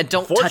 Yeah, and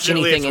don't touch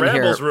anything in it's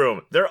Ramble's here.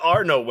 room. There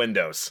are no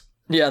windows.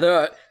 Yeah,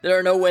 there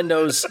are no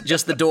windows,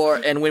 just the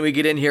door, and when we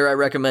get in here, I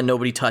recommend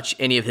nobody touch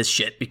any of his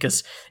shit,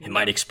 because it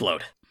might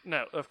explode.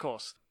 No, of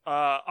course.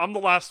 I'm the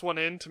last one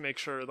in to make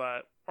sure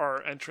that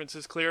our entrance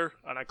is clear,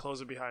 and I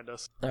close it behind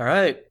us. All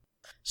right.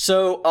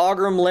 So,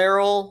 Ogrim,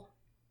 Laryl,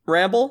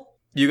 Ramble,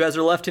 you guys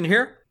are left in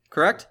here,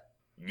 correct?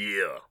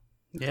 Yeah.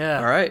 Yeah.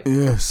 All right.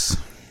 Yes.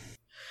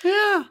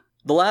 Yeah.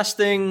 The last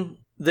thing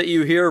that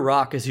you hear,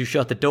 Rock, as you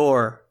shut the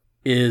door,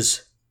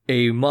 is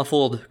a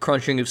muffled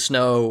crunching of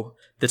snow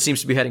that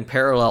seems to be heading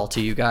parallel to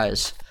you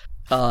guys.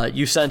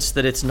 You sense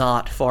that it's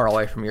not far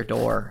away from your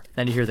door,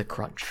 and you hear the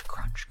crunch,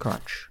 crunch,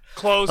 crunch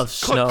Close. of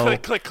snow.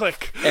 Click, click,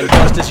 click, click. And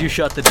just as you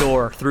shut the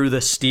door, through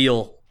the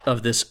steel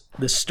of this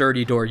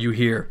sturdy door, you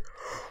hear,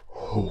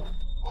 Ho,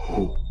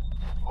 ho,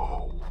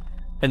 ho,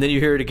 and then you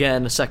hear it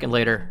again a second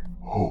later,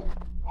 ho,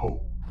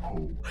 ho,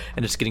 ho.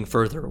 and it's getting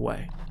further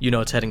away. You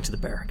know it's heading to the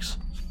barracks.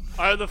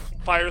 I have the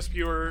fire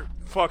spewer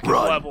fucking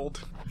Run.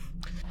 leveled.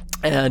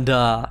 And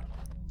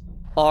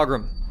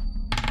Ogrim,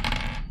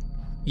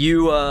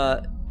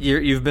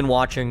 you've been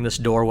watching this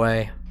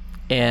doorway,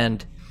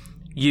 and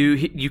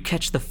you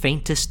catch the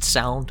faintest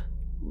sound,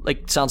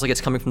 sounds like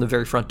it's coming from the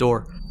very front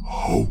door.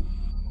 Ho,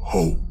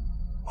 ho,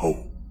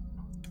 ho.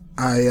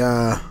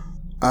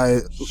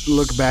 I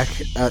look back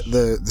at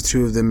the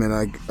two of them, and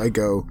I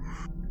go,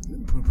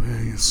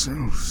 Prepare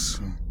yourselves.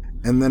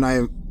 and then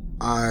I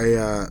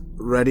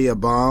ready a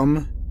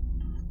bomb,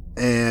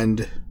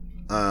 and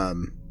I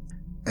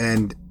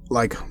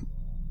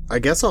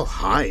guess I'll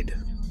hide.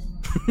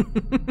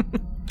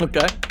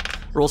 Okay,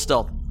 roll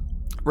stealth.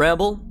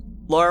 Ramble,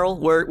 Laurel,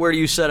 where do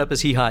you set up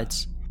as he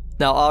hides?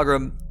 Now,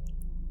 Ogrim,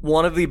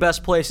 one of the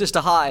best places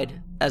to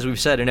hide, as we've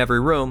said in every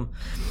room,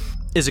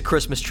 is a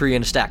Christmas tree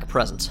and a stack of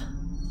presents.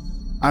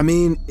 I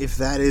mean, if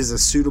that is a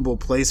suitable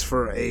place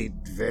for a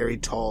very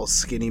tall,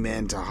 skinny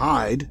man to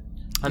hide.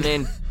 I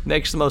mean,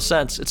 makes the most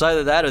sense. It's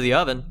either that or the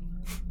oven.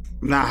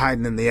 I'm not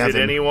hiding in the oven.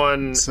 Did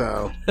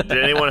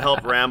anyone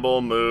help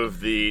Ramble move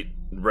the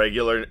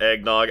regular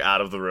eggnog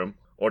out of the room?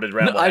 Or did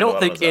Ramble I handle don't it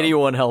think on his own?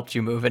 anyone helped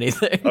you move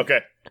anything. Okay.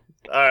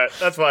 Alright,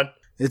 that's fine.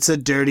 It's a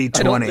dirty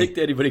 20. I don't think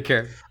anybody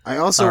cared. I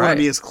also All want right.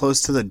 to be as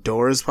close to the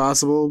door as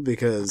possible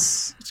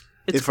because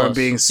It's if I'm close.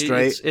 being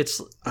straight,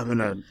 it's I'm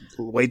gonna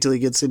wait till he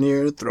gets in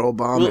here, throw a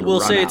bomb, and we'll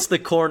run say out. it's the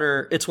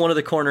corner. It's one of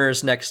the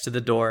corners next to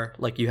the door.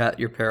 Like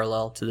you're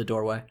parallel to the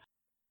doorway.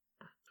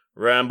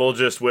 Ramble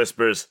just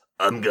whispers,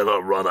 I'm gonna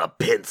run a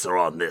pincer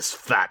on this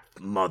fat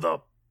father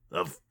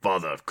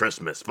of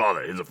Christmas.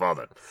 Father, he's a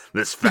father.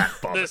 This fat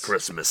father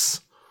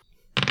Christmas.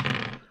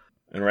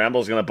 and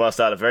Ramble's gonna bust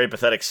out a very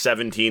pathetic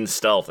 17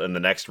 stealth in the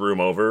next room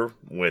over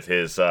with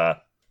his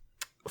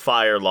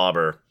fire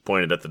lobber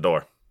pointed at the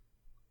door.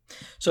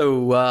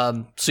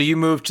 So you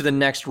move to the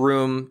next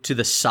room to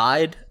the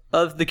side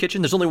of the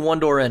kitchen. There's only one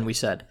door in, we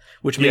said,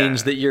 which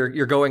means that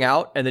you're going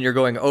out and then you're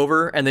going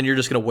over and then you're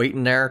just going to wait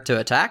in there to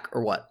attack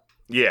or what?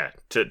 Yeah,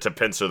 to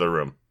pincer the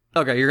room.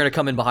 Okay, you're going to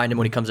come in behind him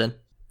when he comes in.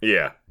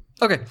 Yeah.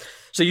 Okay,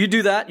 so you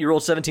do that. You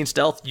roll 17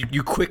 stealth.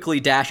 You quickly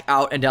dash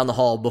out and down the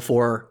hall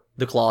before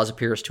the claws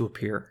appears to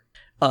appear.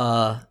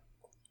 And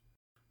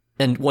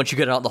once you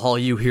get out the hall,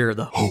 you hear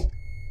the ho,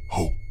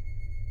 ho,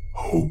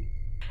 ho.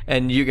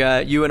 And you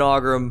and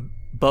Ogrim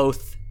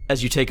both,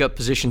 as you take up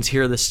positions,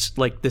 hear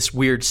this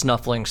weird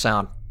snuffling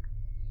sound.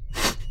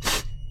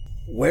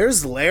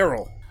 Where's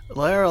Laryl?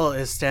 Laryl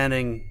is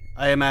standing,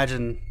 I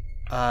imagine,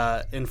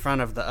 in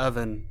front of the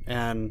oven,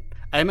 and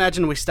I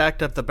imagine we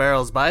stacked up the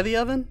barrels by the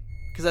oven,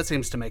 because that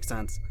seems to make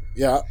sense.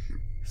 Yeah.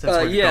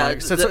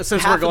 Since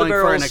we're going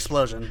for an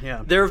explosion.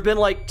 Yeah. There have been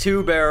like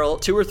 2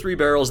 or 3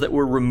 barrels that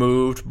were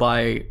removed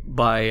by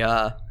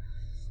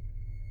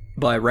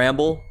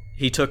Ramble.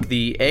 He took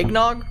the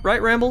eggnog,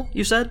 right, Ramble?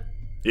 You said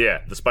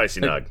Yeah, the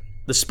spicy nog.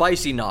 the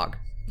spicy nog.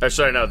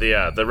 Sorry, no,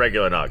 the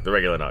regular nog. The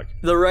regular nog.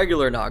 The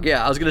regular nog.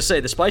 Yeah, I was gonna say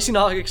the spicy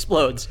nog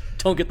explodes.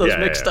 Don't get those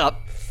mixed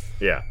up.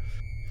 Yeah.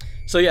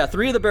 So yeah,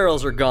 3 of the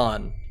barrels are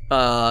gone.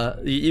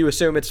 You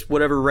assume it's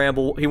whatever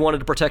Ramble. He wanted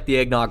to protect the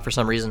eggnog for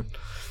some reason.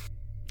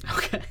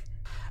 Okay.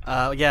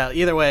 Yeah,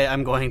 either way,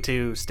 I'm going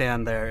to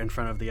stand there in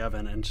front of the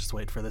oven and just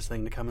wait for this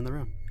thing to come in the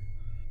room.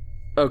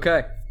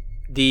 Okay.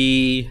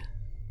 The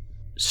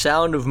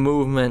sound of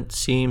movement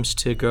seems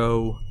to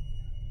go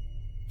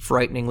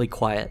frighteningly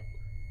quiet.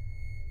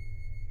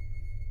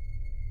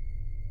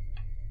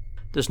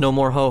 There's no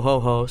more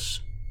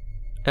ho-ho-hos.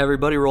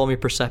 Everybody roll me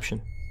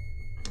perception.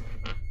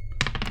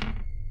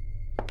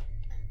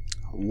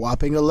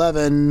 Whopping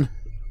 11.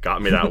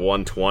 Got me that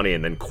 120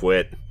 and then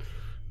quit.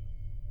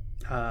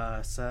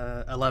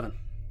 So 11.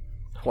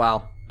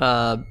 Wow.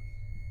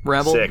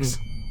 Ramble? 6.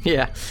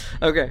 Yeah.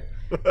 Okay.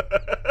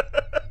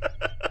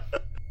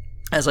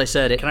 As I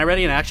said, Can I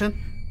ready an action?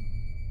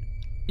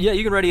 yeah,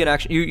 you can ready an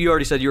action. You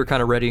already said you were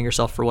kind of readying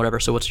yourself for whatever,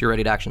 so what's your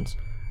readied actions?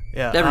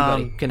 Yeah.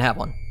 Everybody can have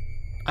one.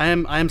 I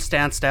am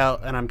stanced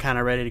out and I'm kind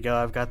of ready to go.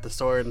 I've got the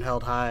sword and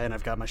held high and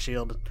I've got my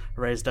shield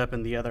raised up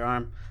in the other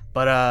arm.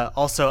 But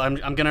also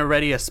I'm gonna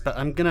ready a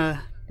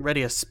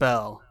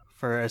spell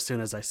for as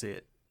soon as I see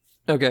it.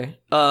 Okay.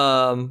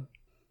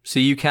 So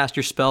you cast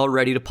your spell,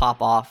 ready to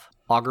pop off.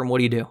 Ogrim, what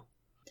do you do?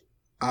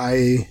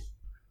 I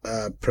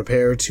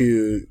prepare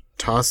to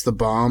toss the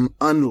bomb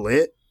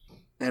unlit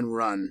and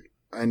run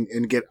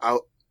and get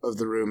out of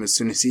the room as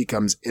soon as he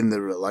comes in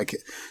the room. Like,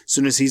 as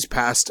soon as he's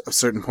past a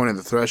certain point of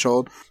the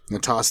threshold, I'm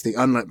going to toss the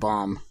unlit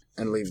bomb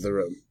and leave the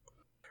room.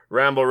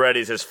 Ramble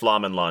readies his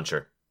Flamen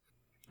launcher.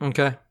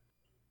 Okay.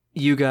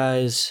 You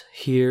guys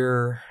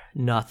hear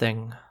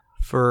nothing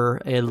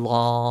for a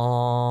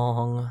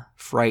long,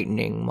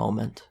 frightening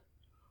moment.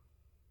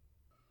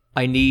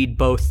 I need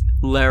both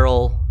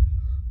Laryl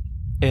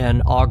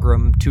and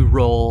Ogrim to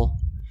roll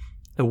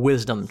a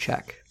wisdom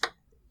check.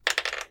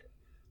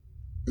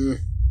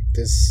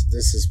 This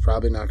is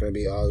probably not going to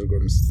be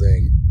Osgrim's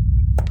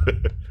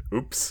thing.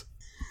 Oops.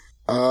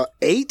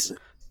 8?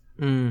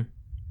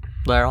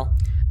 Laryl?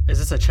 Is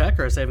this a check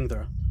or a saving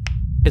throw?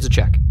 It's a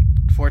check.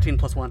 14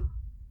 plus 1.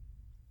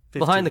 15.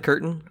 Behind the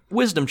curtain,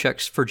 wisdom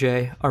checks for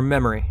Jay are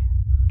memory.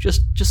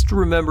 Just to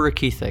remember a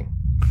key thing.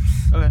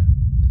 Okay.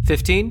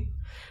 15?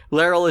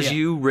 Laryl, as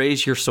you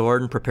raise your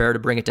sword and prepare to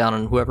bring it down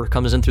on whoever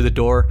comes in through the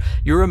door,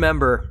 you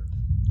remember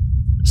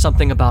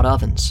something about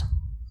ovens.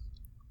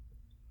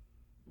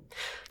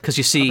 Because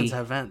you see, Ovens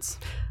have vents.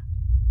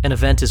 an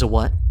event is a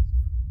what?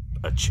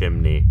 A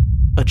chimney.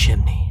 A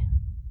chimney.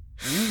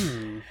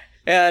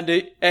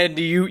 And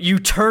you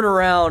turn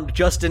around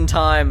just in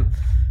time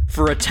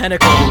for a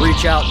tentacle to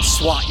reach out and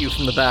swat you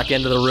from the back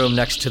end of the room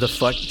next to the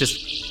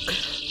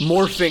just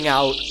morphing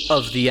out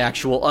of the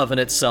actual oven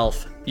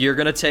itself. You're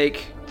gonna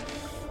take...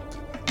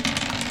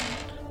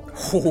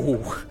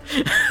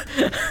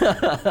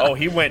 Oh,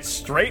 he went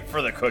straight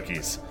for the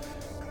cookies.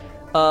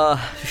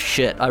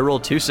 Shit, I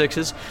rolled 2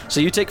 6s. So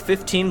you take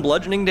 15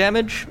 bludgeoning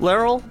damage,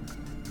 Laryl.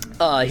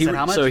 said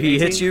how much? So he 18?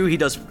 hits you, he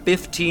does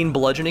 15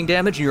 bludgeoning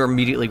damage, and you're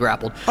immediately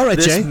grappled. All right,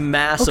 this Jay.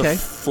 mass Okay. of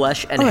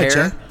flesh and All right,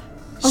 hair Jay.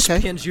 Okay.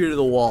 spins you to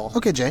the wall.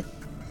 Okay, Jay.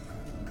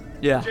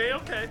 Yeah. Jay,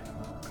 okay.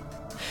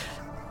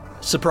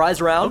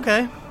 Surprise round.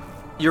 Okay.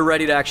 Your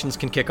readied actions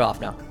can kick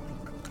off now.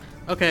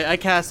 Okay, I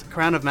cast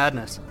Crown of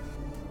Madness.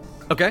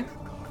 Okay.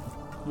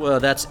 Well,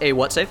 that's a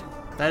what save?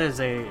 That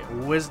is a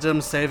wisdom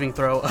saving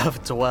throw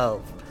of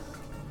 12.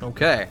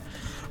 Okay.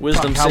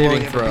 Wisdom Fuck, how will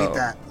saving you ever throw. beat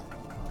that?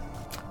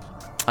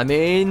 I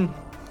mean,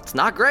 it's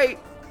not great.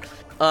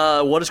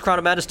 What does Crown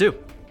of Madness do?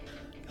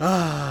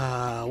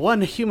 One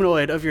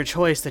humanoid of your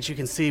choice that you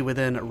can see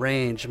within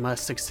range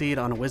must succeed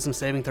on a wisdom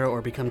saving throw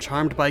or become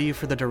charmed by you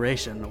for the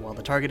duration. While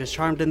the target is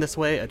charmed in this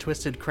way, a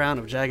twisted crown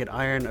of jagged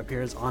iron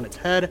appears on its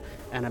head,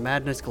 and a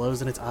madness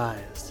glows in its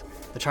eyes.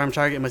 The charmed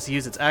target must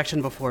use its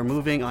action before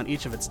moving on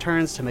each of its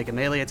turns to make a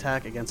melee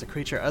attack against a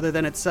creature other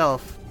than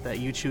itself that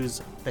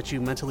you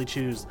mentally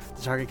choose.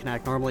 The target can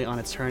act normally on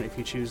its turn if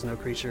you choose no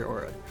creature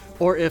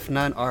or if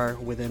none are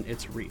within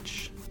its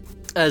reach.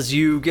 As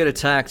you get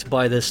attacked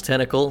by this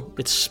tentacle,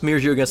 it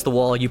smears you against the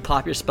wall, you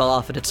pop your spell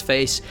off at its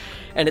face,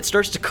 and it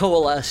starts to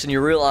coalesce, and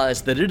you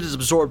realize that it has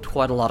absorbed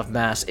quite a lot of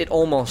mass. It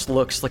almost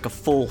looks like a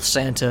full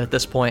Santa at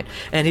this point,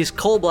 and his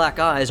coal-black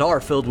eyes are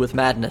filled with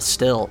madness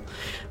still.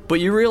 But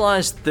you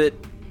realize that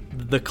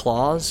the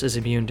claws is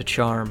immune to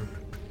charm,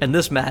 and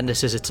this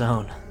madness is its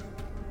own.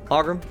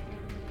 Ogrim?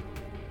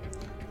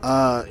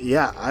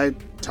 Yeah, I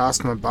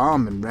tossed my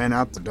bomb and ran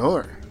out the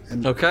door.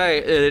 And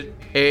Okay,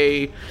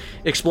 a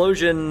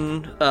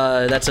explosion,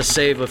 that's a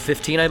save of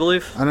 15, I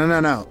believe. Oh,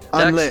 no.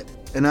 Unlit.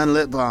 An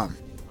unlit bomb.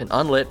 An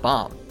unlit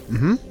bomb.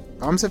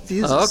 Bombs have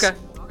fuses. Oh,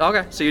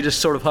 okay, so you just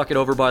sort of huck it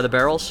over by the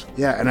barrels?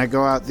 Yeah, and I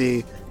go out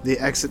the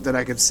exit that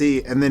I could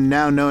see, and then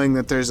now knowing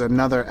that there's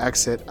another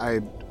exit, I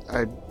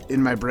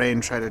in my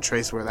brain try to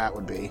trace where that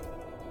would be.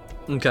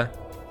 Okay.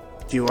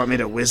 Do you want me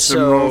to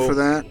wisdom roll for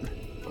that?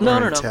 No.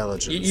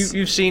 Intelligence.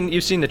 You've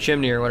seen the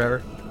chimney or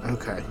whatever.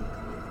 Okay.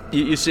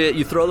 You see it,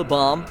 you throw the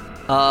bomb.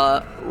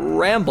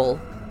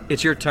 Ramble,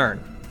 it's your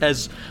turn.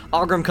 As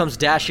Ogrim comes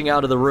dashing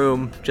out of the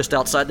room just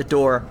outside the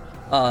door,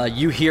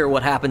 you hear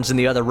what happens in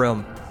the other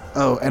room.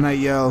 Oh, and I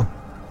yell,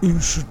 You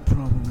should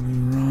probably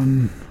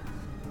run.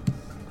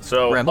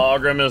 So Rambo?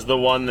 Ogrim is the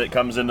one that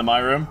comes into my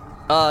room?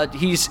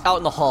 He's out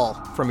in the hall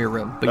from your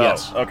room, but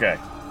yes. Okay.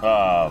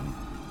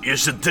 You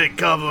should take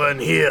cover in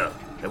here,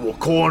 and we'll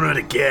corner it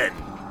again.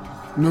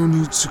 No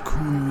need to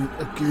corner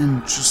it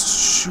again.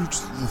 Just shoot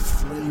the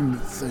flame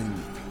thing.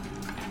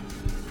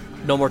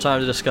 No more time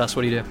to discuss.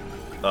 What do you do?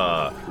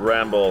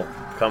 Ramble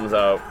comes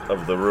out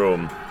of the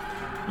room,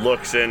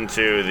 looks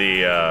into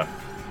the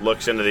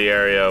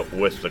area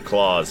with the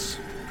claws,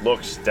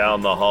 looks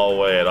down the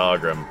hallway at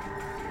Ogrim.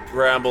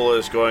 Ramble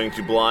is going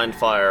to blind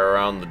fire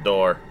around the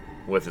door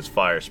with his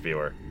fire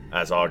spewer,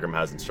 as Ogrim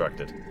has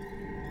instructed.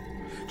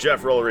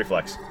 Jeff, roll a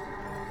reflex.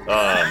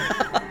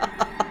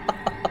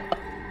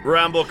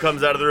 Ramble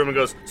comes out of the room and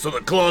goes, so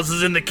the claws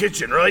is in the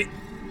kitchen, right?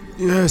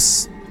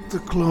 Yes, the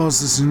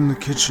claws is in the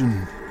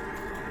kitchen.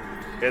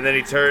 And then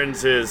he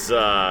turns his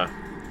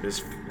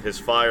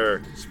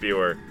fire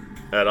spewer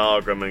at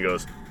Ogrim and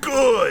goes,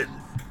 Good!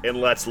 and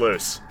lets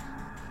loose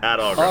at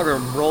Ogrim.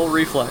 Ogrim, roll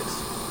reflex.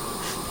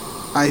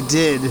 I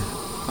did.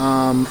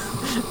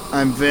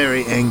 I'm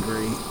very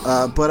angry.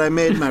 But I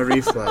made my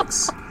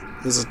reflex.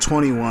 There's a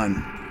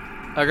 21.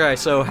 Okay,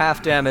 so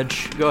half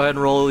damage. Go ahead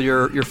and roll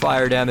your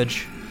fire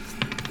damage.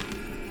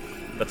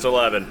 That's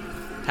 11.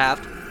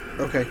 Halved.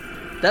 Okay.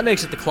 That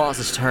makes it the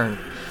Claws' turn.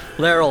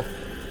 Laryl,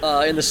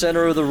 in the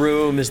center of the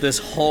room is this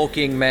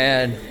hulking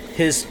man.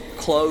 His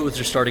clothes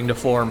are starting to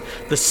form.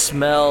 The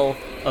smell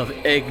of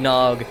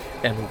eggnog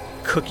and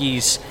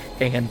cookies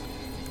and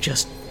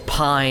just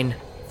pine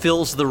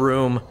fills the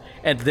room.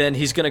 And then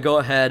he's going to go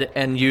ahead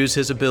and use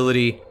his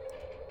ability.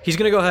 He's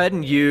going to go ahead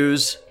and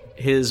use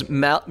his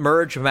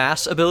merge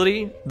mass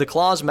ability. The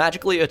claws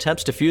magically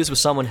attempts to fuse with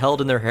someone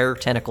held in their hair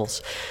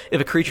tentacles.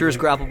 If a creature is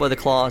grappled by the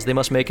claws, they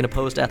must make an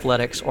opposed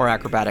athletics or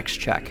acrobatics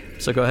check.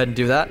 So go ahead and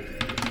do that.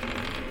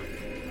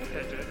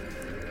 Okay, Jay.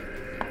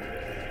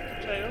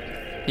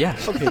 Okay. Yeah.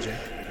 Okay, Jay.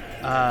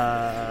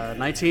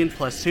 19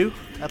 plus 2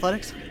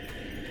 athletics.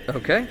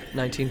 Okay.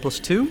 19 plus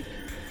 2.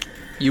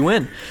 You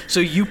win.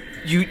 So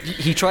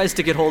he tries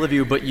to get hold of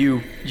you, but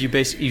you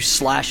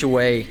slash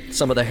away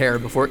some of the hair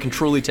before it can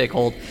truly take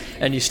hold,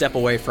 and you step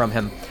away from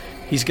him.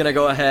 He's gonna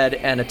go ahead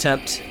and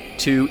attempt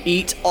to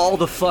eat all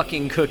the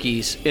fucking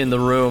cookies in the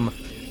room,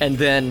 and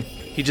then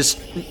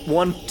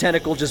one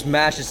tentacle just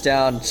mashes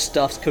down and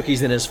stuffs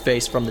cookies in his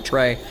face from the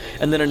tray,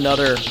 and then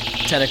another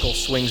tentacle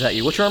swings at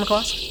you. What's your armor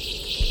class?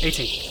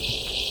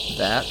 18.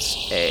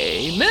 That's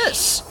a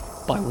miss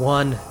by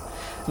 1.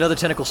 Another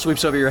tentacle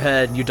sweeps over your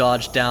head, and you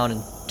dodge down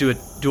and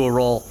do a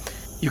roll.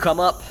 You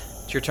come up.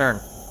 It's your turn.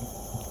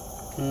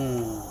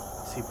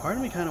 See, part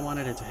of me kind of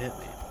wanted it to hit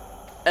me.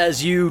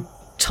 As you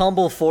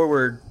tumble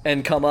forward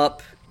and come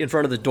up in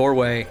front of the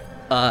doorway,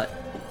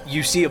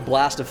 you see a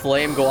blast of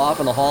flame go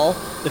off in the hall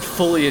that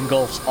fully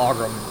engulfs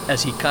Ogrim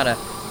as he kind of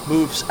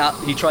moves out.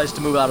 He tries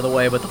to move out of the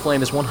way, but the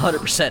flame is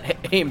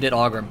 100% aimed at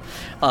Ogrim.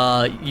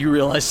 You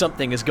realize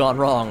something has gone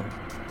wrong.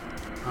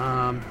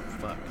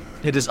 Fuck.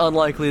 It is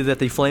unlikely that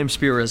the flame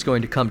spear is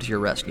going to come to your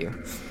rescue.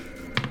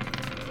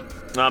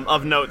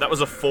 Of note, that was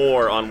a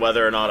 4 on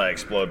whether or not I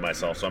explode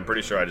myself, so I'm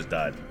pretty sure I just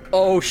died.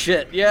 Oh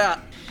shit, yeah.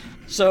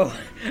 So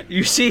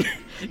you see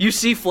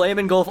flame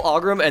engulf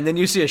Ogrim, and then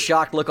you see a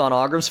shocked look on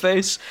Ogrim's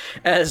face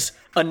as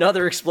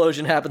Another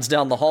explosion happens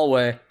down the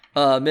hallway.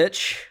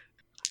 Mitch,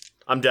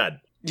 I'm dead.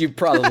 you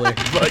probably.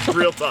 Like,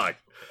 real talk.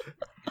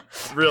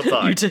 Real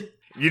talk.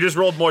 You just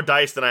rolled more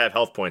dice than I have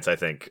health points, I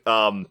think.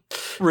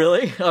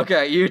 Really?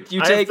 Okay, you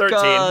I take have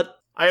 13.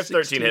 I have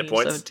 16, 13 hit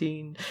points.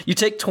 17. You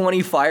take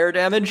 20 fire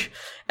damage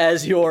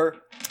as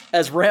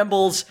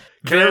Ramble's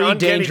Can I very uncanny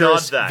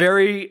dangerous, dodge that?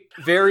 very,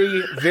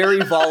 very, very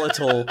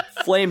volatile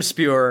flame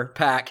spewer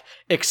pack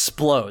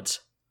explodes.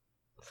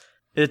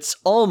 It's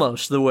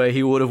almost the way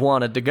he would have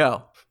wanted to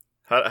go.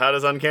 How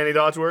does uncanny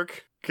dodge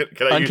work? Can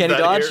I use Uncanny that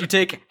dodge, here? you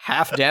take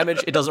half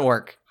damage. It doesn't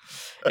work.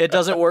 It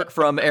doesn't work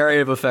from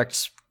area of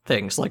effects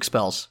things like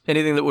spells.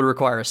 Anything that would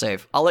require a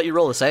save. I'll let you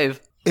roll a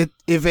save.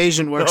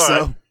 Evasion works, All right.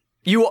 though.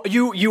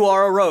 You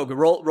are a rogue.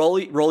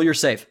 Roll your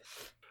save.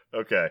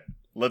 Okay.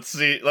 Let's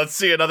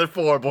see another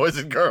 4, boys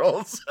and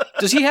girls.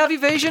 Does he have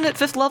evasion at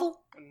 5th level?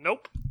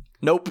 Nope.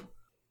 Nope.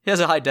 He has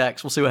a high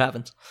dex. We'll see what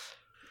happens.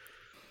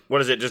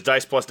 What is it? Just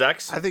dice plus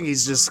dex? I think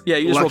he's just Yeah,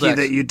 you just roll lucky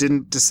dex. that you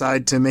didn't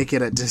decide to make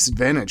it at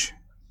disadvantage.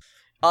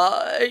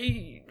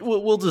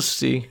 We'll just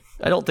see.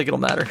 I don't think it'll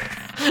matter.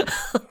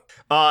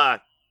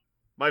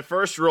 My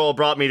first roll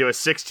brought me to a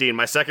 16.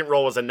 My second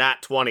roll was a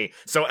nat 20.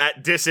 So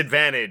at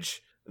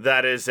disadvantage,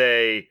 that is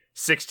a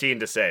 16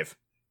 to save.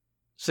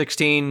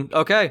 16.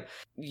 Okay.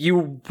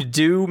 You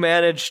do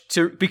manage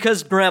to,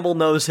 because Bramble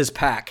knows his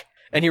pack,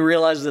 and he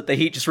realizes that the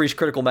heat just reached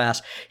critical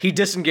mass, he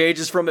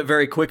disengages from it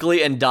very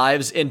quickly and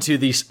dives into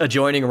the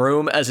adjoining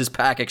room as his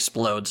pack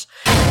explodes.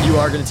 You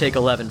are going to take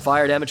 11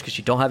 fire damage because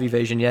you don't have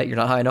evasion yet. You're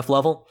not high enough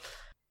level.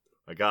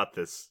 I got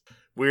this.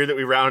 Weird that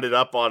we rounded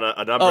up on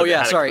a number. Oh, that yeah,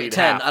 had a sorry. clean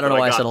 10. half, I don't but know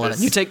why I got said 11.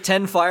 this. You take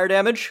 10 fire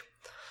damage.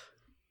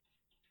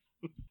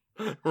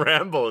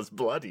 Rambo is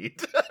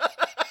bloodied.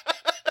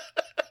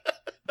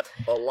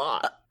 A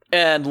lot.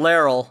 And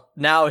Laryl,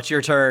 now it's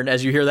your turn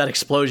as you hear that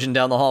explosion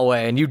down the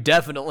hallway, and you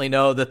definitely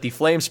know that the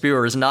flame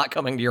spewer is not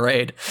coming to your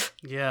aid.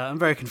 Yeah, I'm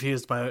very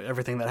confused by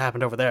everything that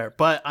happened over there.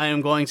 But I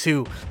am going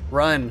to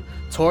run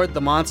toward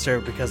the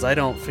monster because I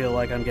don't feel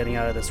like I'm getting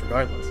out of this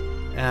regardless.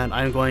 And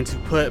I'm going to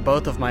put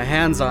both of my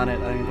hands on it.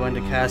 I'm going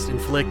to cast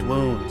Inflict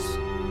Wounds.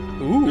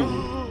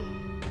 Ooh.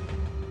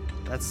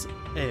 That's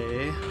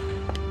a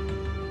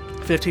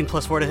 15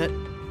 plus 4 to hit.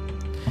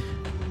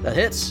 That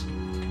hits.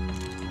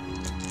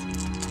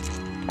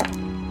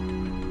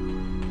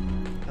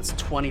 That's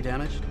 20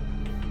 damage.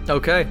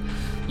 Okay.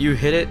 You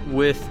hit it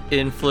with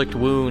inflict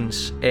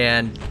wounds,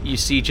 and you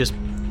see just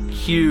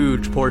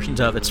huge portions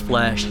of its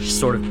flesh just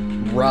sort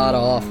of rot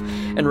off.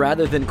 And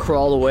rather than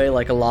crawl away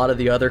like a lot of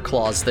the other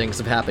claws things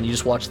have happened, you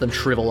just watch them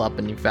shrivel up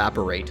and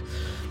evaporate.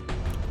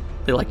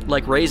 They're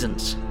like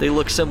raisins. They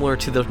look similar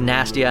to the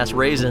nasty ass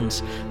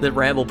raisins that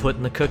Ramble put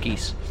in the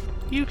cookies.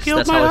 You killed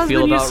That's my how I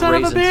feel husband, you about son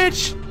of a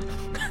raisins.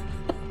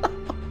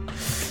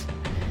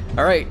 bitch!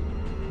 All right.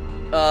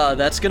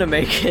 That's gonna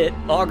make it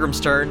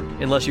Ogrim's turn,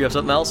 unless you have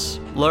something else,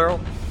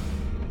 Laurel.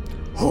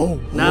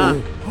 Nah,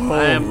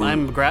 I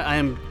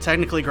am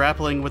technically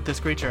grappling with this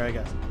creature, I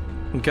guess.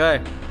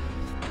 Okay.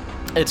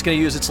 It's gonna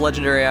use its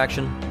legendary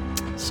action.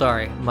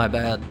 Sorry, my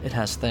bad. It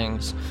has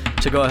things.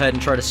 To go ahead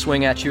and try to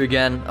swing at you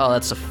again. Oh,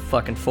 that's a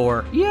fucking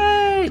 4.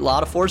 Yay! A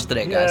lot of 4s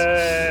today, guys.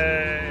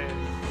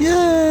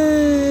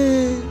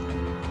 Yay!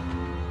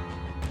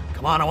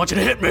 Come on, I want you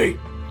to hit me!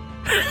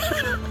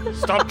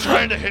 Stop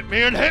trying to hit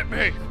me and hit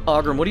me!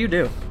 Ogrim, what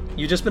do?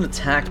 You've just been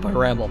attacked by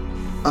Ramble.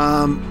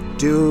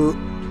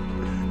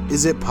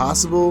 Is it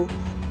possible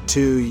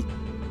to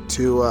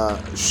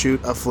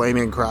shoot a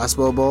flaming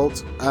crossbow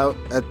bolt out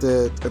at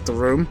the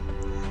room?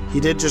 He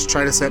did just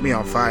try to set me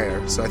on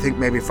fire, so I think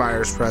maybe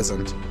fire is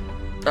present.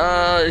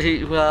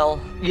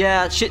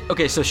 Yeah, shit.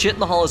 Okay, so shit in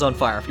the hall is on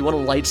fire. If you want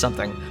to light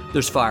something,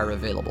 there's fire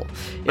available.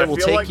 It will I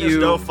feel take like you.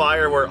 there's no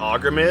fire where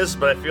Ogrim is,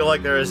 but I feel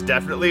like there is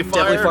definitely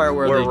fire,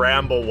 where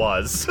Ramble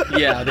was.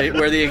 Yeah,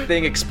 where the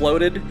thing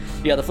exploded.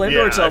 Yeah, the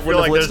flamethrower itself I feel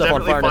wouldn't have lit like there's stuff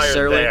on definitely fire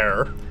necessarily.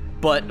 there.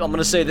 But I'm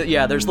gonna say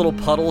that there's little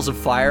puddles of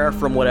fire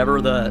from whatever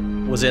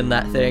was in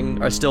that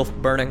thing are still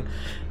burning.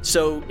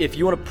 So if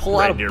you want to pull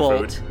out a Reindeer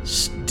bolt,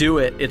 do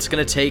it. It's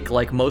gonna take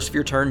like most of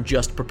your turn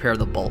just to prepare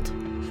the bolt.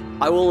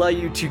 I will allow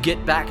you to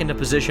get back into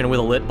position with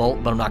a lit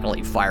bolt, but I'm not gonna let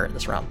you fire it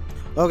this round.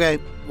 Okay,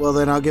 well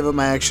then I'll give up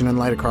my action and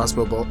light a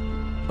crossbow bolt.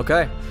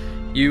 Okay.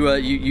 You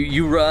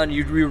run,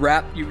 you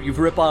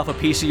rip off a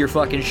piece of your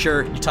fucking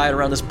shirt, you tie it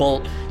around this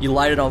bolt, you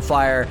light it on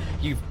fire,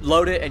 you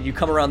load it, and you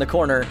come around the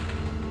corner.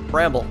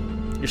 Ramble,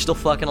 you're still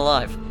fucking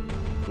alive.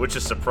 Which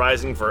is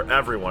surprising for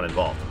everyone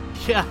involved.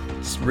 Yeah.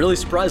 It's really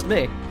surprised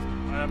me.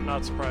 I am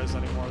not surprised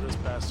anymore. This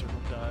bastard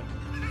will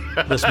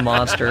die. This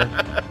monster.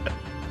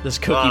 This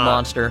cookie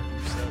monster.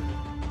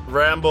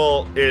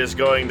 Ramble is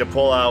going to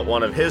pull out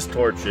one of his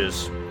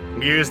torches,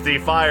 use the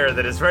fire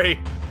that is very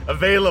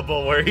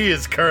available where he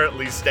is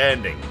currently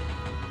standing,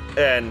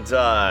 and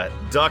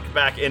duck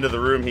back into the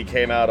room he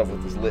came out of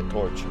with his lit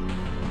torch.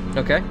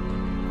 Okay.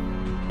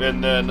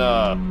 And then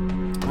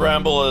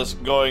Ramble is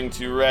going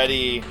to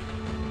ready.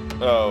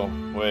 Oh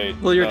wait.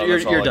 Well, you're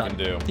that's all I done. can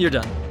do. You're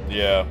done.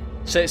 Yeah.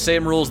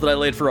 Same rules that I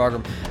laid for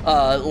Ogrim.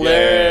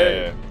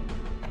 Yeah.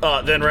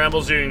 Then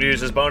Ramble's going to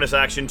use his bonus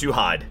action to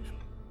hide.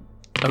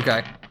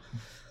 Okay.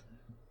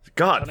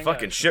 God, Cunning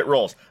fucking action. shit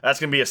rolls. That's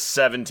gonna be a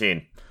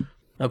 17.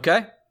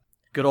 Okay.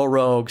 Good old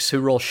rogues who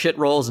roll shit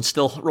rolls and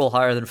still roll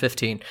higher than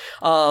 15.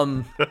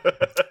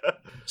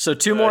 So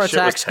 2 more shit was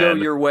attacks go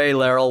 10. your way,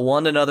 Laryl.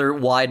 One another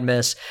wide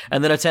miss,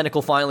 and then a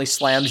tentacle finally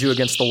slams you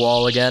against the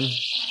wall again.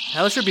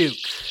 Hellish Rebuke.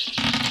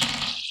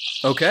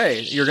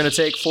 Okay, you're gonna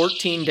take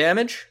 14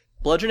 damage,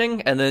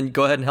 bludgeoning, and then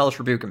go ahead and Hellish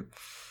Rebuke him.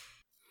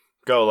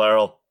 Go,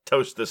 Laryl.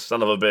 Toast this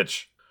son of a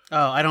bitch.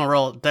 Oh, I don't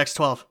roll. Dex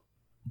 12.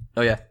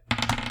 Oh yeah.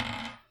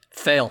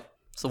 Fail.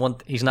 It's the one.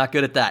 He's not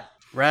good at that.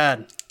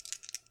 Rad.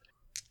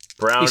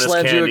 Brown He as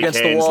slams you candy against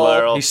the canes, wall.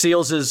 Laryl. He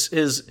seals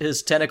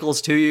his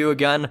tentacles to you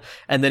again,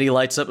 and then he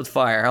lights up with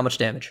fire. How much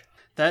damage?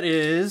 That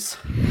is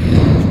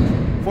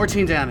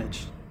 14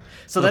 damage.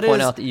 So I'm that gonna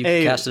point is out that you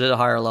a... cast it at a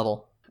higher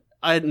level.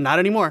 Not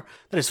anymore.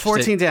 That is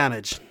 14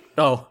 damage.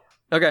 Oh,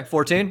 okay,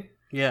 14.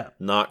 Yeah.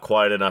 Not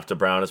quite enough to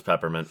brown as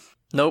peppermint.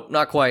 Nope,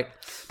 not quite.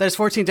 That is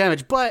 14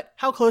 damage. But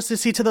how close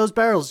is he to those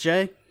barrels,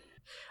 Jay?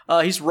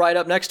 He's right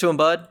up next to him,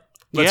 bud.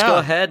 Let's Yeah. go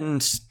ahead and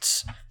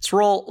let's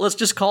roll. Let's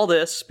just call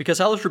this, because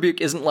Hellish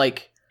Rebuke isn't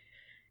like,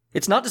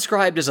 it's not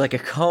described as like a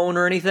cone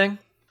or anything.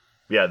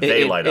 Yeah,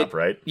 they It- light it- up,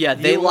 right? Yeah,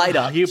 they light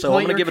up. you So I'm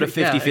point going to your give it a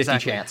yeah, 50-50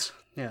 exactly. chance.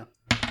 Yeah.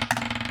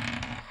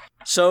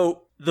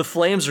 So the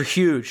flames are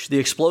huge. The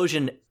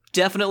explosion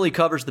definitely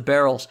covers the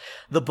barrels.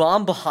 The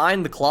bomb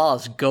behind the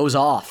claws goes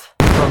off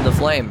from the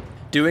flame,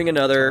 doing I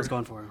another. was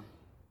going for him.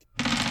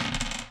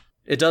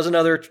 It does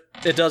another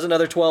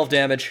 12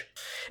 damage.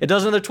 It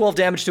does another 12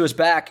 damage to his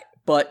back,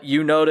 but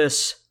you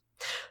notice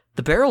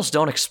the barrels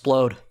don't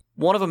explode.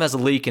 One of them has a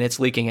leak, and it's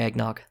leaking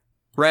eggnog.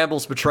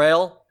 Ramble's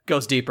betrayal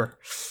goes deeper.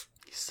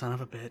 You son of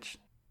a bitch.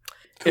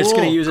 It's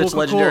going to Cool, use its cool,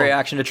 legendary cool.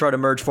 action to try to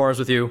merge forms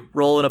with you.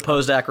 Roll an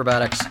opposed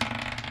acrobatics.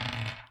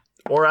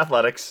 Or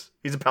athletics.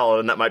 He's a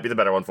paladin. That might be the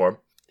better one for him.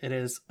 It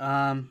is.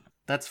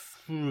 That's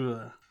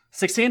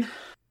 16.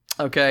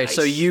 Okay,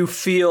 so you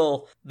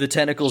feel the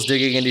tentacles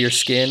digging into your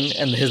skin,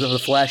 and the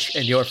flesh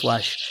and your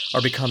flesh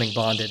are becoming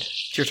bonded.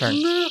 It's your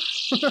turn.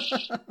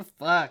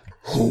 Fuck.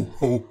 Ho,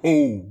 ho,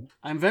 ho.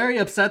 I'm very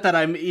upset that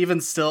I'm even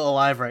still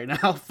alive right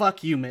now.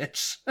 Fuck you,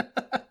 Mitch.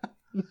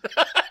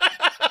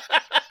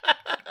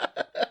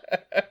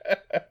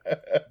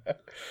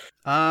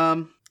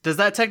 Does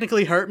that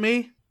technically hurt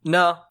me?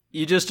 No,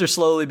 you just are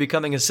slowly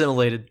becoming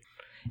assimilated.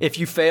 If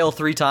you fail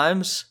 3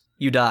 times,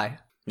 you die.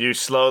 You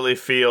slowly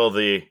feel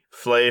the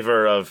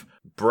flavor of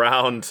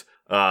browned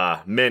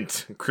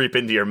mint creep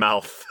into your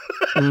mouth.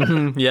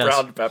 Yes.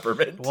 Browned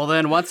peppermint. Well,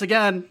 then, once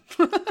again,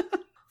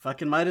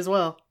 fucking might as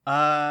well.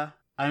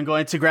 I'm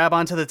going to grab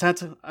onto the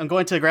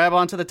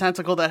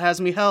tentacle that has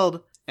me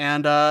held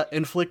and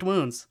inflict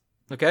wounds.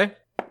 Okay.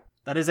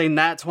 That is a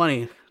nat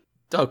 20.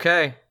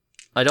 Okay.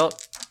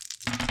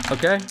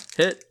 Okay.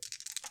 Hit.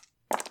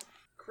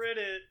 Crit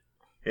it.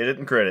 Hit it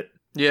and crit it.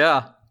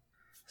 Yeah.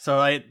 So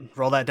I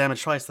roll that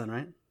damage twice, then,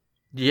 right?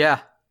 Yeah.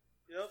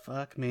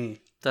 Fuck me.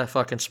 That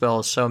fucking spell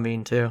is so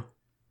mean, too.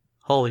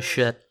 Holy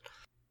shit.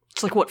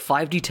 It's like, what,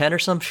 5d10 or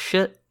some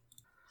shit?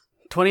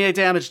 28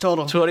 damage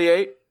total.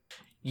 28?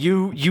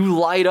 You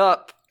light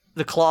up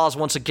the claws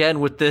once again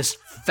with this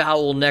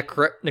foul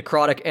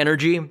necrotic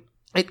energy.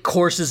 It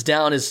courses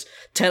down his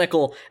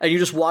tentacle, and you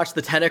just watch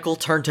the tentacle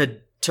turn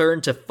to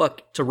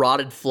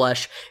rotted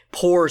flesh.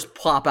 Pores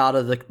pop out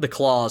of the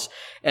claws,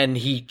 and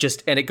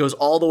it goes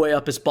all the way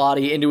up his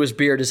body into his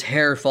beard. His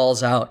hair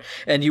falls out,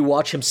 and you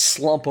watch him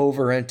slump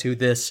over into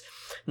this,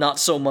 not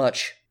so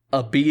much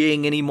a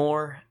being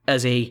anymore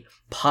as a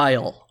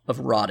pile of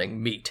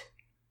rotting meat.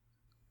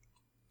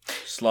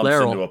 Slumps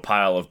Laryl. into a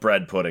pile of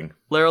bread pudding.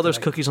 Laryl, there's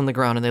cookies on the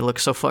ground, and they look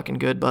so fucking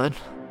good, bud.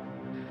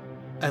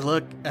 I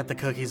look at the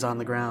cookies on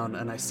the ground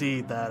and I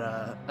see that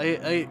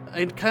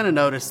I kind of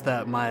noticed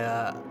that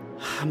my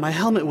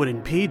helmet would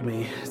impede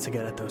me to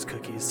get at those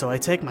cookies. So I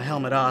take my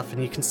helmet off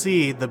and you can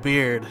see the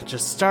beard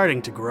just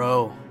starting to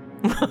grow.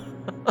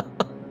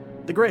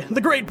 the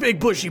great big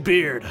bushy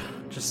beard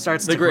just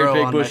starts The to great grow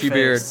big on bushy my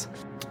beard. face.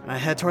 And I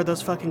head toward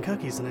those fucking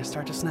cookies and I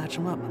start to snatch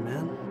them up, my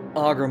man.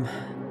 Ogrim,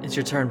 it's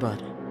your turn,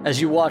 bud. As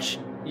you watch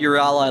your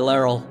ally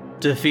Laryl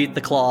defeat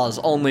the claws,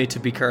 only to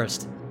be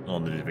cursed.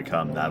 Only to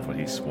become that what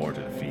he swore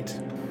to defeat.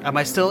 Am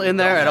I still in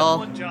there at all?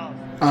 One job.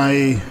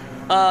 I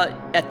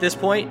At this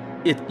point,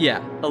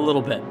 a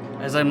little bit.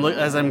 As I'm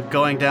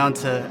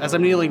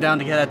kneeling down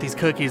to get at these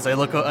cookies, I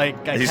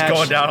He's catch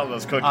going down on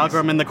those cookies.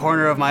 Ogrim in the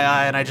corner of my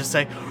eye, and I just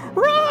say,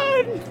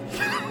 "Run!"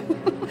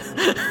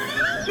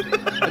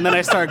 And then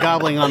I start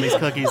gobbling on these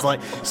cookies,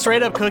 like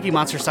straight up Cookie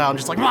Monster style. I'm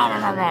just like,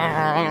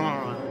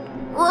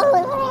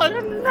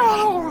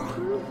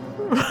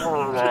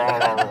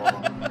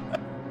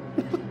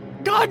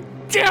 God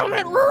damn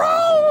it,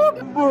 run!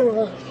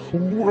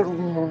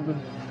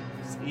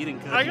 Just eating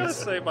cookies. I gotta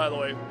say, by the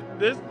way,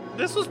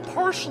 this was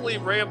partially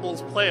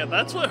Ramble's plan.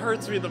 That's what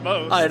hurts me the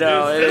most. I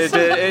know, is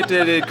it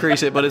did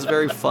increase it, but it's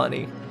very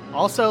funny.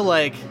 Also,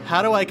 like,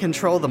 how do I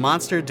control the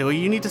monster? Do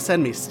you need to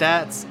send me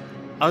stats?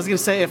 I was gonna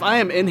say, if I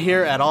am in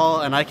here at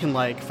all and I can,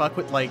 like, fuck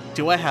with, like,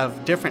 do I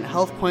have different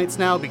health points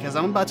now? Because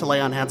I'm about to lay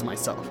on hands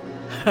myself.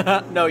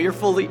 No, you're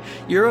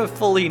a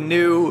fully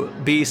new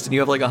beast, and you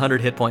have like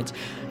 100 hit points.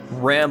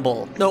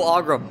 Ramble. No,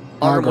 Ogrim.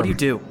 Ogrim, what do you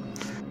do?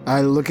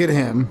 I look at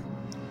him,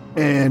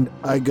 and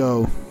I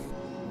go,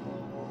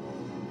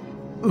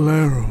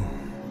 Laro,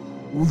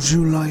 would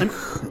you like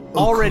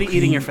Already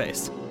eating your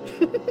face.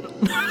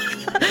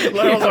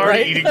 Laro's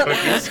already eating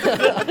cookies.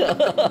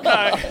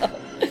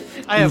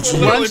 I have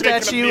Literally lunged making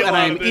at a you, meal and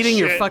out I am of this eating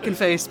your shit. fucking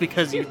face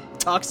because you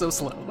talk so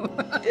slow.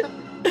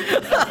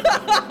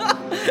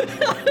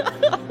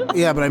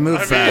 yeah, but I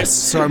move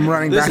fast, so I'm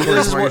running This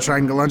backwards is while you're what-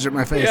 trying to lunge at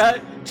my face. Yeah,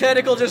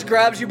 Tentacle just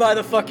grabs you by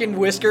the fucking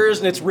whiskers,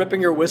 and it's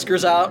ripping your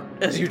whiskers out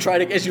as you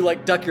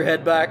like duck your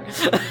head back.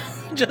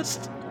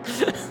 Just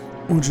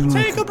Would you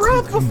like Take a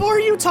breath before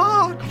you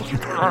talk.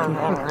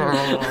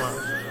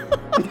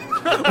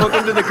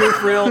 welcome to the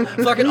goof reel.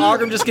 Fucking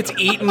Ogrim just gets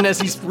eaten as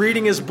he's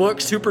reading his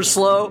book super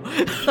slow.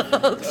 For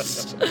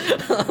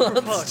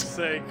fuck's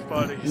sake,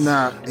 buddy.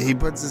 Nah, he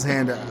puts his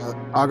hand out.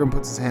 Ogrim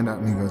puts his hand out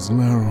and he goes,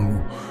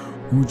 Laro,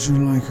 would you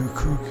like a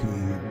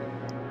cookie?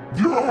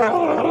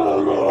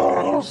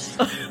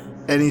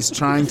 and he's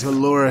trying to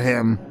lure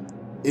him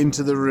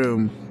into the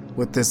room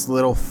with this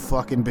little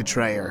fucking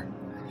betrayer.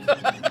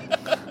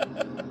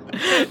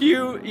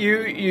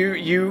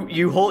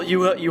 You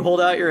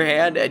hold out your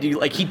hand, and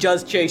he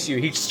does chase you.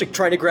 He's just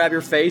trying to grab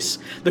your face.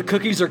 The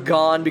cookies are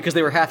gone because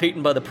they were half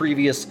eaten by the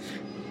previous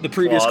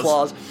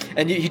claws.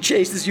 And he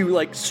chases you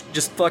like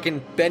just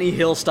fucking Benny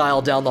Hill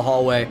style down the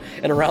hallway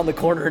and around the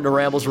corner into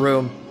Ramble's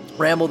room.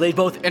 Ramble, they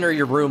both enter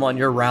your room on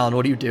your round.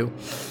 What do you do?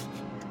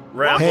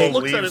 Ramble Hey.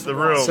 Looks at leaves his the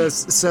watch. room.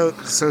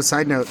 So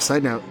side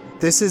note,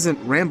 this isn't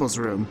Ramble's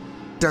room.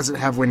 Does it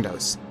have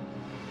windows?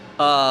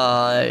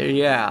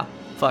 Yeah.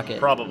 Fuck it.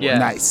 Probably. Yeah.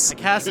 Nice.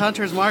 Cast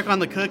Hunter's Mark on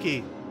the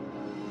cookie.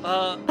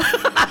 By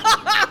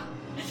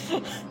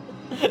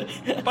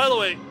the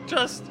way,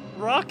 just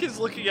Rock is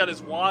looking at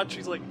his watch.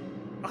 He's like,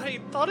 I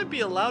thought it'd be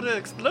a loud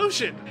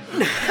explosion.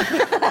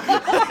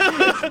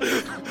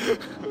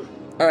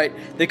 All right,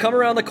 they come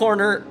around the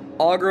corner.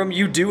 Ogrim,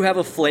 you do have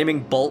a flaming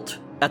bolt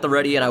at the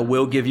ready, and I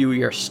will give you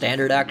your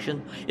standard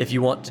action if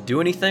you want to do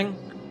anything.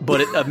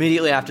 But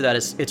immediately after that,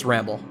 it's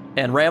Ramble,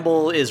 and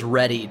Ramble is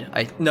readied.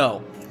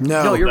 No,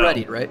 you're No.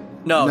 readied, right?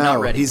 No, No, not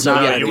ready. he's so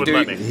not yeah, ready. You wouldn't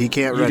let me. He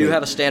can't You ready. do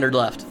have a standard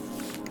left.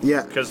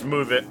 Yeah. Because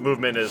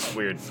movement is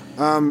weird.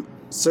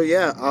 So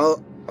yeah,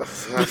 I'll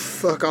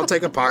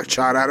take a pot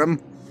shot at him.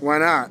 Why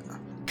not?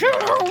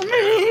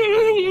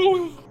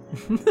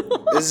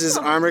 Is his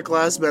armor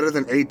class better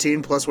than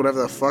 18 plus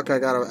whatever the fuck I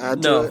gotta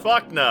add No. to it?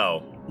 Fuck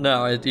no.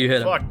 No, you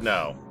hit him. Fuck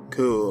no.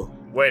 Cool.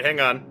 Wait, hang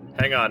on.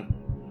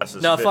 This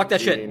is No, fuck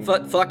that 15.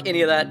 shit. Fuck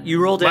any of that.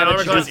 You roll My damage. armor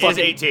you do class is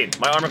fucking- 18.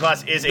 My armor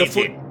class is The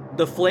 18.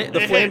 flame.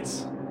 It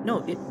hits.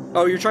 No.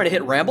 Oh, you're trying to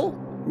hit Ramble?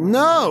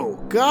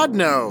 No, God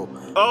no.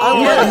 Oh, I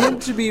want yeah. him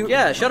to be.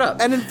 Yeah, shut up.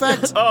 And in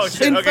fact, Oh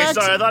shit. in Okay, fact,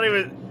 sorry. I thought he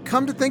was.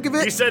 come to think of He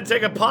it, said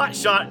take a pot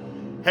shot.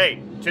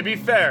 Hey, to be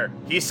fair,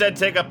 he said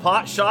take a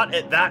pot shot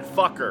at that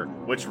fucker,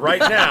 which right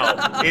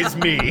now is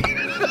me.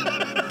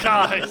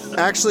 Guys.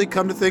 actually,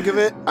 come to think of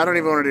it, I don't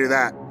even want to do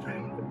that.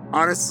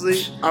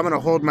 Honestly, I'm gonna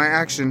hold my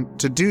action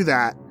to do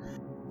that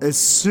as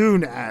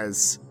soon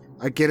as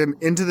I get him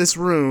into this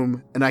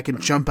room and I can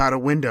jump out a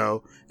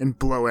window and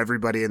blow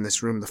everybody in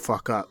this room the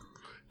fuck up.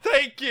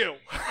 Thank you.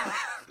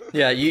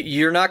 Yeah,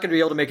 you're not going to be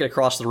able to make it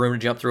across the room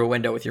and jump through a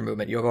window with your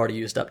movement. You've already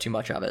used up too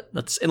much of it.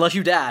 That's unless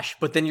you dash,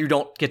 but then you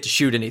don't get to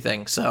shoot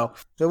anything. So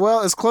Well,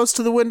 as close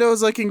to the window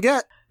as I can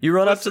get. you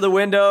run up to the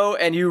window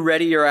and you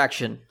ready your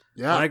action.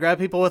 When Yeah. I grab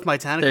people with my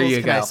tentacles, you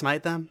can I go.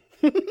 smite them?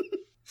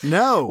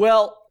 No.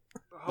 Well,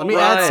 Let me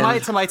add Ryan.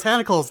 smite to my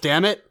tentacles,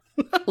 damn it.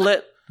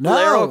 No.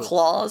 Laurel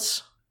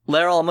Claws.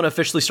 Laurel, I'm going to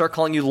officially start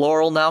calling you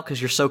Laurel now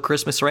because you're so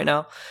Christmas right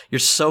now. You're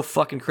so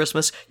fucking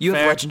Christmas. You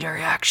have Fair.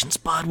 legendary actions,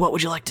 bud. What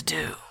would you like to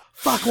do?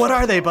 Fuck, what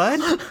are they,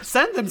 bud?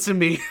 Send them to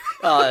me.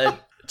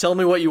 Tell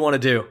me what you want to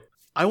do.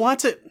 I want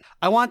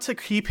to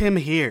keep him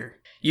here.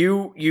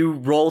 You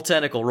roll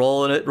tentacle.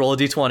 Roll a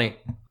d20.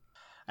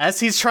 As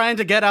he's trying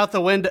to get out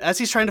the window,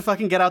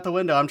 fucking get out the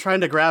window, I'm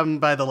trying to grab him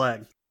by the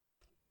leg.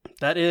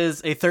 That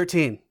is a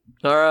 13.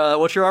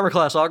 What's your armor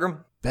class,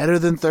 Ogrim? Better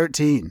than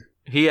 13.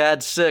 He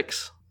adds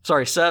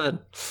 7.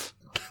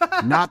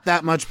 Not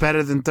that much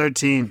better than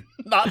 13.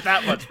 Not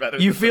that much better.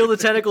 You feel the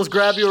tentacles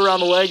grab you around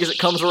the leg as it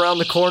comes around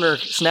the corner,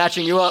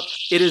 snatching you up.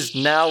 It is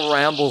now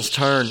Ramble's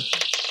turn.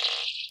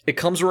 It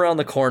comes around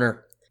the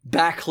corner,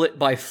 backlit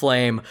by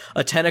flame.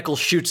 A tentacle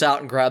shoots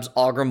out and grabs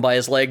Ogrim by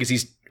his leg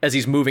as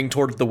he's moving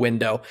toward the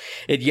window.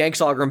 It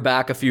yanks Ogrim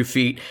back a few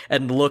feet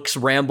and looks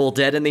Ramble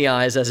dead in the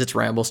eyes as it's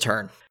Ramble's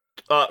turn.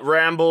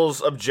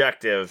 Ramble's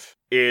objective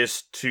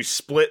is to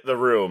split the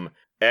room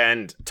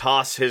and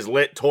toss his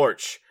lit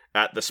torch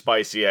at the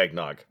spicy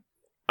eggnog.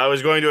 I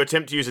was going to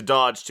attempt to use a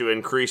dodge to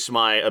increase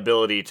my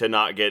ability to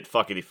not get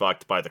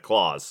fuckity-fucked by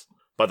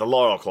the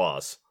laurel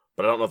claws,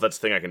 but I don't know if that's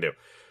the thing I can do.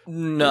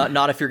 No,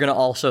 not if you're going to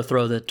also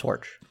throw the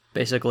torch,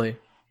 basically.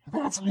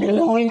 That's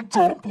Laurel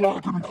Dot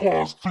Black and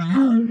Claws to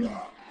you.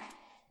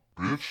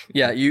 Bitch.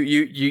 Yeah,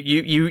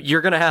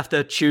 you're going to have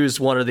to choose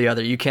one or the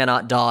other. You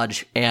cannot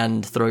dodge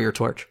and throw your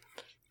torch.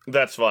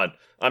 That's fun.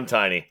 I'm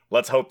tiny.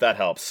 Let's hope that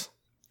helps.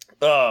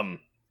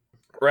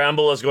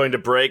 Ramble is going to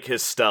break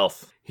his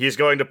stealth. He's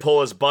going to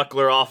pull his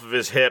buckler off of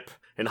his hip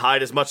and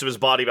hide as much of his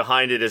body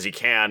behind it as he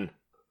can.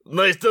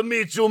 Nice to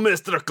meet you,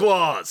 Mr.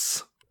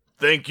 Claus.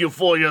 Thank you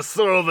for your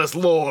service,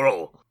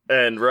 Laurel.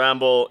 And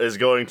Ramble is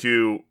going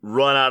to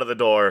run out of the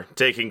door,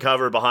 taking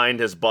cover behind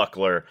his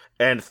buckler,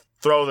 and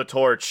throw the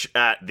torch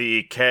at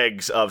the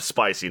kegs of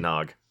Spicy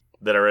Nog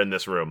that are in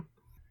this room.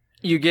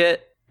 You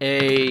get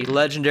a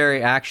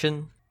legendary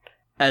action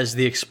as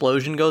the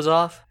explosion goes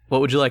off.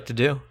 What would you like to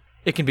do?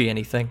 It can be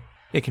anything.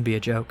 It can be a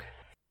joke.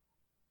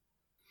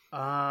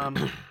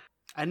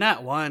 I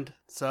nat one,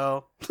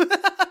 so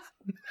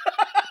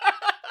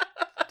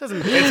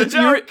doesn't. It's a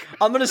joke.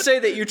 I'm gonna say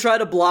that you try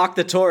to block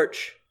the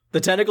torch. The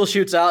tentacle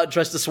shoots out and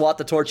tries to swat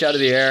the torch out of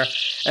the air,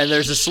 and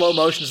there's a slow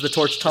motion as the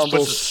torch Puts a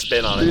tumbles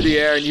spin on through it. the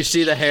air, and you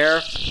see the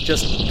hair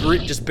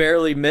just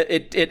barely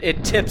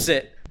it tips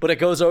it, but it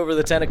goes over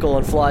the tentacle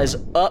and flies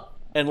up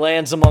and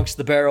lands amongst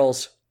the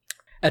barrels.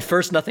 At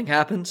first, nothing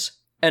happens,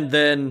 and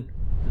then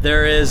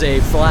there is a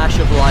flash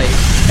of light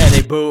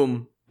and a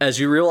boom as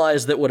you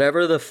realize that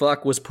whatever the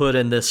fuck was put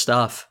in this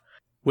stuff,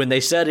 when they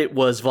said it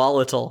was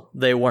volatile,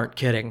 they weren't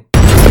kidding.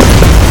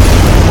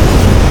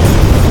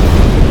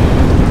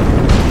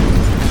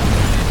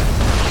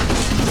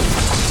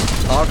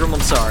 Ogrim,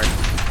 I'm sorry.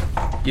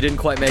 You didn't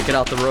quite make it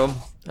out the room,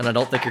 and I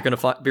don't think you're going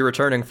to be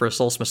returning for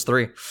Soulsmith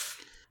 3.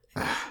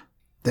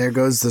 There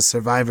goes the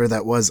survivor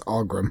that was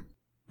Ogrim.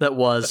 That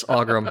was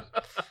Ogrim.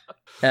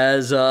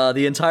 As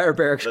the entire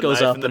barracks The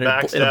goes knife up in the in a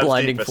backstab's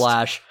blinding deepest.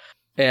 flash.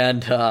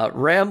 And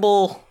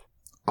Ramble,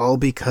 All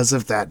because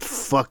of that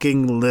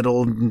fucking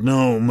little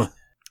gnome.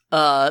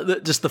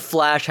 just the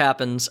flash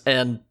happens,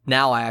 and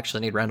now I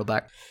actually need Randall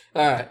back.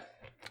 All right.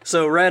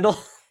 So, Randall,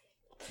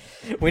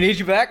 we need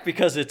you back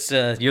because it's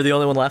you're the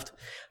only one left.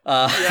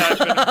 Yeah, I've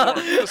been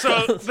informed.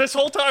 So this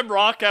whole time,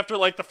 Rock, after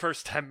like the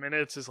first 10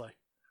 minutes, is like,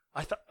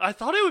 I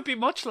thought it would be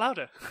much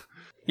louder.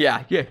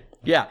 Yeah.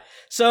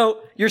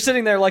 So you're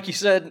sitting there, like you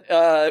said,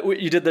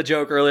 you did the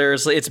joke earlier.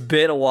 It's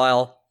been a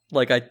while.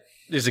 Like I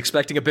was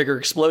expecting a bigger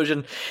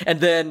explosion,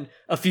 and then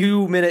a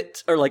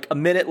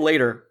minute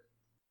later,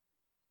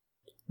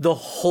 the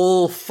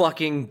whole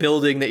fucking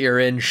building that you're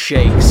in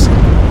shakes,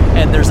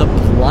 and there's a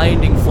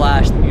blinding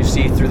flash that you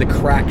see through the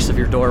cracks of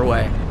your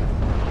doorway.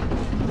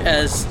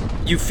 As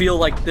you feel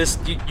like this,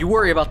 you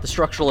worry about the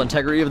structural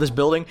integrity of this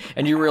building,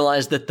 and you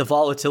realize that the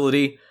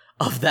volatility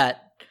of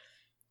that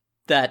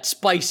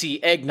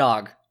spicy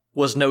eggnog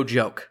was no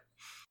joke.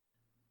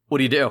 What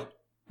do you do?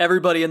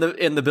 Everybody in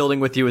the building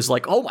with you is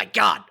like, oh my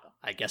god,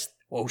 I guess,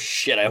 oh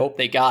shit, I hope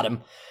they got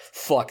him.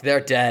 Fuck, they're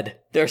dead.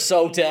 They're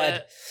so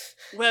dead.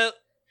 Well,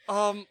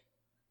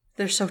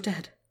 They're so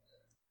dead.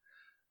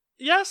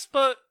 yes,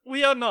 but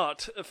we are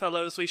not,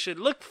 fellows. We should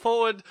look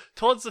forward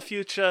towards the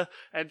future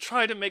and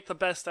try to make the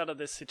best out of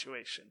this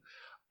situation.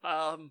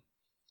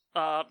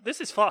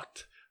 This is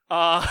fucked.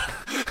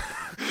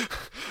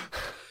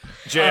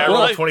 Jay, I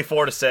rolled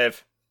 24 to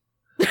save.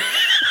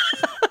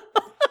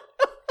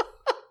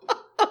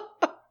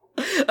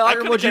 I Ogrim,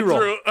 couldn't what'd you get roll?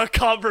 through a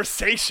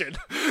conversation.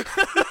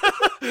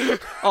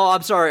 Oh,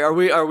 I'm sorry.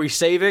 Are we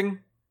saving?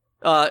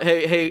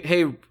 Hey,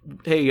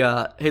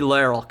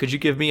 Laryl, could you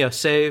give me a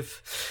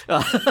save?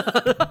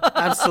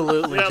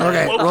 Absolutely. Yeah,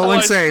 Okay, localized-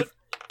 rolling save.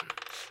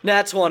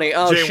 Nat 20.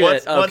 Oh Jay, shit.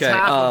 what's Okay.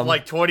 half of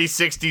like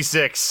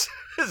 2066?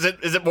 Is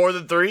it more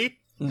than 3?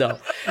 No.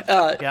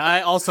 Yeah,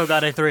 I also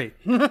got a 3.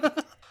 All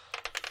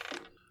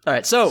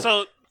right. So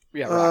So,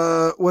 yeah.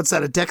 Rock. What's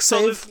that, a deck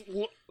so save?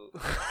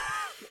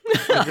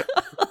 this,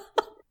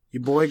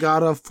 Your boy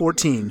got a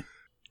 14.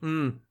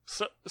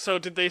 so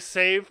did they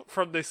save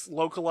from this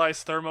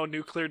localized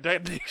thermonuclear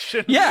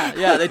detonation?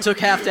 Yeah. They took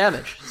half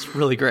damage. It's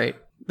really great.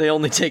 They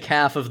only take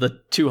half of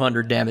the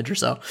 200 damage or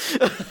so.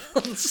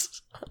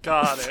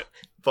 Got it.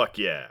 Fuck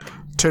yeah.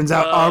 Turns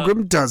out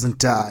Ogrim doesn't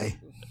die.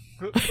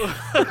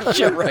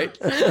 Yeah, right.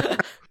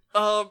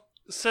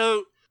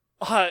 So,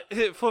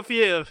 for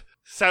fear of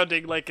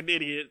sounding like an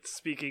idiot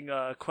speaking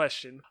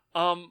question,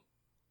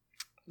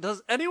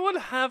 does anyone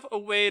have a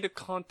way to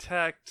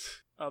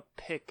contact a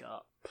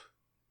pickup?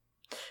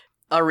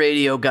 Our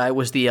radio guy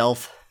was the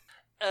elf.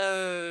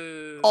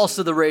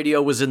 Also, the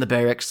radio was in the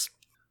barracks.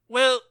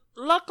 Well,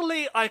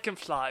 luckily I can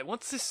fly.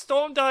 Once this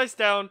storm dies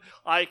down,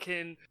 I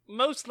can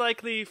most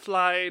likely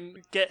fly and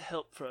get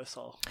help for us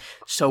all.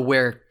 So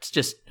we're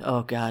just,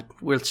 oh god,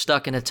 we're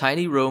stuck in a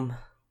tiny room.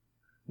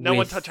 No one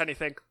with touch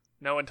anything.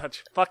 No one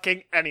touch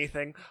fucking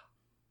anything.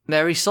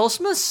 Merry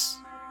Solstice?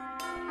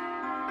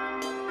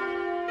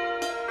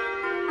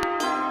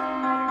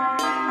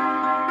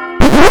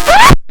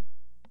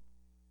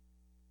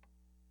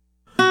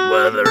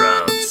 Weather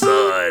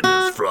outside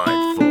is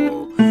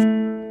frightful,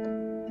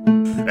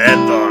 and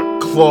the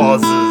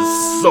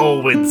clauses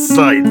so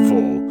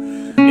insightful.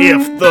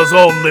 If there's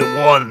only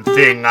one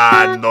thing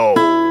I know,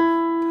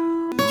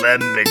 let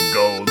me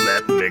go,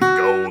 let me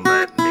go,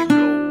 let me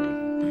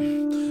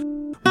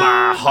go.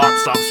 My heart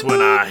stops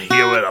when I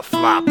hear it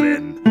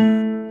a-flopping,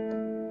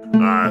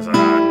 as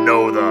I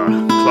know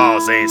the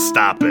claws ain't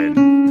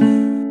stopping.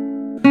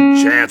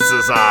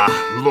 Chances are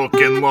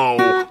looking low.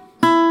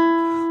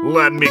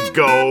 Let me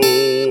go,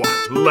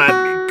 let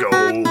me go.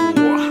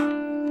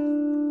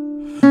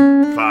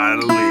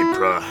 Finally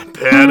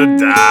prepare to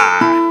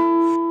die.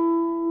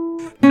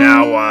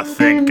 Now I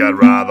think I'd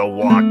rather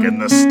walk in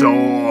the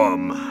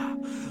storm.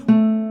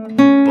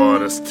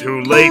 But it's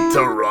too late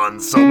to run,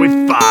 so we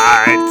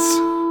fight.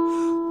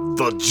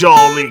 The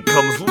jolly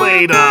comes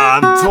later,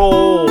 I'm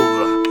told.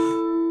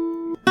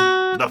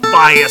 The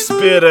fire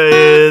spitter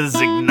is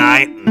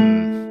igniting.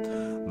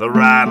 The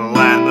rattle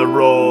and the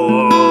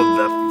roar,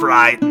 they're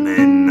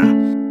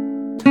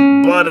frightening.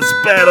 But it's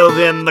better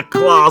than the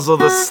claws of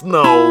the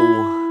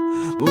snow.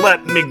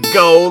 Let me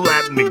go,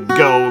 let me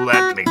go,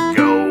 let me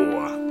go.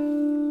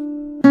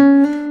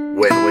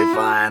 When we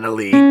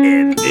finally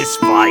end this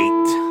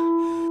fight,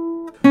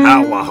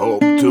 how I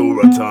hope to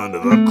return to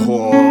the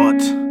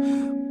court.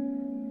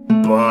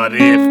 But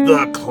if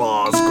the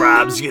claws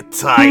grabs you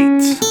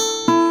tight,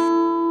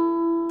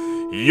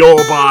 your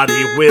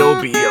body will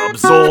be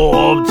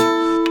absorbed.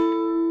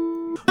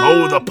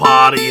 Oh, the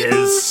party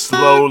is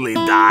slowly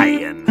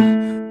dying.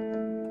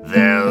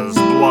 There's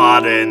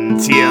blood and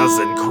tears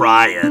and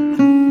crying.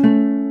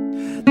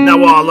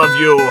 Now all of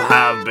you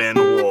have been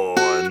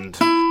warned.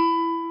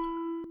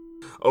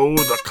 Oh,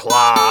 the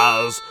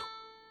claws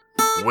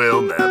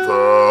will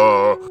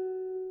never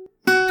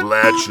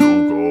let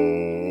you go.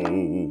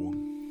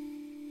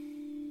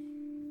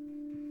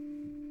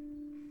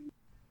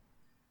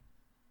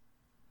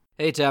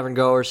 Hey Tavern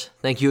Goers,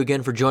 thank you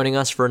again for joining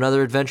us for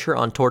another adventure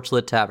on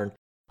Torchlit Tavern.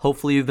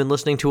 Hopefully you've been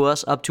listening to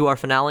us up to our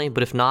finale,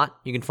 but if not,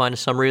 you can find a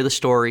summary of the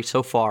story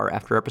so far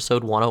after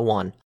episode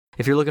 101.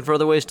 If you're looking for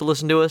other ways to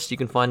listen to us, you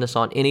can find us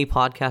on any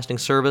podcasting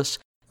service.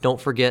 Don't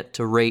forget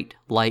to rate,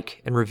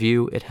 like, and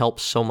review. It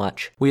helps so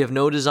much. We have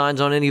no designs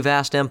on any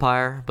vast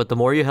empire, but the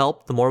more you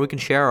help, the more we can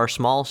share our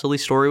small, silly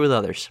story with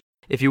others.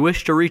 If you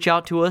wish to reach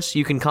out to us,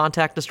 you can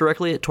contact us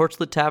directly at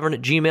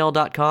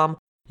torchlittavern@gmail.com.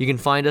 You can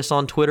find us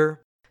on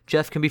Twitter.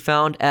 Jeff can be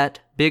found at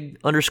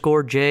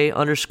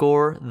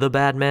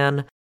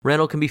big_J_TheBadman.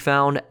 Randall can be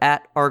found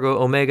at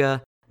Argo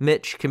Omega.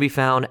 Mitch can be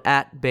found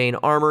at Bane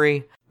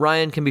Armory.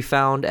 Ryan can be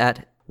found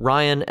at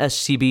Ryan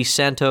SCB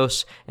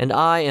Santos, and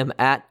I am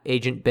at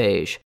Agent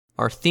Beige.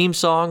 Our theme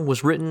song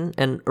was written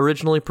and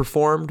originally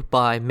performed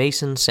by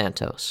Mason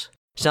Santos.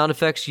 Sound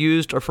effects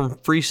used are from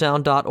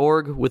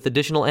freesound.org with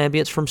additional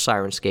ambience from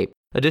Sirenscape.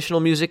 Additional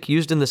music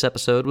used in this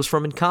episode was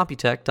from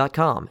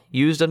Incompetech.com,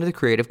 used under the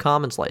Creative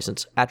Commons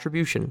license,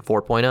 Attribution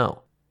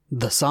 4.0.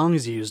 The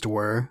songs used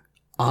were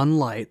On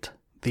Light,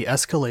 The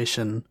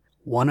Escalation,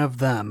 One of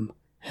Them,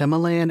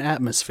 Himalayan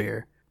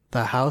Atmosphere,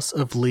 The House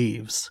of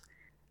Leaves,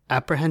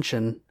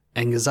 Apprehension,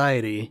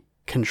 Anxiety,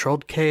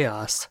 Controlled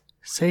Chaos,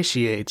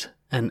 Satiate,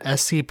 and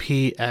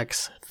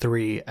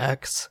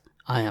SCP-X3X,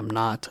 I Am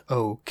Not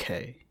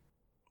Okay.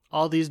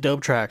 All these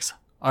dope tracks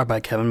are by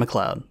Kevin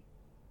MacLeod.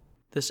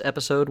 This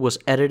episode was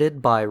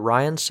edited by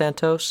Ryan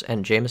Santos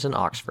and Jameson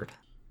Oxford.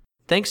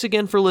 Thanks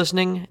again for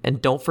listening,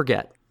 and don't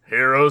forget,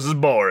 Heroes is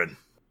boring.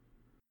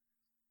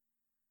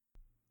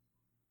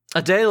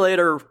 a day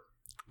later,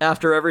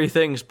 after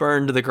everything's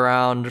burned to the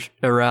ground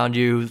around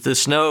you, the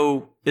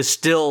snow is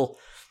still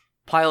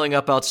piling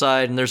up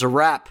outside, and there's a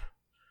rap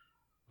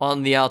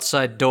on the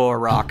outside door,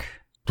 Rock.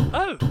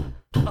 Oh,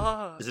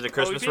 Is it a are we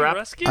Christmas being rap?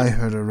 rescued? I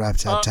heard a rap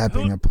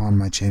tapping upon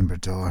my chamber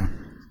door.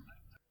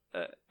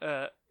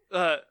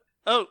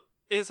 Oh,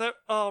 is that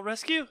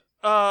rescue?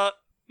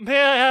 May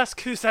I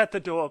ask who's at the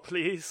door,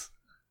 please?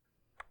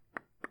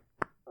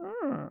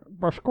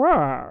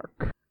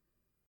 Basquack.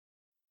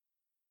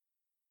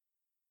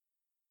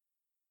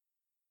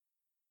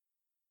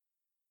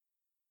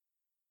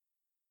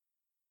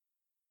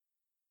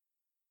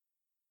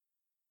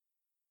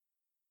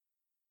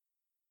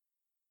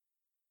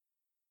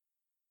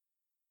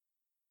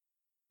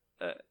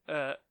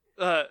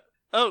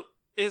 Oh,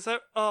 is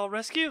that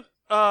rescue?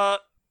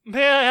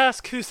 May I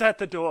ask who's at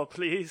the door,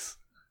 please?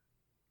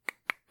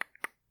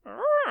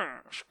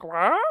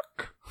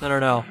 Squawk.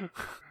 No.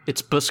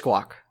 It's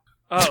Busquawk.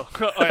 Oh,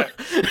 yeah.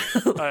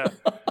 Oh, yeah.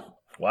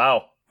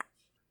 Wow.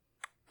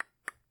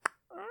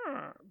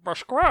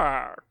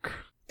 Basquack.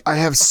 I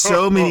have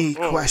so many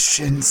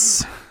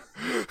questions.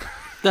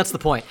 That's the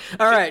point.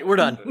 All right, we're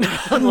done.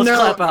 Let's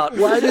clap out.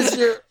 Why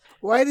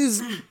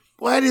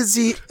does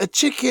he a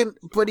chicken,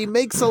 but he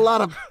makes a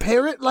lot of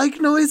parrot-like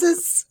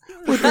noises?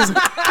 With his...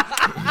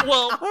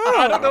 Well,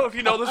 I don't know if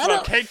you know this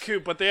about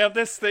Kenku, but they have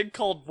this thing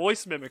called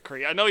voice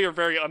mimicry. I know you're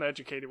very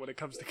uneducated when it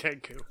comes to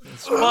Kenku,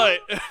 but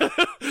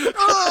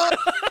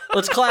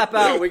Let's clap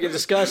out. We can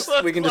discuss.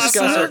 We can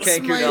discuss our That's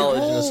Kenku my knowledge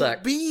in a whole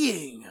sec.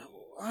 being.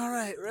 All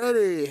right,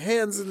 ready.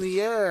 Hands in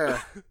the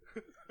air.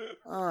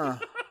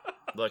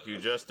 Look, you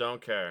just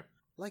don't care.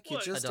 Like you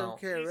What? just I don't don't.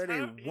 care. He's Ready?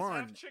 half- he's half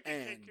 1 chicken,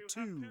 and Kenku, half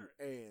 2 parrot.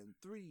 and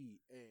 3